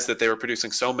realized that they were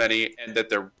producing so many, and that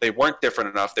they weren't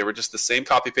different enough. They were just the same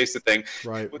copy-pasted thing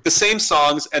Right. with the same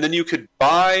songs, and then you could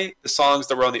buy the songs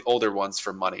that were on the older ones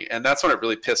for money. And that's when it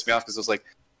really pissed me off, because it was like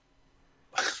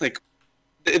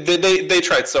they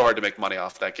tried so hard to make money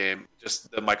off that game, just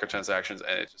the microtransactions,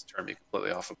 and it just turned me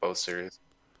completely off of both series.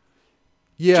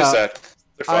 Yeah. Just sad.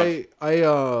 They're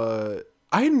fun.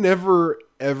 I never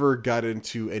ever got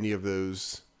into any of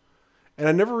those, and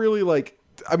I never really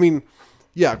I mean,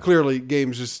 yeah, clearly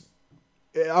games just.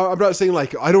 I'm not saying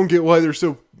I don't get why they're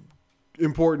so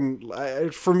important.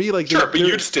 For me, sure, but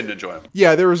you just didn't enjoy them.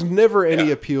 Yeah, there was never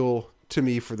any appeal to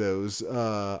me for those.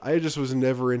 I just was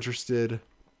never interested.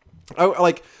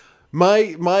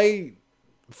 My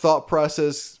thought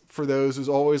process for those was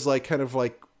always kind of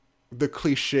the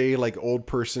cliche old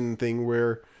person thing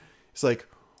where it's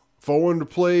if I wanted to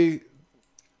play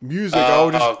music, I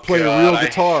would just play a real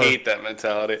guitar. I hate that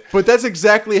mentality. But that's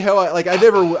exactly how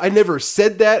I never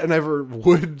said that, and I never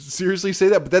would seriously say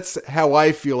that, but that's how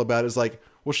I feel about it. It's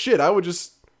well, shit, I would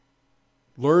just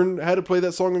learn how to play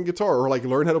that song on guitar, or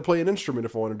learn how to play an instrument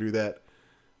if I want to do that.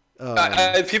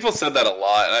 People said that a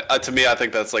lot. To me, I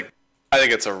think that's I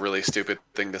think it's a really stupid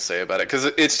thing to say about it, because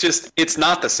it's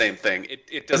not the same thing.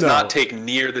 It does not take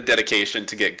near the dedication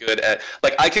to get good at.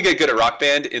 I could get good at Rock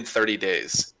Band in 30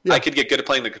 days. Yeah. I could get good at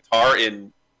playing the guitar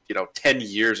in 10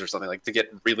 years or something. To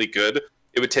get really good,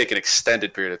 it would take an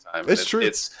extended period of time. It's true.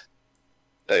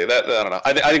 I don't know.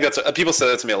 I think that's people say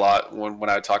that to me a lot when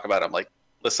I would talk about it. I'm like,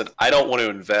 listen, I don't want to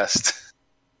invest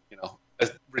a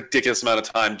ridiculous amount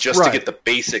of time just to get the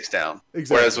basics down.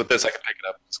 Exactly. Whereas with this, I can pick it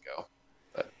up and just go.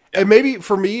 And maybe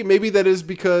for me, that is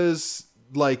because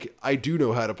I do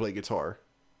know how to play guitar,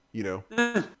 Yeah,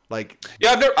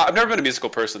 I've never been a musical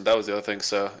person. That was the other thing.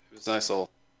 So it was a nice little.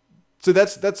 So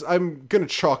that's I'm gonna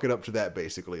chalk it up to that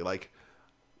basically.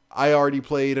 I already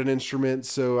played an instrument,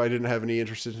 so I didn't have any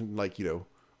interest in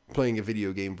playing a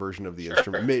video game version of the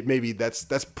instrument. Maybe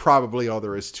that's probably all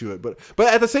there is to it. But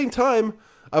at the same time,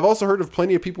 I've also heard of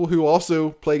plenty of people who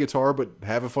also play guitar but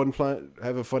have a fun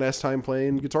ass time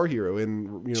playing Guitar Hero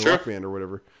in Rock Band or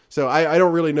whatever. So I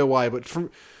don't really know why, but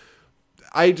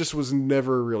I just was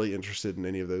never really interested in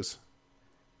any of those.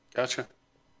 Gotcha.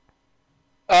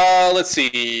 Let's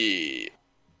see.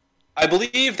 I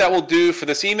believe that will do for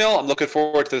this email. I'm looking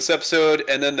forward to this episode,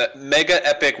 and then the mega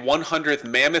epic 100th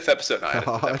mammoth episode. No, I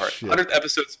didn't do that part. 100th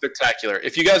episode spectacular.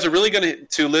 If you guys are really going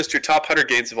to list your top 100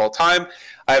 games of all time,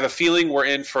 I have a feeling we're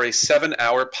in for a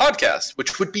 7-hour podcast,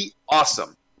 which would be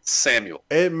awesome. Samuel.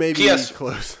 It may be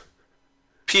close.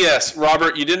 P.S.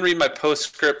 Robert, you didn't read my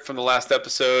postscript from the last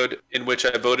episode in which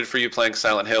I voted for you playing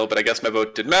Silent Hill, but I guess my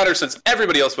vote didn't matter since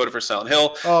everybody else voted for Silent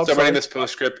Hill. Oh, so I'm writing this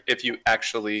postscript if you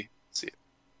actually see it.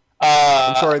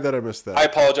 I'm sorry that I missed that. I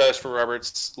apologize for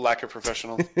Robert's lack of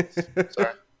professionalism.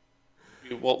 Sorry.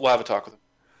 We'll have a talk with him.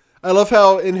 I love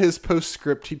how in his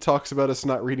postscript he talks about us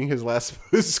not reading his last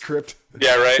postscript.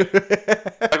 Yeah, right? What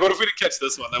if we didn't catch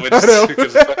this one? Then we just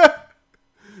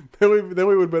then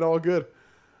we would have been all good.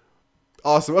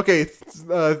 Awesome. Okay.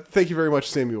 Thank you very much,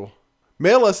 Samuel.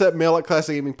 Mail us at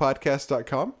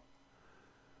mail@classicgamingpodcast.com.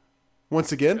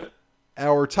 Once again,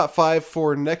 our top 5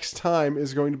 for next time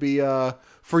is going to be,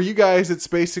 for you guys, it's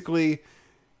basically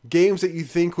games that you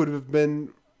think would have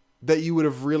been, that you would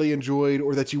have really enjoyed,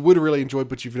 or that you would have really enjoyed,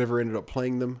 but you've never ended up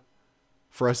playing them.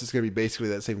 For us, it's going to be basically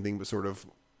that same thing, but sort of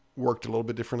worked a little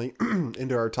bit differently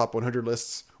into our top 100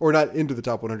 lists, or not into the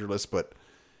top 100 lists, but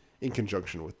in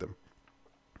conjunction with them.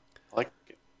 Like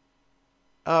it.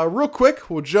 Real quick,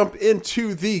 we'll jump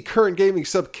into the current gaming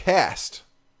subcast.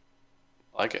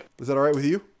 Like it. Is that all right with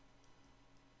you?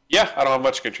 Yeah, I don't have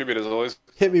much to contribute as always.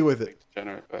 Hit me with it.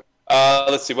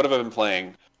 Let's see, what have I been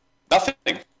playing? Nothing.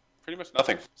 Pretty much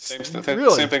nothing. Same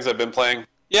things I've been playing.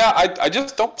 Yeah, I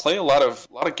just don't play a lot of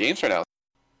games right now.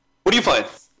 What are you playing?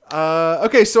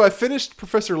 Okay, so I finished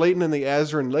Professor Layton and the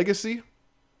Azran Legacy.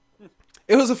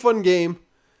 It was a fun game.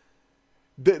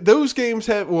 Those games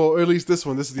have, well, at least this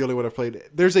is the only one I've played.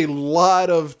 There's a lot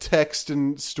of text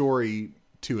and story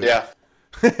to it. Yeah.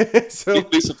 So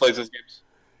Lisa plays those games.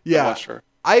 Yeah. I'm not sure.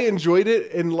 I enjoyed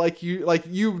it, and like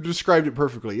you described it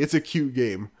perfectly. It's a cute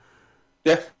game.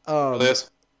 Yeah, it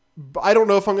is. I don't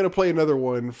know if I'm going to play another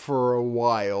one for a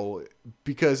while,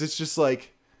 because it's just all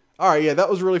right, yeah, that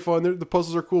was really fun. The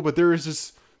puzzles are cool, but there is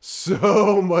just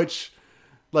so much,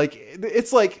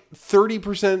 it's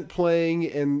 30%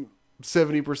 playing and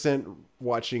 70%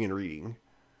 watching and reading.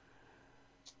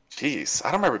 Jeez,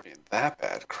 I don't remember it being that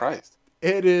bad. Christ.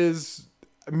 It is,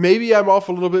 maybe I'm off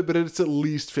a little bit, but it's at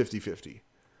least 50-50.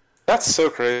 That's so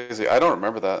crazy. I don't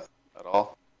remember that at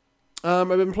all. I've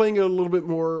been playing a little bit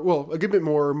more, well, a good bit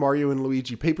more Mario and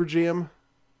Luigi Paper Jam.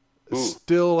 Ooh.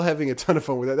 Still having a ton of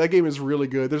fun with that. That game is really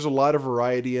good. There's a lot of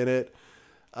variety in it.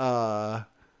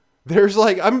 There's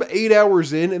like, I'm 8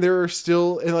 hours in and there are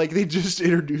still, and like they just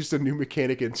introduced a new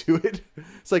mechanic into it.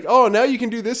 It's like, oh, now you can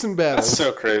do this in battle. That's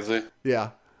so crazy. Yeah.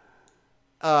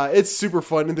 It's super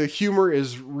fun and the humor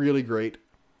is really great.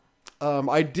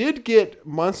 I did get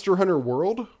Monster Hunter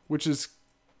World, which is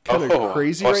kind of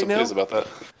crazy right now. About that.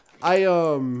 I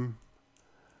don't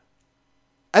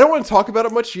want to talk about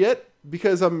it much yet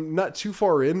because I'm not too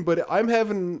far in, but I'm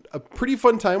having a pretty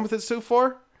fun time with it so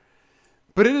far.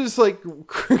 But it is like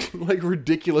like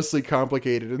ridiculously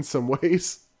complicated in some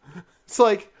ways. It's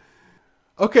like,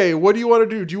 okay, what do you want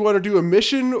to do? Do you want to do a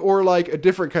mission or like a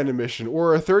different kind of mission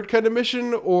or a third kind of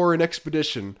mission or an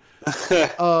expedition?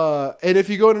 And if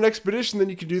you go on an expedition, then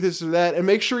you can do this or that, and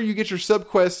make sure you get your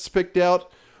subquests picked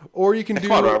out, or you can you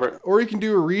can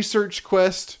do a research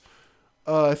quest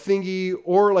thingy,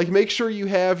 or like make sure you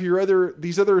have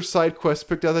these other side quests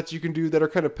picked out that you can do that are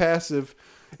kind of passive.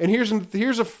 And here's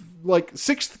a like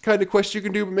sixth kind of quest you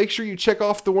can do, but make sure you check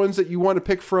off the ones that you want to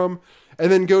pick from, and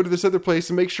then go to this other place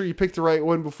and make sure you pick the right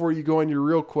one before you go on your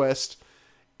real quest.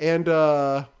 And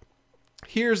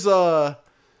here's like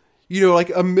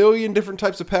a million different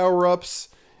types of power-ups.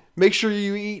 Make sure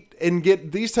you eat and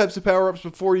get these types of power-ups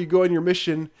before you go on your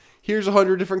mission. Here's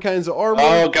 100 different kinds of armor.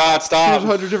 Oh God, stop! Here's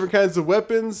 100 different kinds of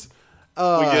weapons. We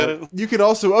get it. You can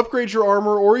also upgrade your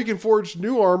armor, or you can forge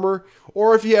new armor,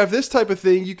 or if you have this type of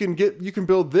thing, you can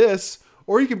build this,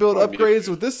 or you can build upgrades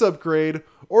with this upgrade,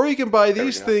 or you can buy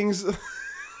these things.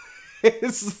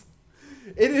 It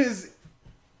is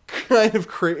kind of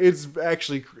crazy. It's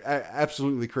actually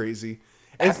absolutely crazy.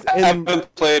 I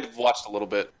haven't played, watched a little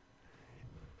bit.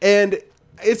 And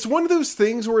it's one of those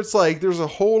things where it's like there's a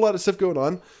whole lot of stuff going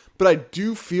on, but I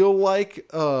do feel like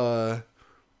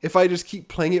if I just keep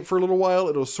playing it for a little while,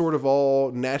 it'll sort of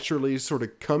all naturally sort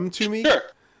of come to me. Sure.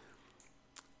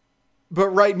 But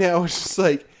right now, it's just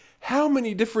like, how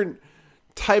many different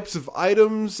types of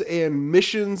items and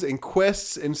missions and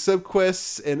quests and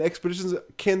subquests and expeditions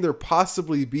can there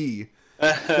possibly be?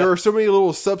 There are so many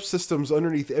little subsystems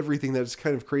underneath everything that it's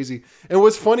kind of crazy. And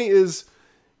what's funny is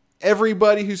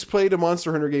everybody who's played a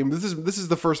Monster Hunter game, this is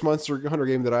the first Monster Hunter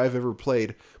game that I've ever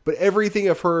played, but everything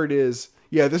I've heard is,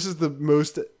 yeah, this is the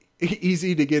most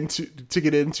easy to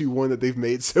get into one that they've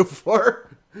made so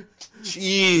far.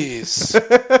 Jeez.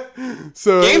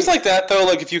 So games like that, though,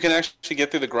 like if you can actually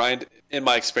get through the grind, in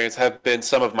my experience, have been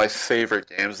some of my favorite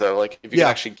games. Though, like if you can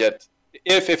actually get,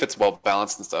 if it's well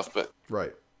balanced and stuff, but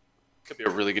right, it could be a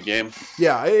really good game.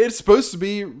 Yeah, it's supposed to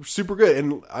be super good,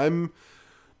 and I'm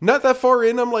not that far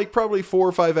in. I'm like probably 4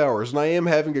 or 5 hours, and I am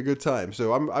having a good time.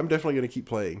 So I'm definitely going to keep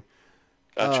playing.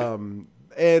 Gotcha.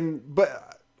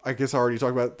 But I guess I already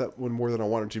talked about that one more than I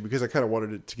wanted to because I kind of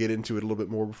wanted to get into it a little bit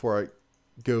more before I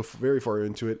go very far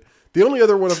into it. The only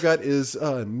other one I've got is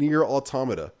Nier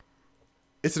Automata.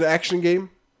 It's an action game.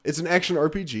 It's an action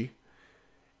RPG.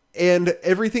 And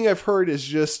everything I've heard is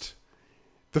just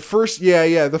the first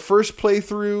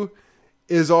playthrough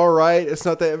is all right. It's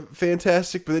not that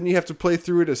fantastic, but then you have to play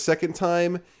through it a second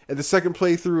time, and the second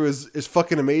playthrough is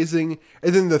fucking amazing.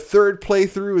 And then the third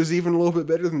playthrough is even a little bit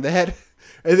better than that.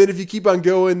 And then if you keep on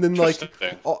going, then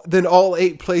then all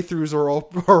 8 playthroughs are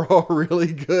all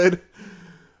really good.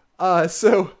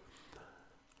 So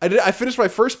I finished my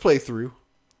first playthrough,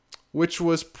 which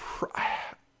was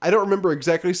I don't remember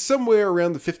exactly, somewhere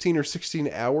around the 15 or 16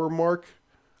 hour mark,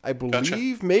 I believe.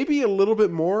 Gotcha. Maybe a little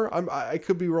bit more. I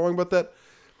could be wrong about that.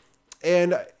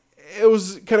 And it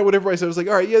was kind of what everybody said. I was like,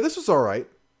 all right, yeah, this was all right.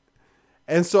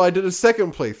 And so I did a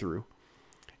second playthrough.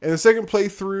 And the second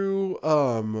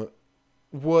playthrough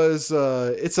was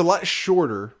it's a lot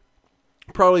shorter,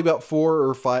 probably about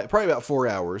 4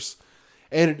 hours.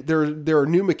 And there are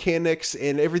new mechanics,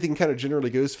 and everything kind of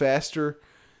generally goes faster.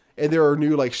 And there are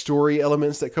new like story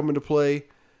elements that come into play.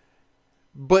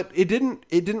 But it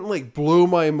didn't like blow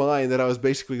my mind that I was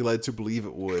basically led to believe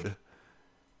it would.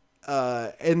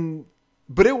 But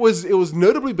it was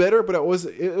notably better, but it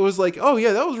was like, oh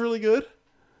yeah, that was really good.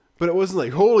 But it wasn't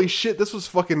like, holy shit, this was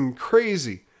fucking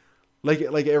crazy. Like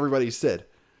everybody said.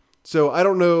 So I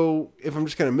don't know if I'm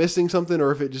just kind of missing something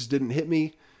or if it just didn't hit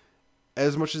me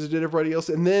as much as it did everybody else.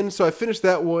 And then, so I finished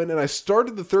that one and I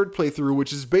started the third playthrough,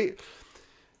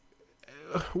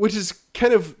 which is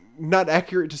kind of not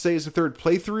accurate to say it's a third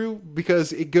playthrough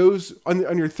because it goes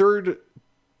on your third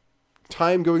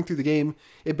time going through the game.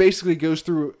 It basically goes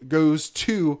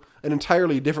to an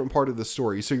entirely different part of the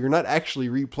story. So you're not actually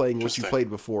replaying what you played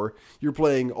before. You're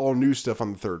playing all new stuff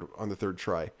on the third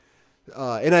try.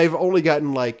 And I've only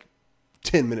gotten like